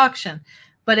at the auction.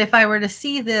 But if I were to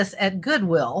see this at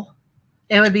Goodwill,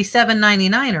 it would be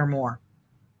 $7.99 or more.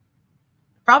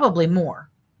 Probably more.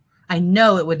 I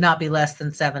know it would not be less than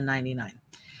 $7.99.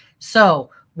 So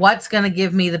what's going to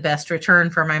give me the best return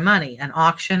for my money? An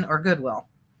auction or Goodwill?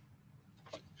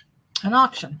 An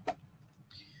auction.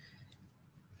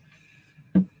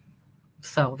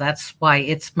 So that's why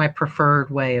it's my preferred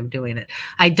way of doing it.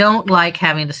 I don't like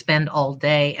having to spend all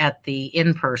day at the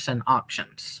in-person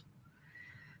auctions,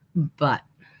 but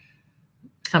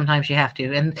sometimes you have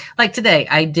to. And like today,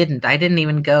 I didn't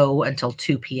even go until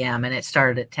 2 p.m. and it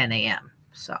started at 10 a.m.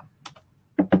 So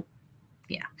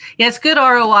yeah, it's good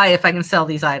ROI if I can sell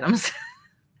these items.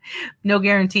 No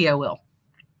guarantee I will.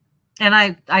 And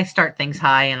I start things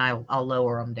high and I'll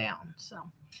lower them down. So,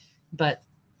 but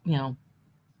you know,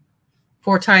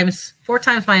 4 times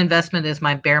my investment is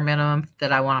my bare minimum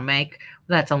that I want to make.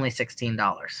 That's only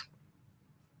 $16.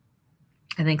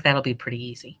 I think that'll be pretty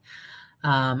easy.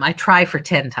 I try for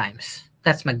 10 times.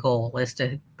 That's my goal, is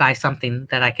to buy something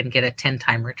that I can get a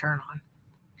 10-time return on.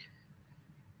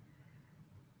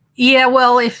 Yeah,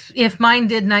 well, if mine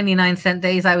did 99-cent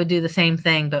days, I would do the same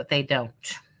thing, but they don't.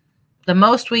 The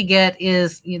most we get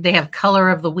is they have color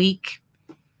of the week.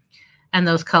 and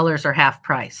those colors are half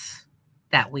price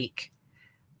that week.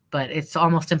 But it's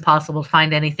almost impossible to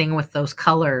find anything with those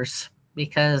colors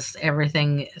because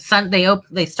everything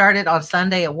they started on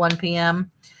Sunday at 1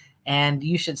 p.m. and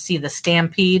you should see the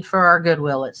stampede for our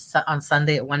Goodwill. It's on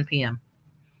Sunday at 1 p.m.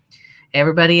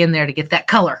 Everybody in there to get that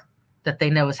color that they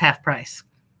know is half price.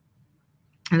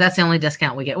 And that's the only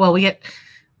discount we get. Well, we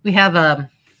have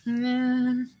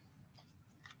and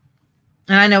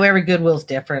I know every Goodwill's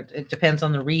different. It depends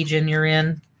on the region you're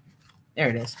in. There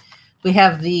it is. We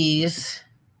have these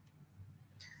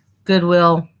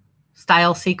Goodwill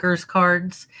Style Seekers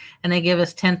cards, and they give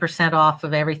us 10% off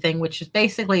of everything, which is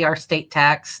basically our state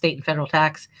and federal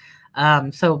tax.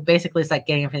 So basically it's like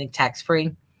getting everything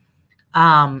tax-free.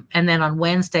 And then on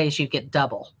Wednesdays, you get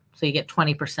double. So you get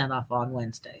 20% off on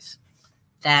Wednesdays.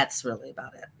 That's really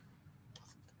about it.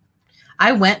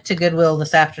 I went to Goodwill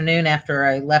this afternoon after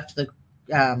I left the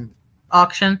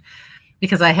auction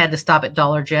because I had to stop at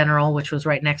Dollar General, which was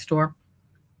right next door.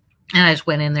 And I just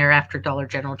went in there after Dollar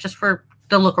General just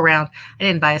to look around. I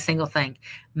didn't buy a single thing.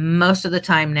 Most of the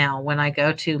time now, when I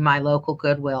go to my local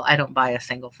Goodwill, I don't buy a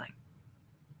single thing.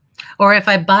 Or if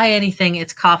I buy anything,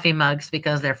 it's coffee mugs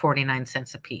because they're 49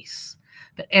 cents a piece.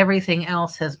 But everything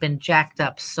else has been jacked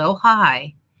up so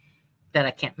high that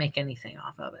I can't make anything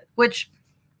off of it, which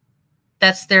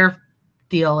that's their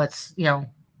deal. It's,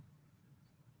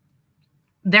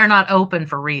 they're not open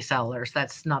for resellers.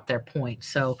 That's not their point.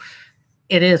 So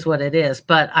it is what it is,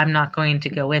 but I'm not going to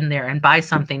go in there and buy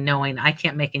something knowing I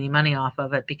can't make any money off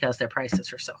of it because their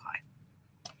prices are so high.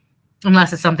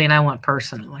 Unless it's something I want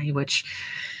personally, which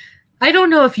I don't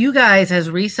know if you guys as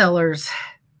resellers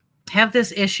have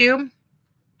this issue,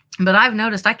 but I've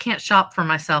noticed I can't shop for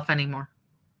myself anymore.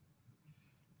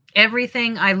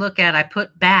 Everything I look at, I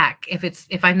put back.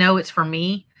 If I know it's for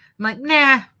me, I'm like,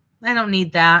 nah, I don't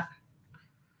need that.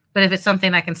 But if it's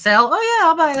something I can sell, oh yeah,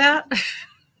 I'll buy that.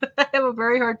 I have a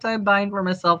very hard time buying for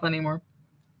myself anymore.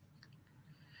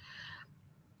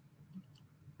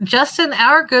 Justin,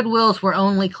 our Goodwills were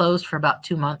only closed for about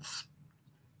 2 months.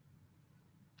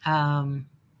 2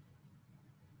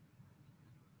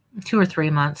 or 3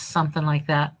 months, something like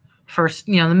that. First,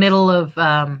 the middle of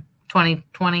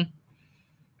 2020,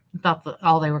 about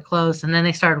all they were closed. And then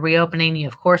they started reopening. You,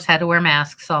 of course, had to wear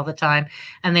masks all the time.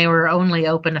 And they were only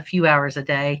open a few hours a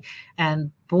day.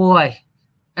 And boy,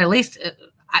 at least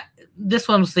this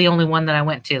one was the only one that I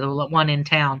went to, the one in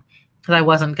town, because I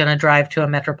wasn't going to drive to a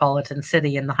metropolitan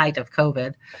city in the height of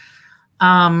COVID.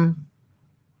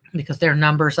 Because their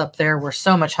numbers up there were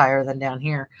so much higher than down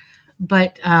here.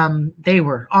 But they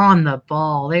were on the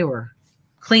ball. They were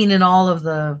cleaning all of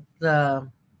the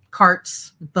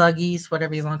carts, buggies,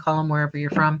 whatever you want to call them, wherever you're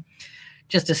from.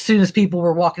 Just as soon as people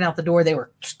were walking out the door, they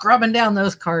were scrubbing down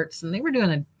those carts, and they were doing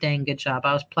a dang good job.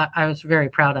 I was very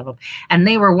proud of them. And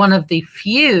they were one of the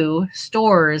few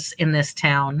stores in this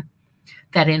town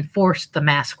that enforced the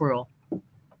mask rule.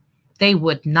 They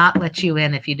would not let you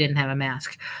in if you didn't have a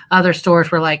mask. Other stores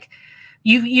were like,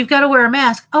 you've got to wear a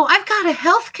mask. Oh, I've got a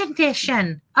health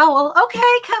condition. Oh, well,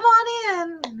 okay, come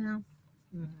on in. No.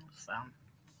 So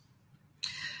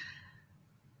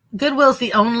Goodwill's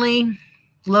the only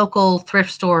local thrift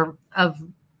store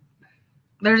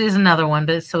there is another one,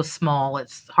 but it's so small,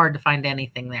 it's hard to find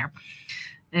anything there.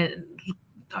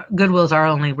 Goodwill's our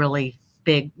only really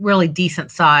big, really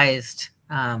decent sized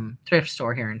thrift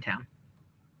store here in town.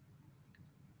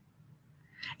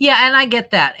 Yeah, and I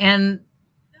get that. And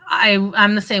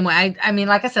I'm the same way. I mean,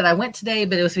 like I said, I went today,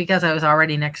 but it was because I was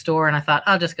already next door and I thought,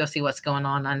 I'll just go see what's going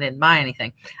on. I didn't buy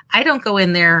anything. I don't go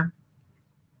in there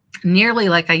nearly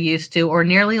like I used to, or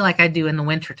nearly like I do in the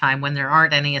wintertime when there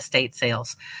aren't any estate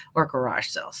sales or garage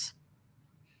sales.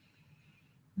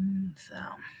 So,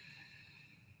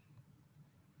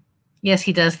 yes,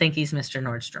 he does think he's Mr.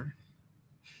 Nordstrom.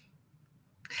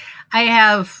 I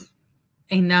have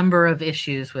a number of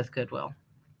issues with Goodwill,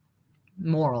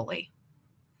 morally,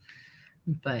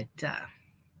 but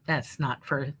that's not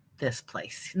for this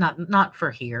place, not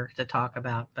for here to talk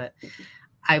about, but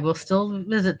I will still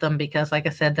visit them because, like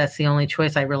I said, that's the only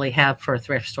choice I really have for a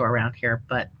thrift store around here.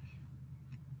 But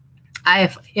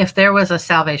if there was a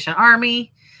Salvation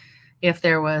Army, if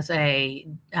there was a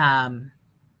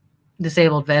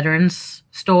disabled veterans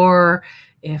store,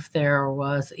 if there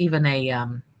was even a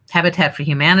Habitat for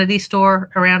Humanity store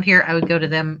around here, I would go to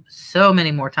them so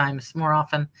many more times, more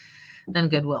often than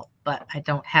Goodwill. But I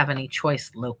don't have any choice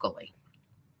locally.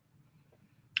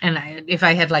 And if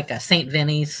I had like a St.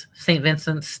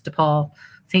 Vincent de Paul,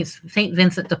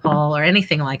 or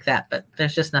anything like that, but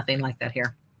there's just nothing like that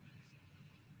here.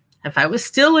 If I was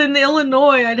still in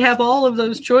Illinois, I'd have all of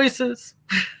those choices.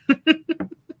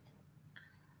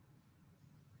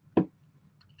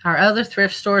 Our other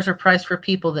thrift stores are priced for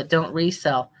people that don't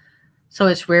resell. So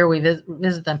it's rare we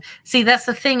visit them. See, that's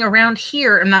the thing around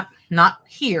here. Not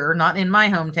here, not in my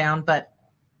hometown, but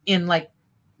in like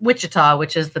Wichita,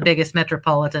 which is the biggest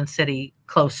metropolitan city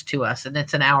close to us, and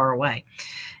it's an hour away.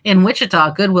 In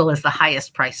Wichita, Goodwill is the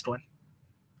highest priced one.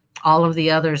 All of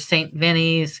the others, St.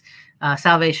 Vinny's,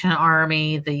 Salvation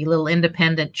Army, the little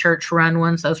independent church-run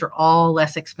ones, those are all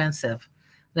less expensive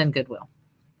than Goodwill.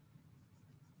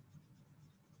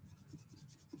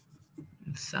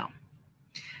 So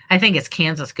I think it's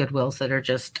Kansas Goodwills that are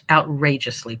just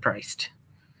outrageously priced.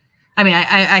 I mean,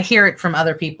 I hear it from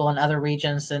other people in other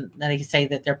regions, and they say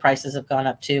that their prices have gone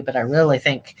up too, but I really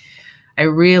think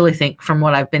from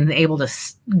what I've been able to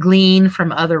glean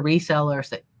from other resellers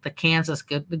that the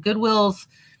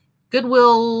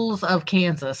Goodwills of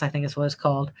Kansas, I think is what it's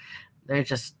called.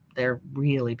 They're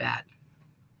really bad.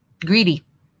 Greedy.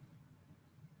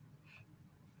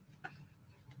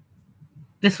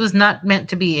 This was not meant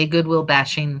to be a Goodwill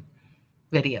bashing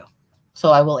video.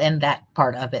 So I will end that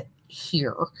part of it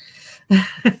here.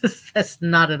 That's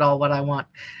not at all what I want.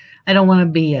 I don't want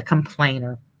to be a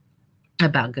complainer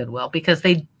about Goodwill because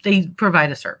they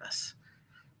provide a service.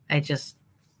 I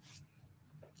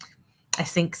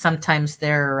think sometimes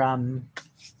their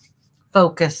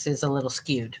focus is a little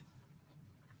skewed.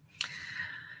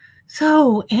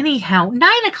 So anyhow,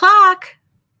 9 o'clock.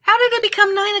 How did it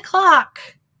become 9 o'clock?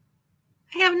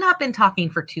 I have not been talking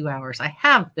for 2 hours. I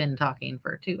have been talking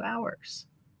for 2 hours.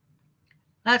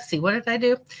 Let's see. What did I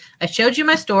do? I showed you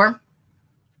my store,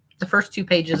 the first 2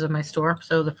 pages of my store.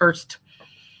 So the first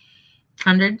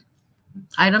 100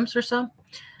 items or so.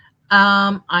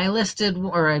 I listed,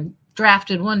 or I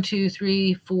drafted 1, 2,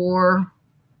 3, 4,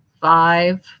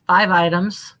 5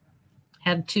 items.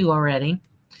 Had 2 already.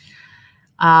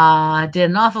 Did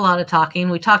an awful lot of talking.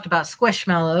 We talked about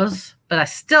Squishmallows, but I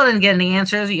still didn't get any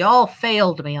answers. Y'all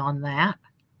failed me on that.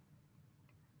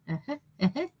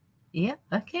 Yeah,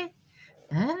 okay.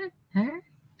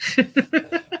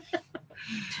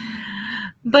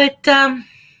 But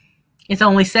it's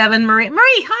only 7. Marie,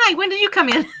 hi. When did you come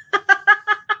in?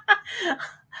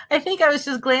 I think I was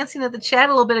just glancing at the chat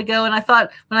a little bit ago, and I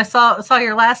thought when I saw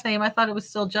your last name, I thought it was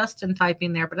still Justin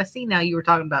typing there. But I see now you were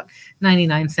talking about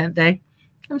 99-cent day.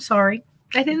 I'm sorry.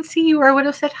 I didn't see you, or I would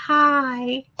have said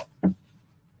hi.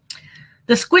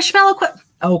 The Squishmallow.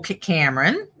 Okay,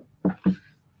 Cameron.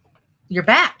 You're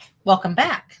back. Welcome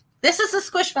back. This is the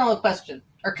Squishmallow question,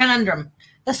 or conundrum.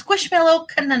 The Squishmallow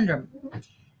Conundrum.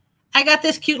 I got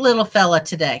this cute little fella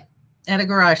today at a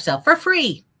garage sale for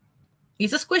free.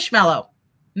 He's a Squishmallow.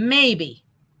 Maybe.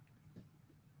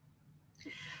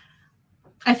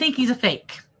 I think he's a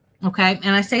fake. Okay,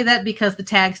 and I say that because the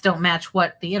tags don't match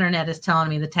what the internet is telling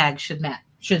me the tags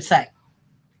should say.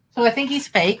 So I think he's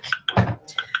fake.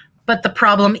 But the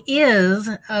problem is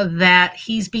that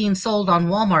he's being sold on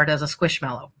Walmart as a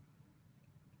Squishmallow.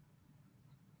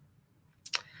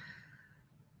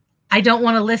 I don't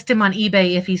want to list him on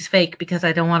eBay if he's fake because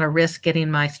I don't want to risk getting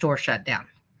my store shut down.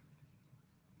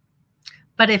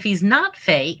 But if he's not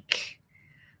fake,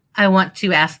 I want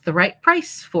to ask the right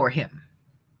price for him.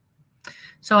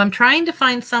 So I'm trying to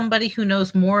find somebody who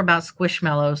knows more about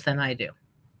Squishmallows than I do,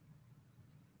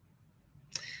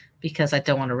 because I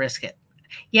don't want to risk it.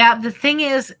 Yeah, the thing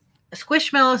is,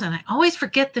 Squishmallows, and I always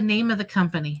forget the name of the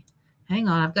company. Hang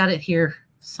on, I've got it here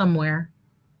somewhere.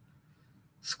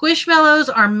 Squishmallows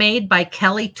are made by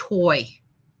Kelly Toy.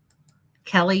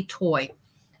 Kelly Toy.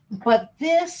 But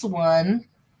this one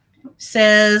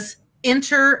says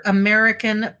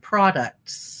Inter-American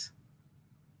Products.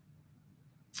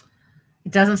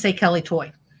 It doesn't say Kelly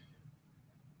Toy.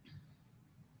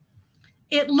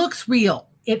 It looks real.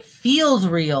 It feels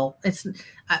real. It's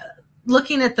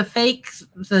looking at the fakes,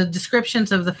 the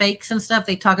descriptions of the fakes and stuff.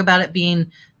 They talk about it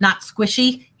being not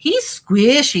squishy. He's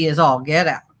squishy as all get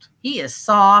out. He is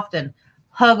soft and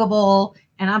huggable,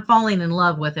 and I'm falling in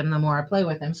love with him the more I play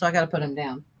with him, so I got to put him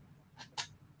down.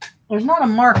 There's not a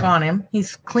mark on him.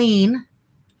 He's clean.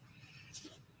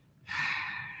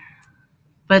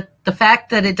 But the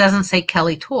fact that it doesn't say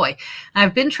Kelly Toy,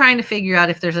 I've been trying to figure out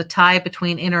if there's a tie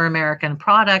between Inter-American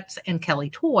Products and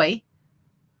Kelly Toy,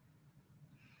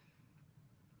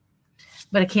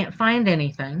 but I can't find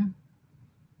anything.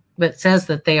 But it says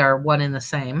that they are one and the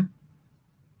same.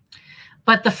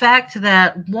 But the fact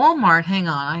that Walmart, hang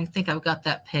on, I think I've got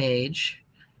that page.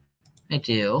 I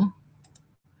do.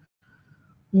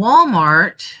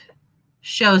 Walmart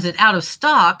shows it out of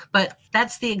stock, but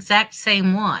that's the exact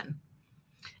same one.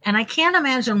 And I can't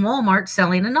imagine Walmart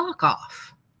selling a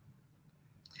knockoff.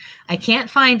 I can't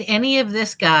find any of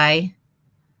this guy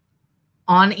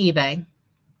on eBay.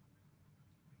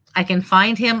 I can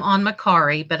find him on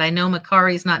Mercari, but I know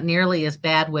Mercari's not nearly as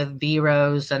bad with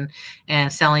Veros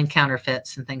and selling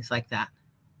counterfeits and things like that.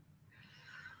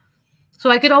 So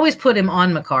I could always put him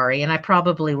on Mercari, and I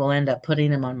probably will end up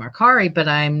putting him on Mercari, but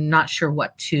I'm not sure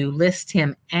what to list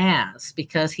him as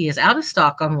because he is out of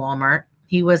stock on Walmart.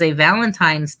 He was a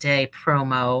Valentine's Day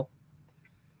promo.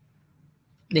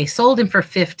 They sold him for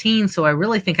 $15, so I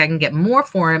really think I can get more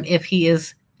for him if he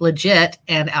is legit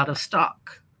and out of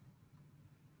stock.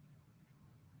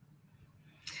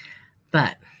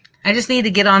 But I just need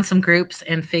to get on some groups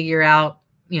and figure out,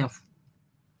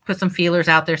 put some feelers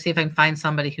out there, see if I can find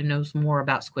somebody who knows more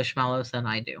about Squishmallows than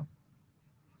I do.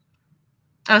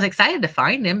 I was excited to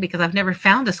find him because I've never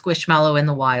found a Squishmallow in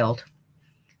the wild.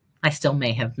 I still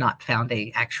may have not found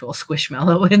a actual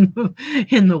Squishmallow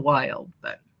in the wild,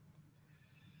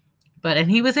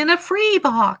 and he was in a free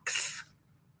box.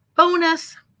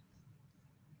 Bonus.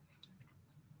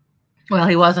 Well,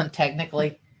 he wasn't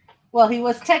technically. Well, he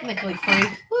was technically free.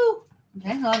 Woo!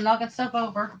 Hang on, knocking stuff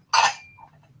over.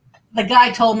 The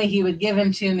guy told me he would give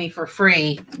him to me for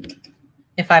free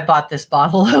if I bought this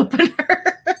bottle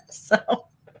opener. So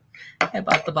I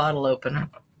bought the bottle opener.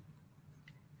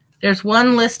 There's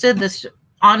one listed that's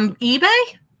on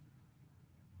eBay.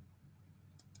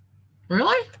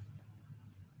 Really?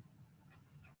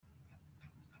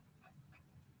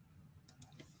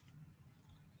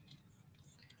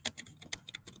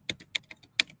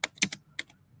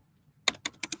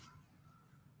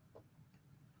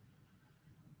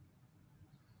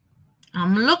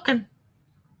 I'm looking.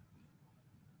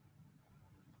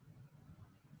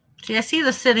 See, I see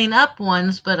the sitting up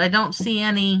ones, but I don't see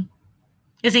any.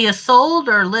 Is he a sold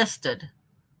or listed?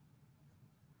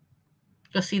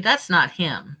 Because see, that's not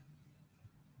him.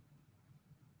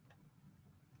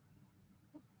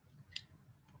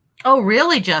 Oh,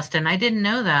 really, Justin? I didn't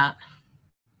know that.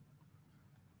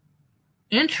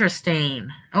 Interesting.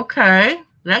 Okay.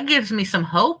 That gives me some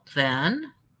hope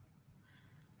then.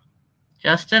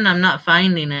 Justin, I'm not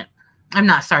finding it. I'm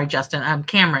not, sorry, Justin. I'm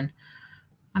Cameron.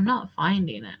 I'm not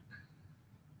finding it.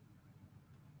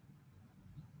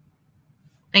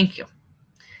 Thank you.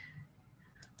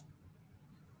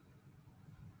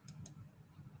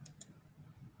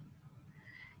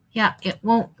 Yeah, it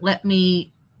won't let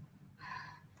me.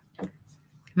 Am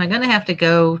I going to have to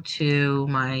go to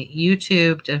my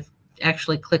YouTube to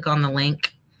actually click on the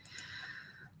link?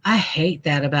 I hate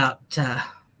that about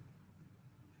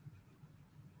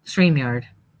StreamYard.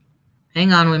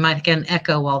 Hang on, we might get an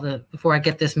echo before I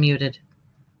get this muted.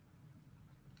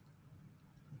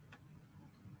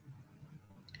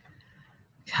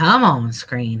 Come on,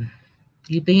 screen.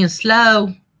 You being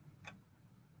slow.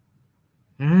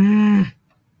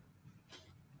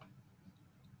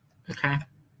 Okay.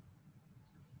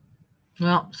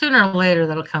 Well, sooner or later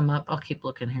that'll come up. I'll keep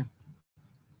looking here.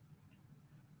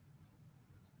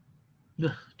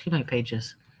 Ugh, too many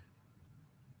pages.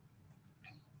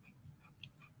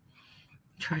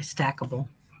 Try stackable.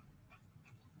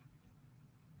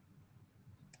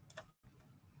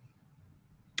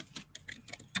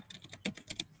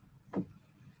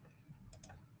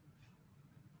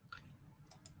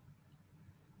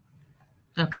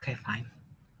 Okay, fine.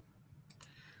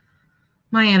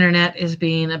 My internet is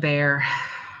being a bear.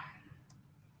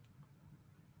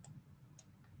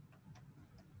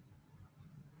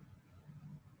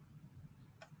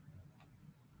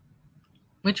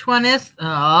 Which one is? Oh,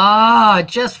 I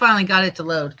just finally got it to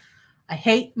load. I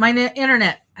hate my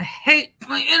internet. I hate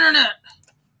my internet.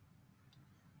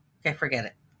 Okay, forget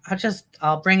it.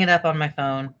 I'll bring it up on my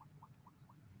phone.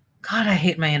 God, I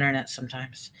hate my internet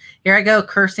sometimes. Here I go,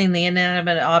 cursing the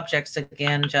inanimate objects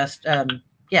again.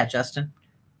 Yeah, Justin.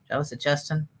 Was it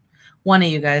Justin? One of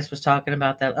you guys was talking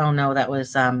about that. Oh, no, that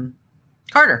was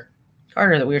Carter.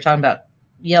 Carter that we were talking about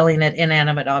yelling at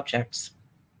inanimate objects.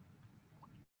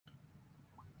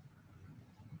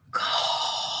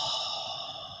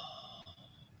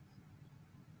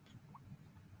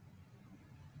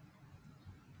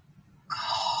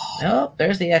 Oh,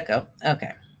 there's the echo.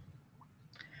 Okay.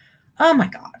 Oh, my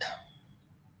God.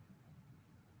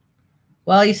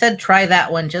 Well, you said try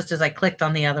that one just as I clicked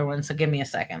on the other one, so give me a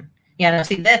second. Yeah, no,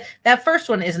 see, that first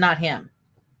one is not him.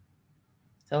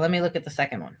 So let me look at the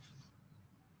second one.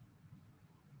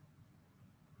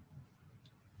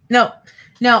 No,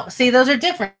 see, those are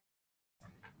different.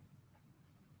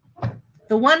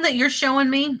 The one that you're showing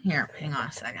me, here, hang on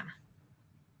a second.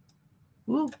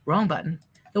 Ooh, wrong button.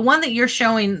 The one that you're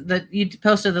showing that you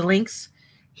posted the links,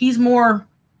 he's more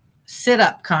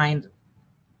sit-up kind,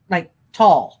 like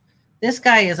tall. This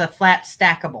guy is a flat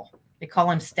stackable. They call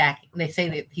him stacking. They say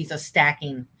that he's a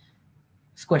stacking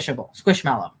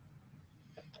Squishmallow.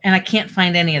 And I can't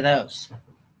find any of those.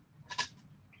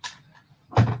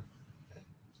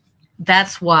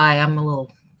 That's why I'm a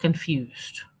little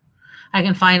confused. I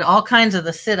can find all kinds of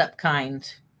the sit-up kind,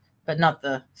 but not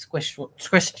the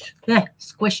squished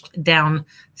down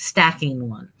stacking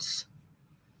ones.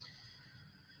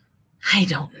 I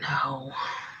don't know.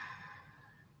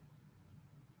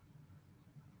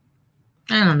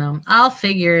 I don't know. I'll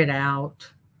figure it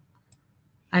out.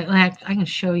 I can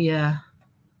show you.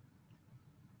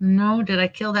 No, did I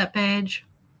kill that page?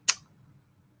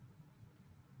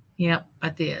 Yep, I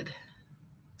did.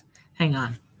 Hang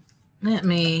on. Let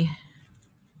me.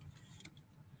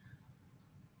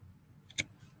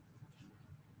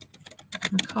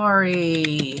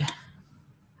 Macari.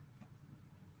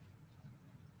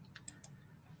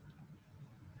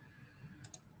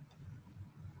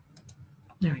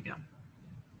 There we go.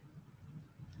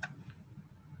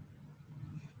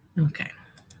 Okay.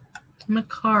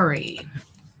 Macari.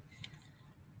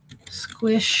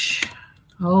 Squish.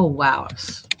 Oh, wow.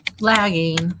 It's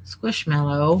lagging.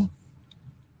 Squishmallow.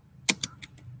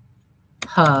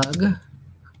 Pug.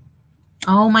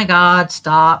 Oh, my God.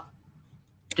 Stop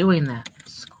doing that.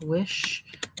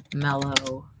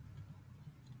 Squishmallow.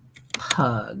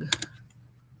 Pug.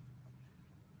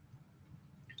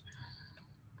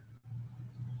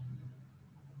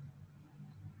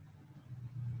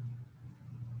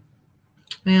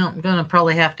 Well, I'm going to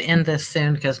probably have to end this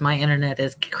soon because my internet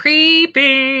is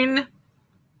creeping.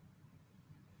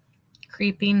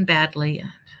 Creeping badly.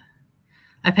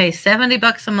 I pay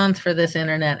 $70 a month for this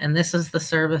internet, and this is the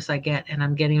service I get, and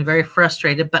I'm getting very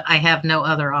frustrated, but I have no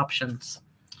other options.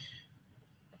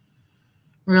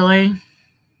 Really?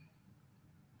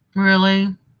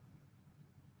 Really?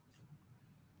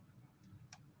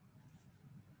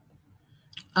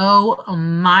 Oh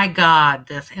my God,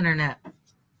 this internet.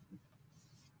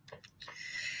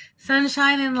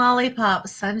 Sunshine and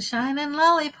lollipops, sunshine and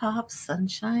lollipops,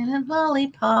 sunshine and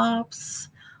lollipops.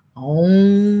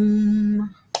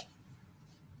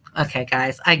 Okay,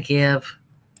 guys, I give.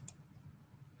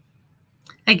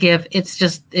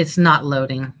 It's not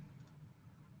loading.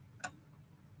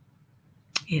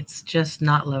 It's just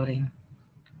not loading.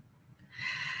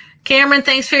 Cameron,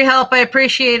 thanks for your help. I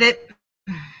appreciate it.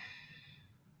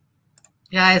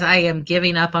 Guys, I am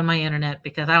giving up on my internet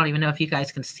because I don't even know if you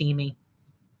guys can see me.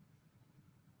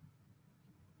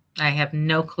 I have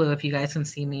no clue if you guys can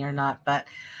see me or not, but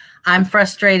I'm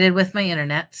frustrated with my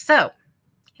internet. So,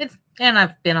 and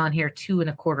I've been on here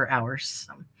 2.25 hours.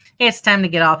 So it's time to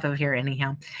get off of here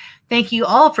anyhow. Thank you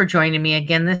all for joining me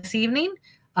again this evening.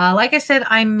 Like I said,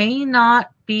 I may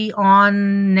not be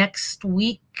on next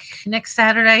week, next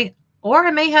Saturday, or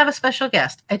I may have a special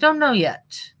guest. I don't know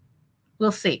yet.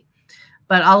 We'll see.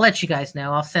 But I'll let you guys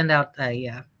know. I'll send out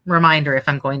a reminder if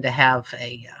I'm going to have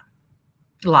a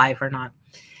live or not.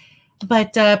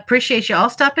 But appreciate you all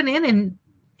stopping in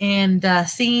and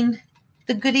seeing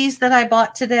the goodies that I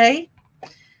bought today.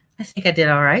 I think I did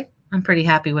all right. I'm pretty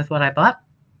happy with what I bought.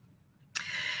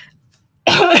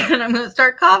 And I'm going to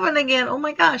start coughing again. Oh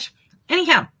my gosh.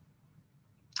 Anyhow,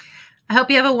 I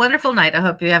hope you have a wonderful night. I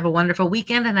hope you have a wonderful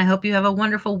weekend, and I hope you have a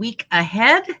wonderful week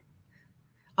ahead.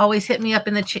 Always hit me up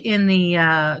in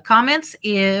the comments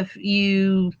if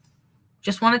you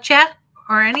just want to chat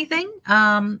or anything.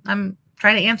 I'm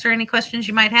trying to answer any questions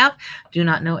you might have. Do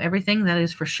not know everything, that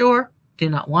is for sure. Do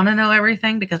not want to know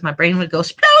everything because my brain would go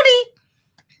splody.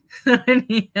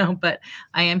 But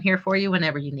I am here for you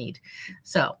whenever you need.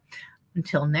 So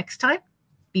until next time,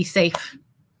 be safe.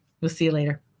 We'll see you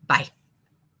later. Bye.